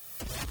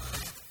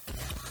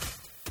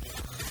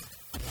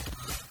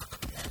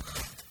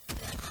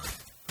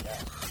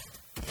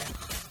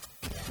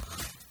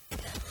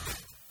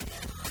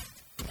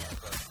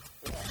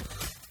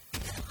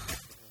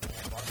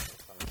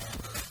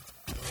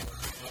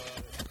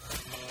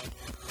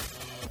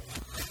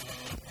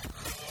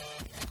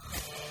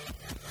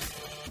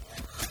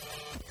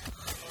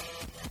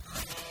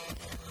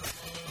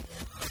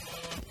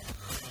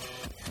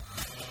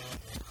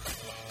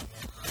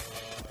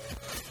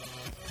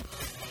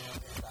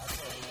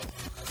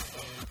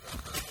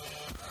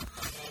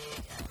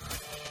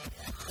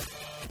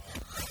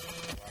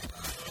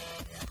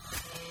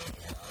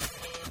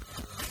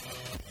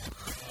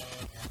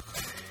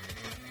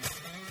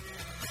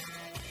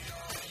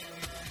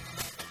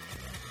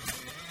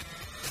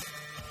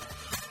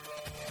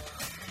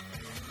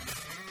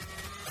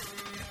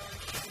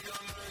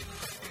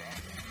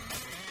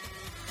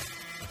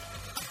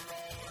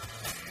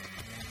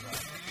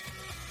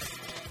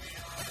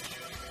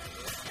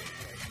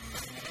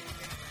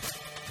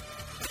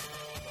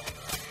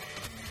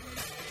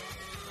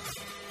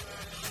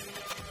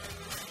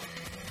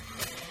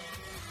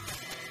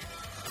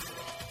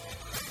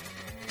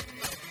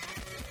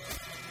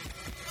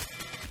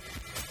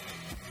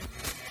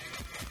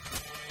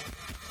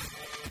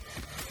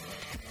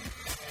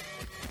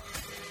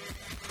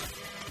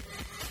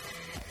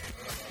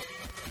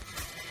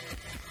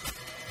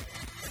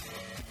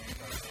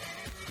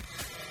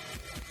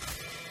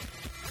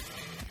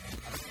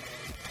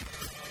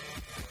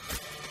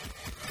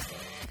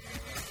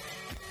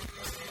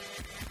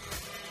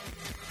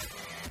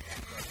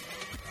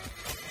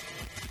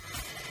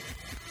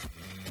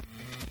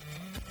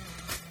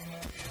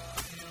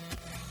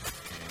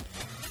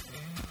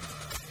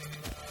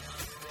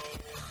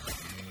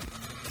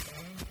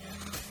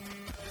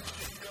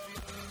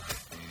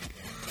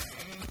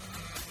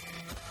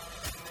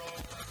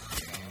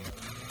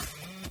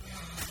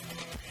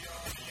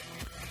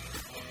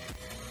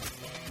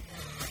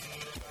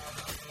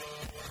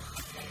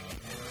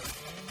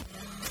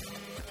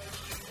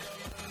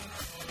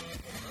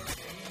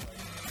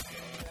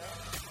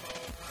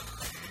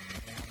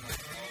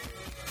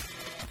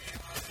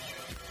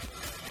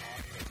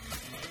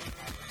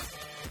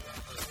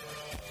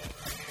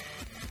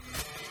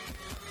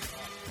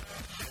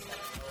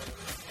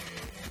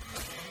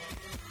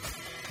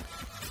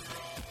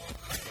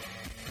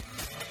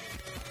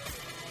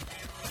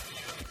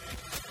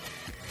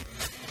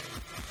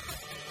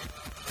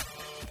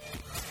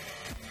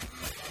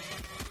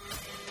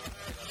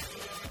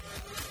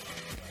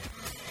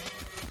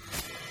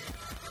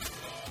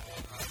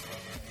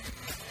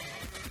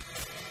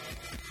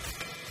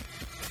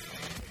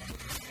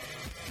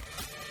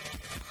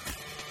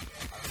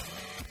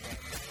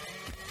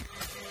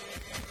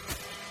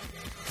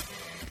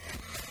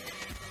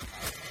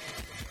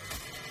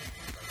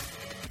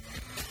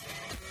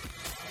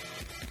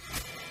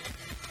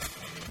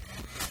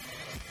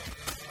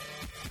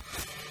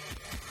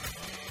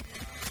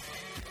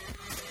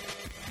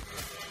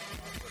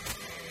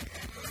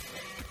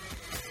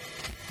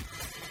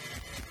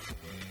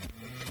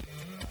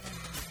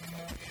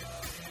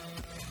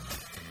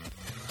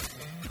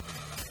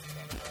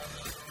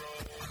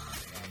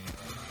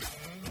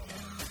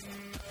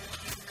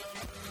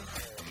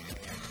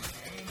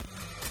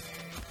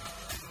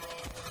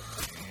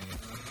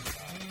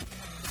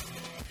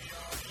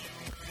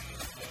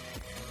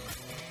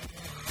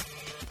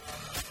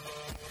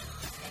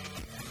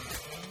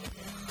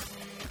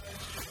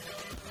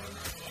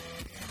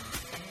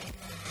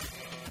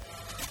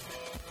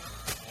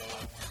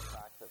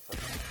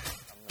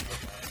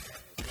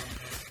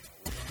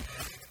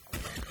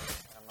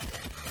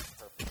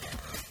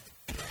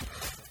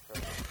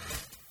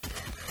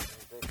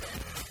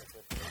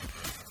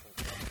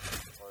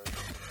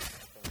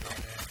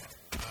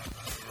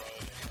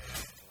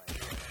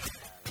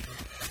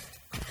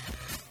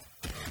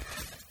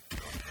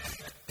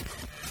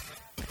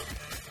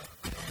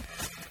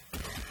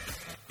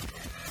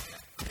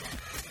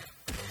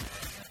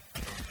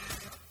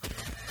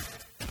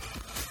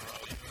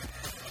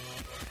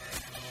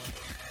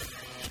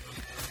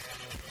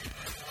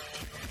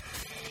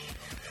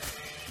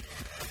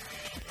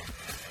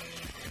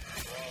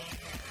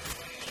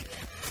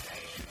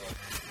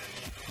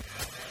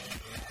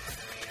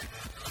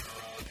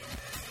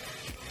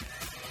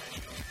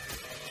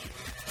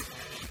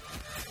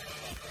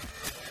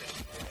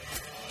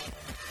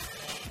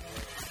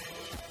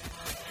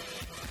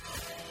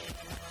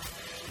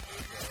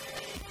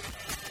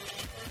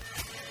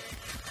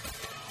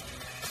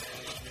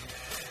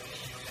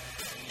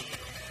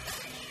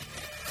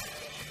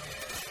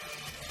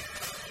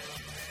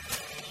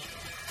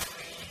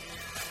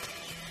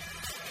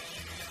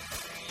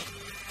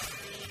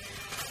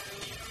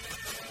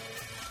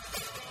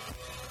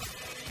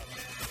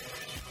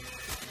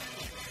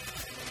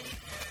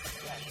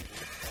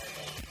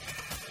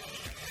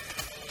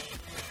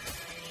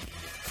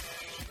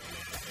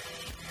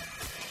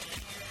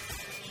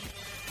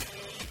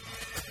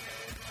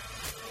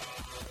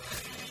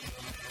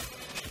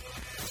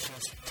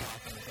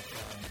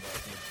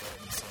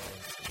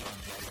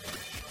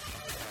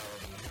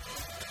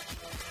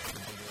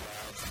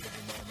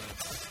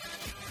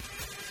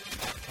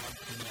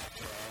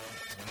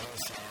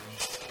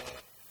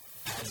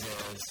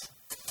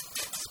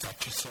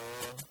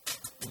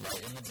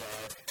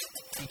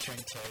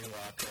 featuring Terry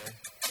Walker.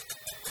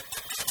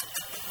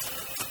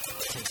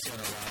 Takes you on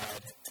a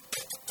ride.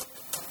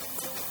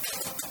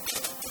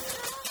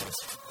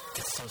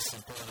 It's so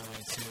simple in a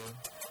way too.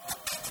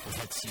 It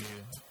hits you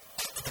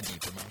with a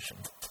deep emotion.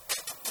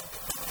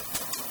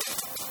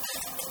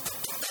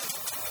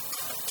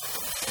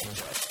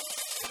 Enjoy.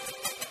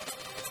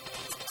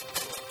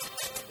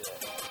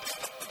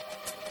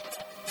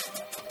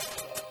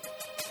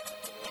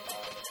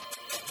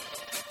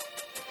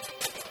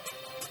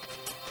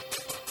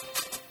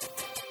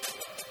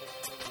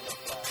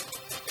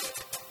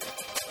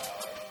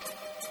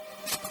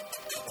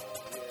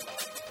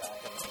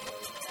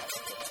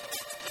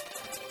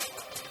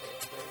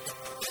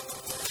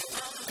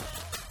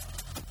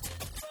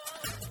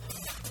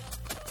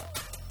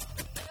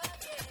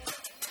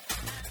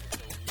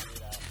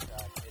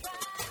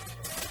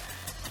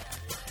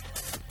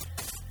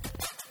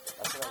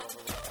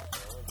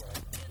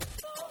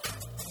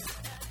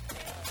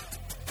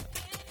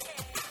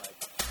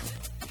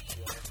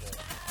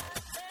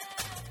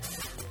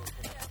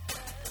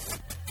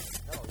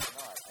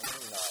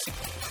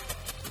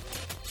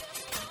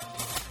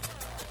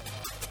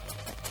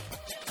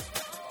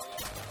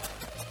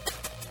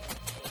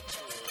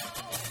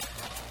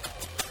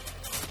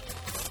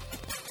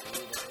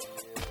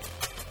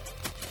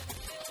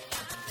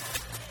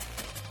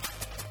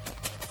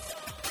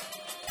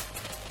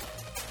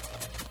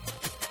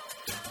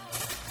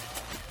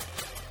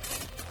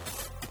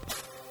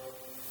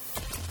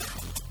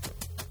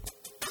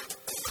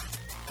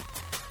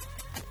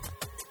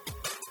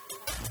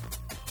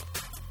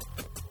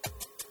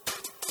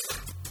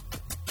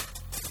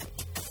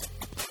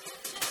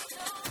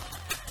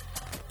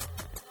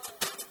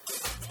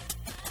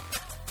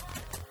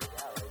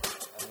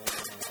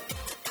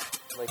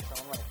 Like some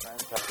of my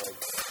friends have like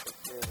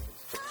 6 years of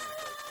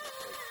experience,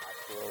 like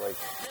actual like.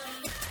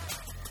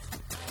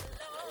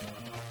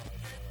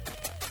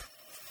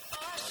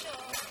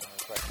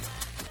 It's like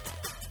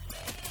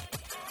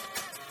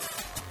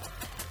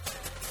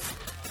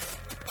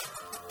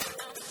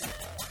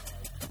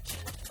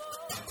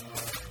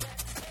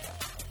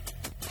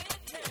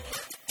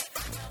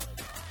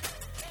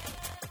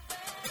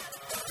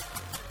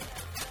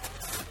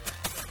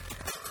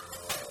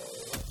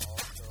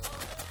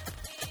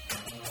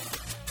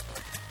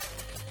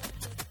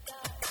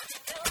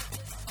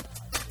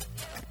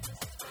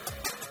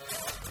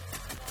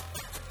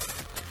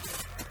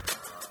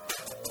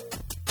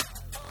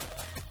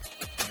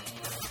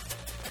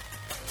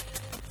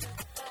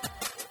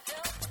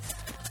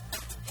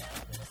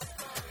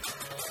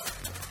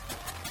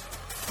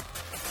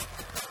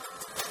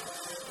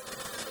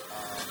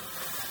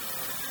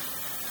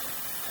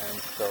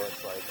so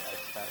it's like I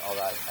spent all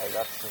that.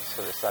 That's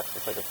sort of sucks.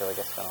 It's like I feel like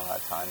I spent all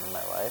that time in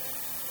my life,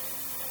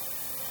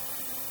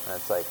 and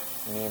it's like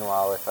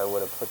meanwhile, if I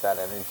would have put that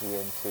energy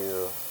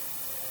into,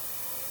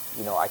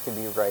 you know, I could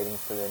be writing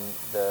for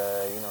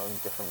the you know,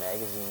 different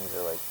magazines,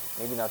 or like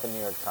maybe not the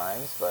New York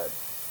Times, but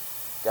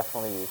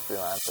definitely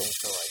freelancing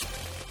for like.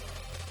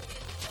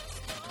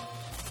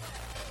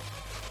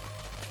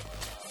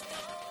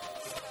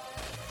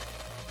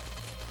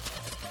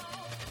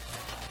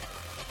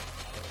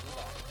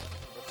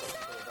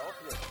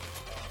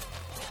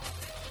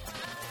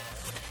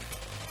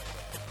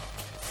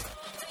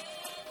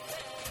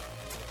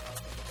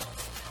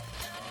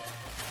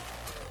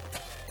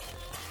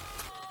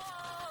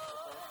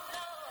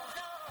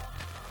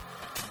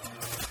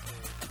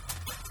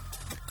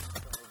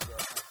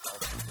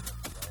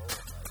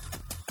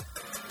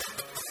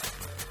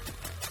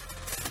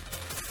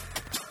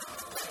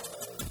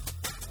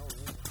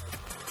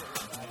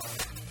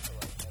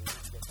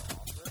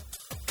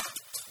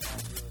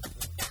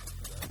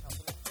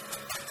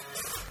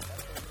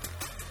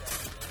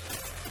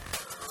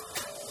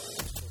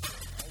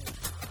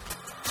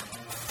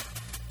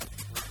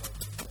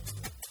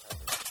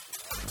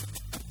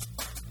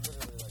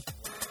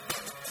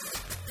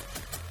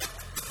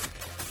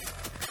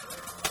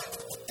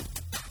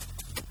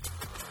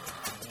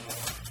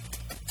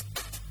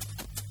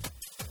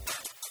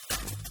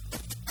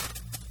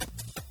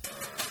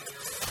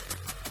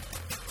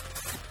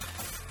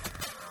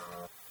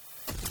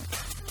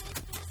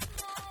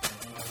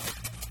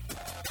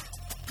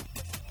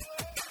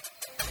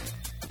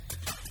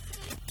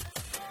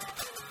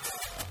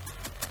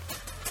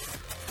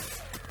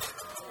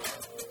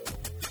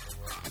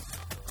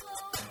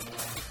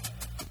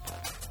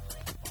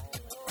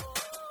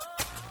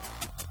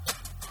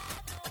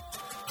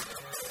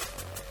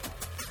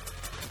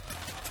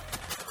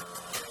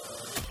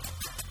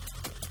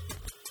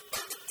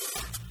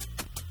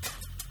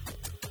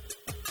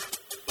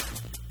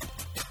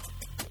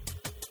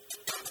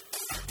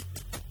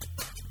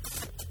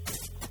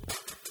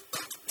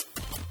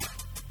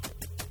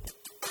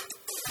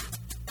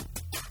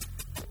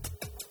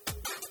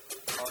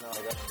 Oh no, I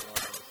got the one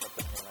that just left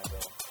it when I go.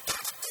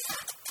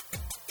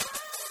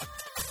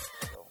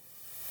 So,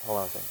 hold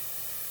on a second.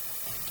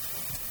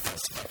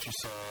 That's About Your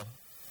Soul.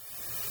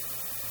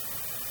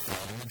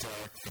 Light in the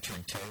Dark,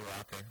 featuring Terry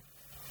Walker.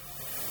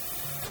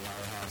 The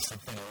Wirehouse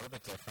something a little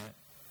bit different.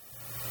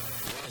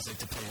 We always like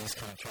to play these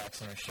kind of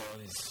tracks on our show,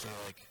 these sort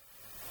of like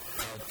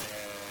out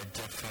there,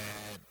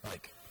 different,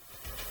 like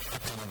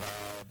up on the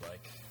vibe,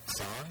 like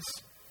songs.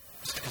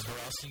 Just because where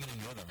else are you going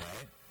to hear them,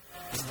 right?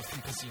 This is the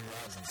frequency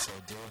horizon, so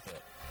deal with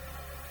it.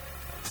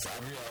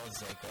 Zabriel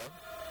Zacob,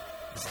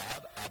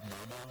 Zab,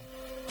 Abnormal,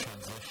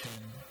 Transition,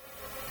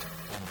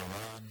 Number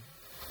One.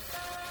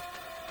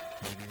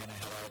 Maybe you're going to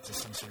head out to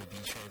some sort of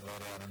beach rave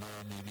later, I don't know.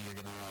 Maybe you're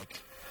going to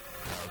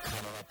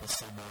cuddle up with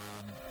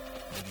someone.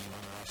 Maybe you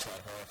want to watch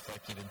that horror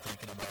flick you've been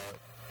thinking about.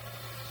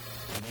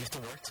 Maybe you have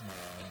to work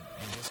tomorrow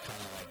and you're just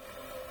kind of like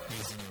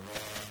using your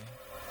way,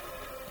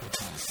 which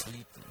is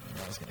sleep that you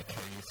know is going to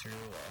carry you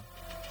through. Well,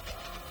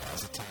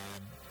 now's the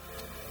time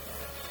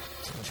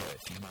to enjoy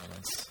a few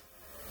moments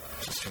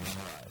just for being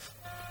alive.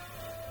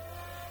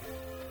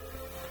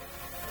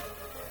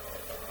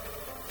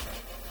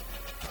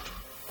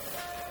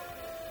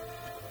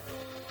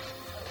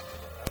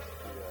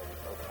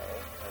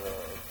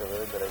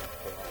 But I just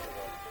came out of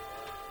that.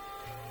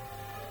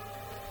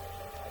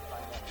 I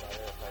find that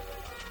better if I write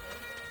it.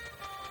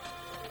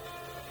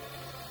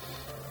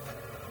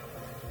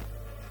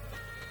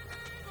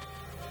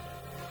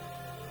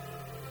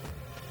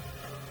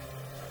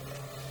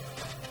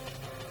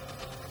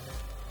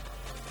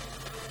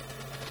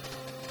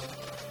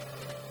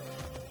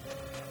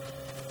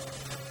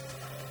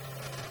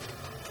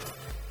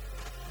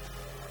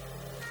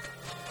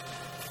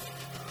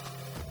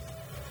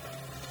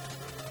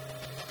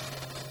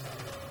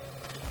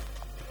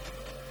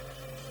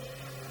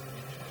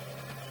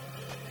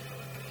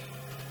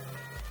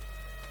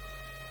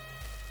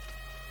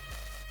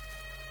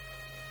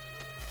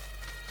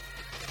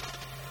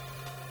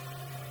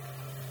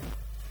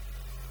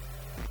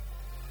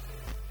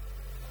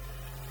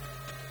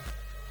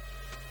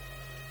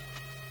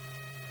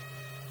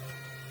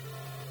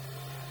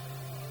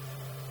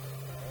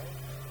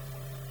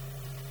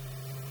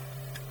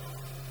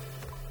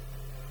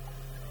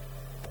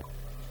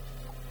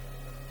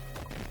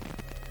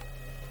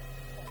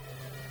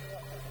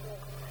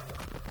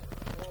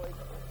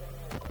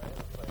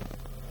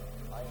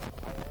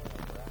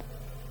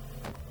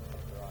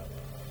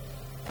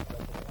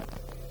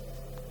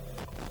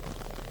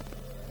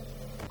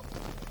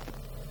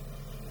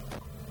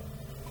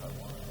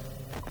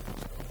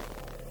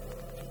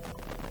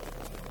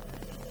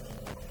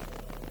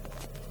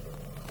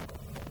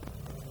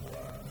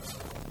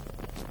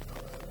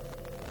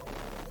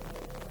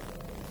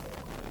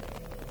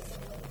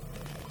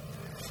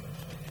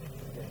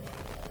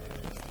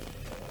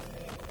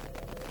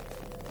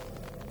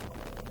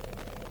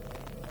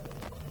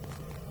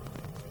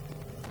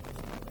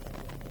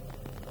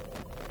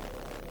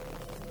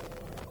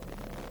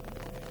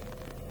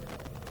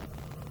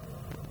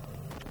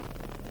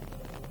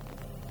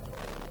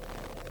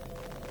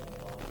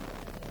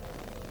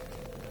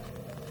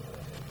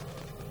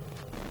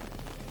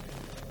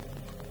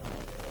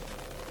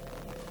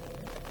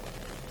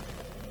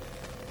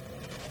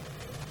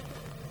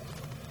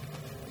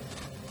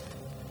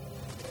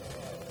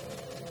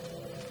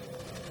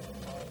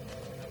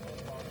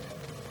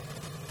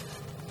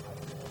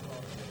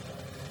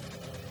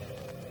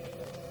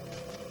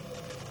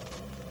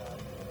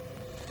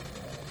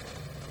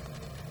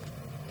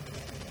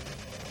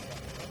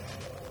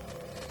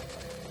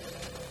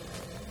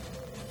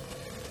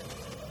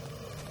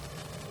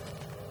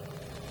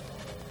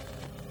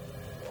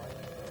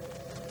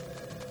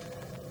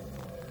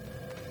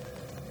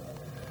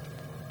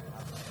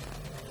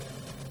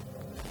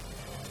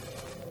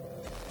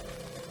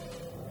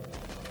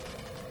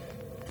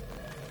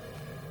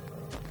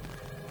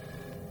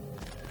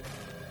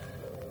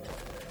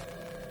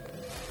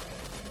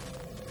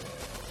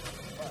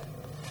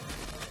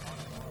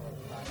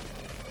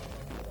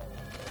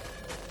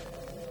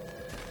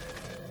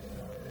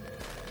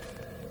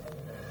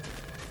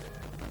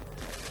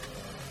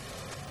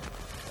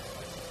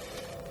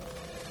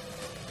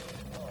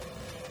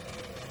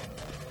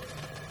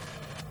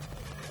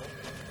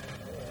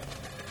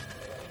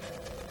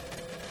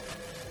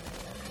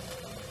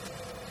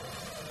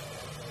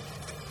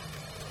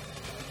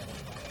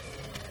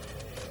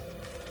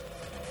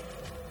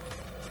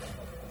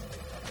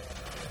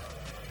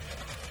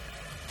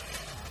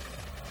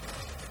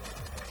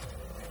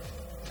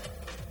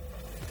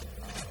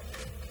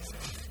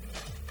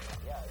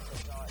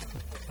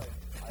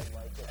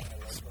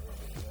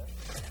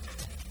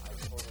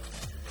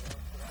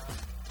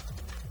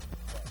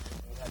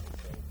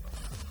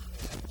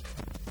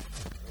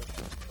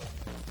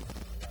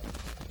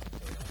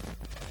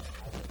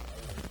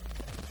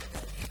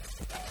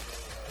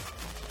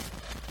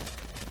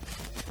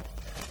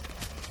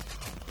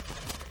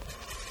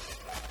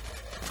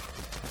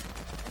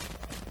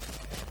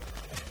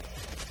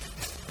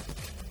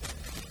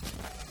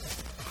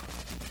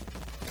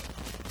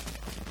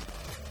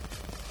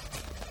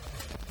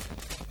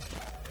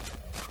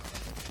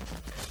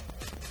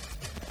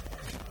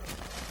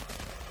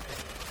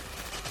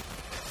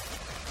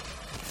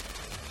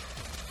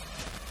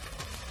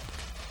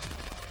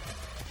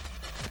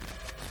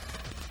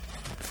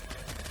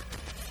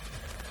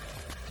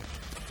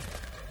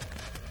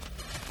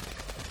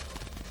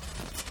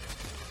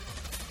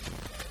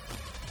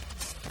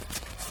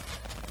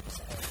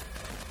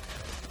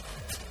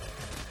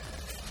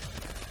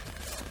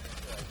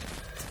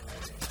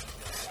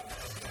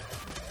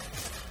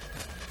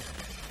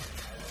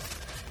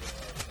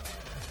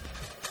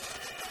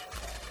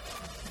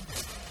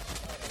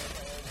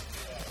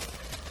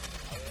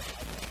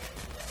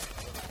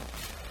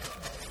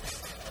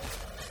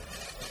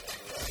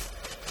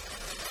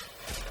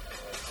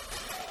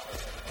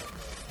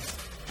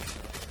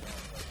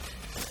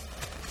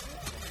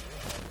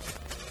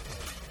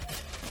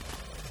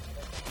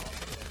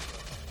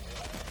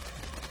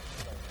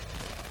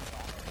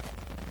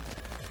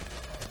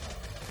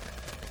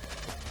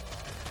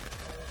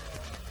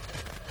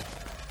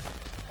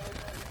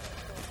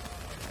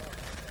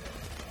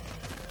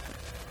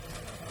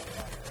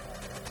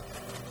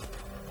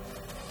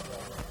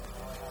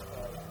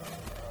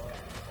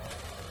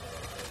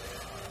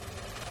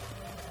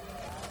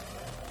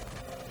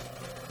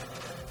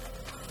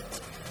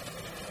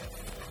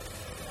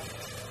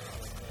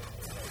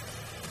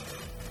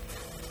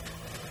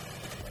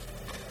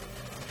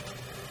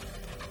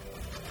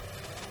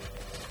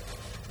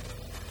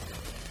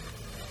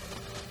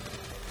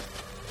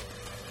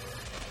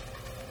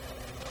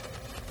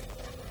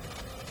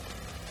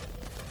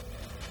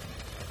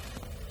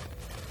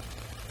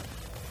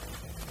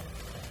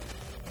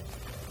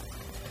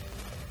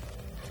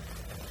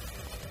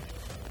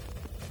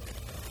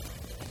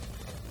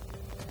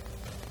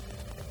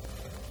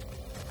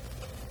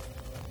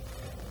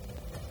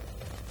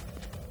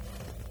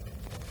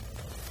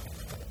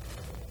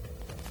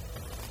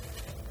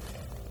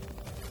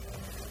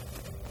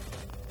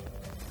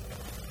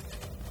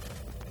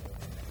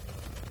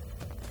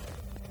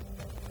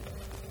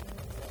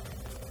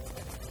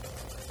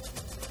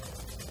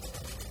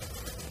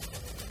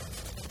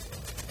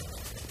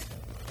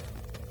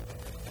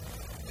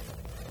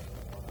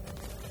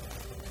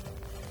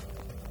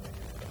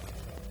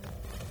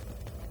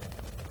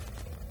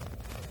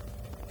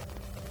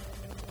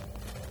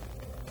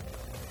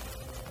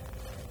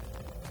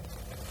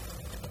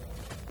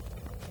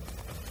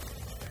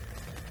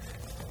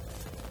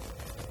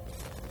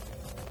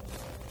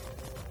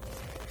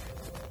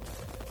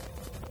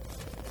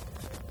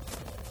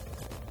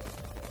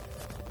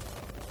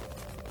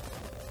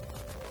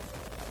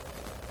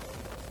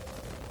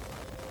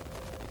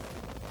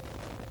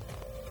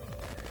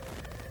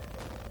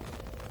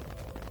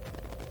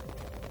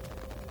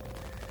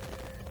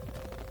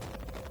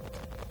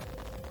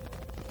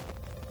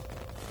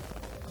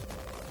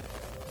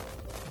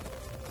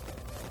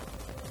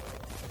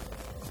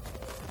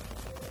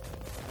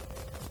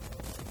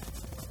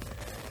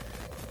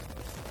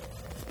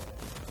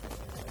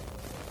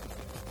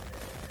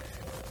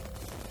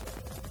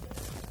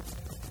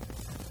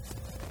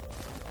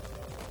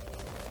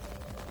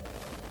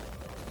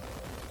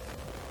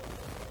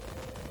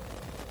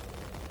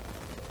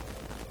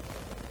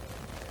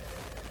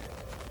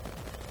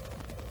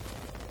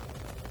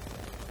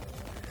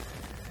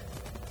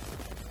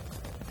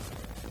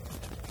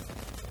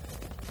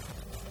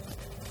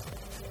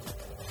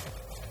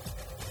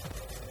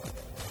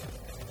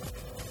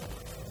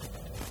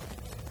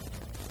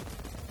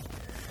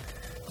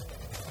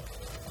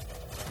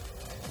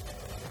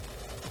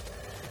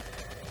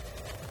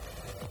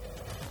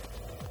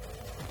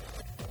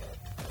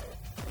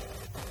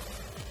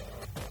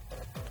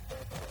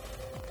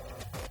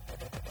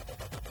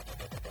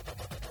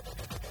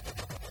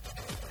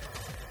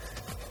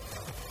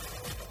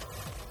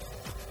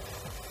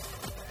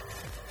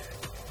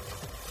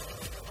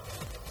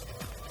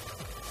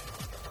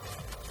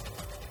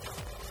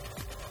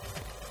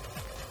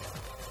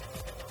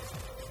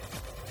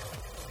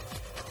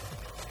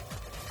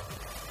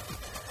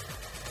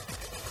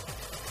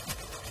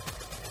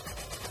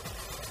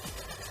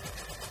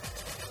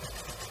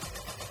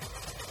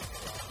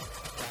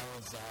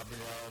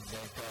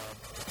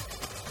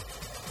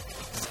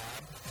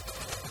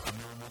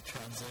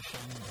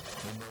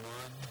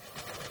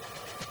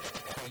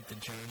 the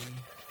journey.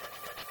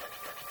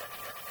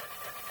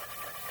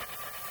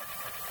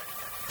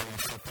 We're going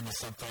to flip into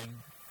something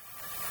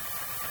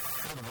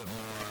a little bit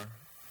more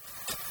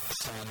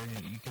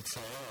standard, you could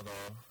say,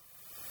 although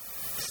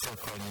still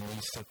quite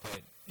unique, still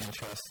quite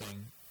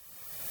interesting.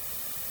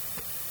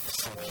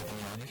 Still keeping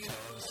you on your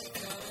toes.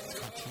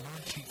 Continue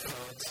on cheat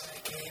codes.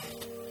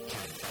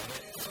 Can't fight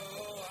it.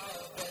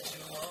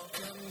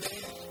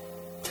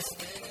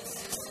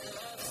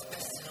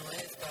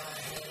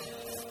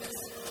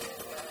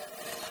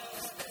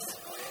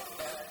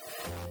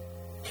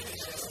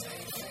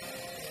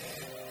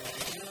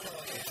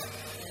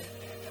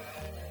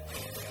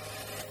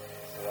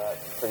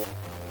 Pretty.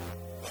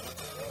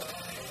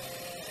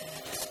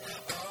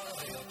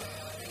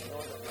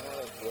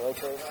 You know what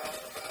it's right now?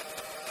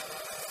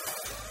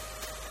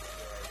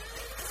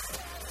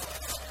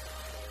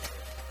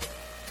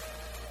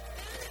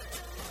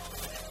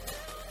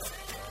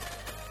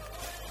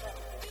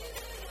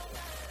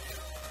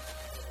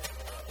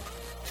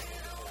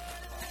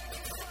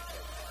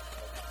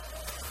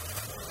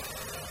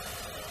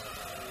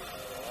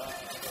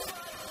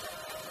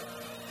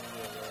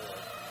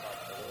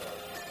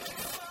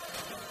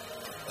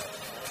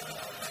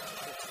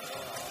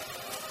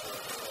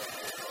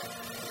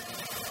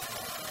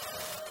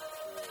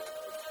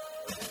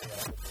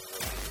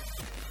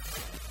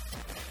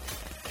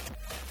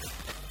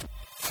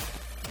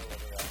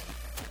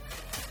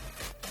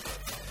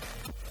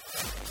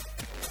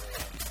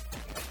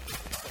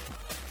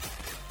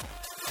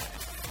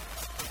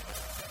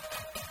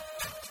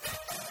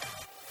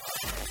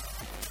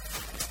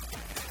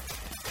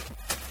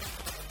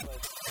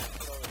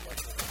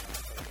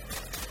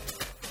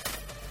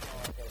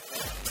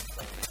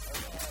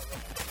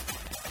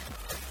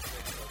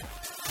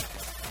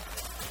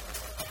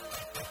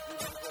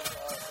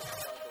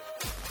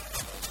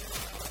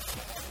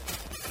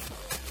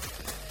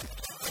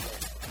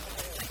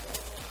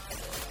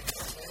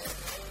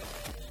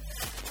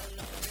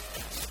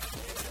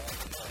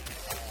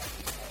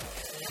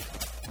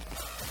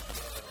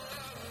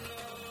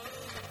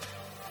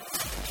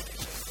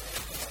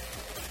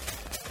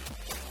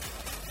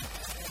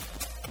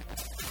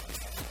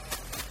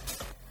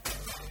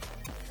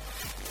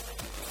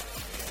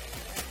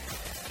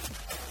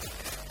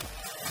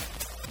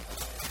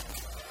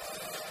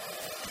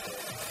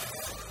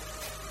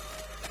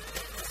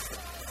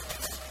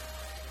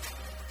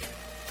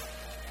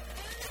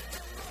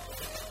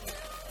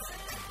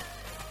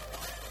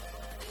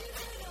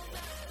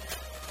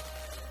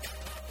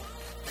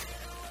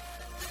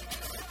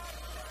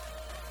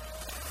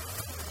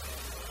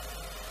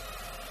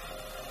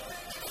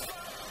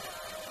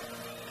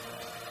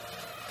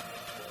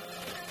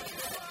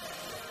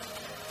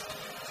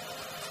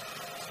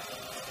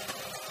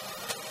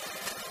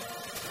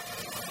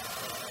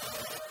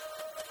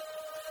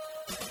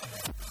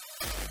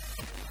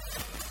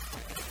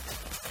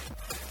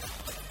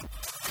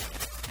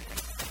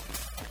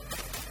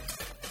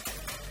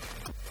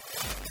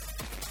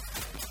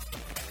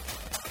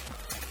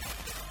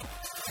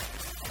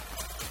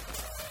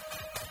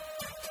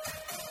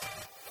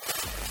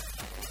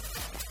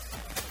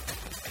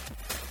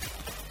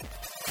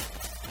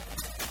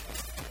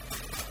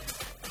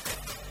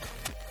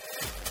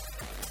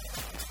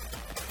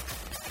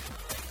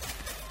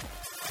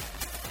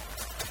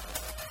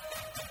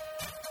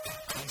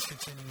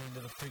 Tuning into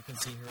the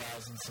Frequency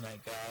Horizon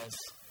tonight, guys.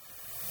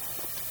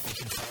 You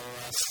can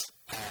follow us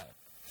at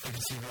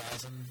Frequency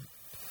Horizon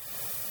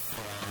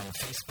on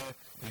Facebook.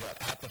 We got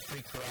at the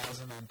Freak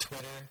Horizon on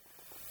Twitter.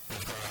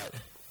 We've got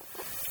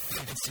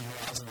Frequency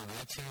Horizon on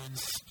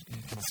iTunes.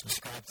 You can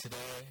subscribe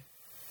today.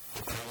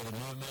 Be part of the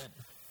movement.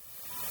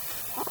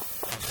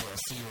 Hopefully I'll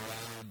see you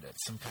around at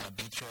some kind of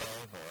beach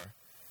rave or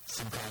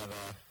some kind of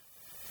a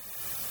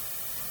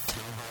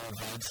town hall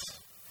event,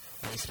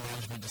 waste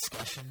management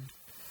discussion.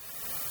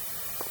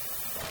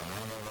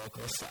 One of our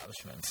local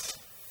establishments.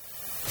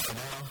 For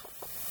now,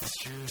 it's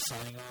Drew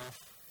signing off,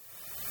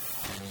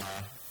 and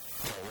got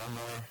one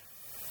more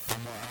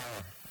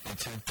hour and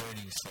turn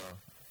 30, so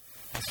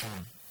that's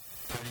fun.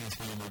 30 is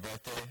being my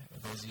birthday. For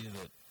those of you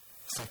that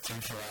stuck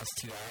through for the last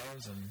 2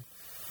 hours, and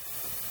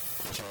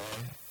enjoy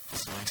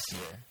this next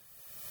year,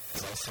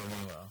 because I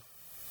certainly will.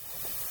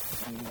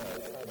 Good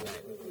night.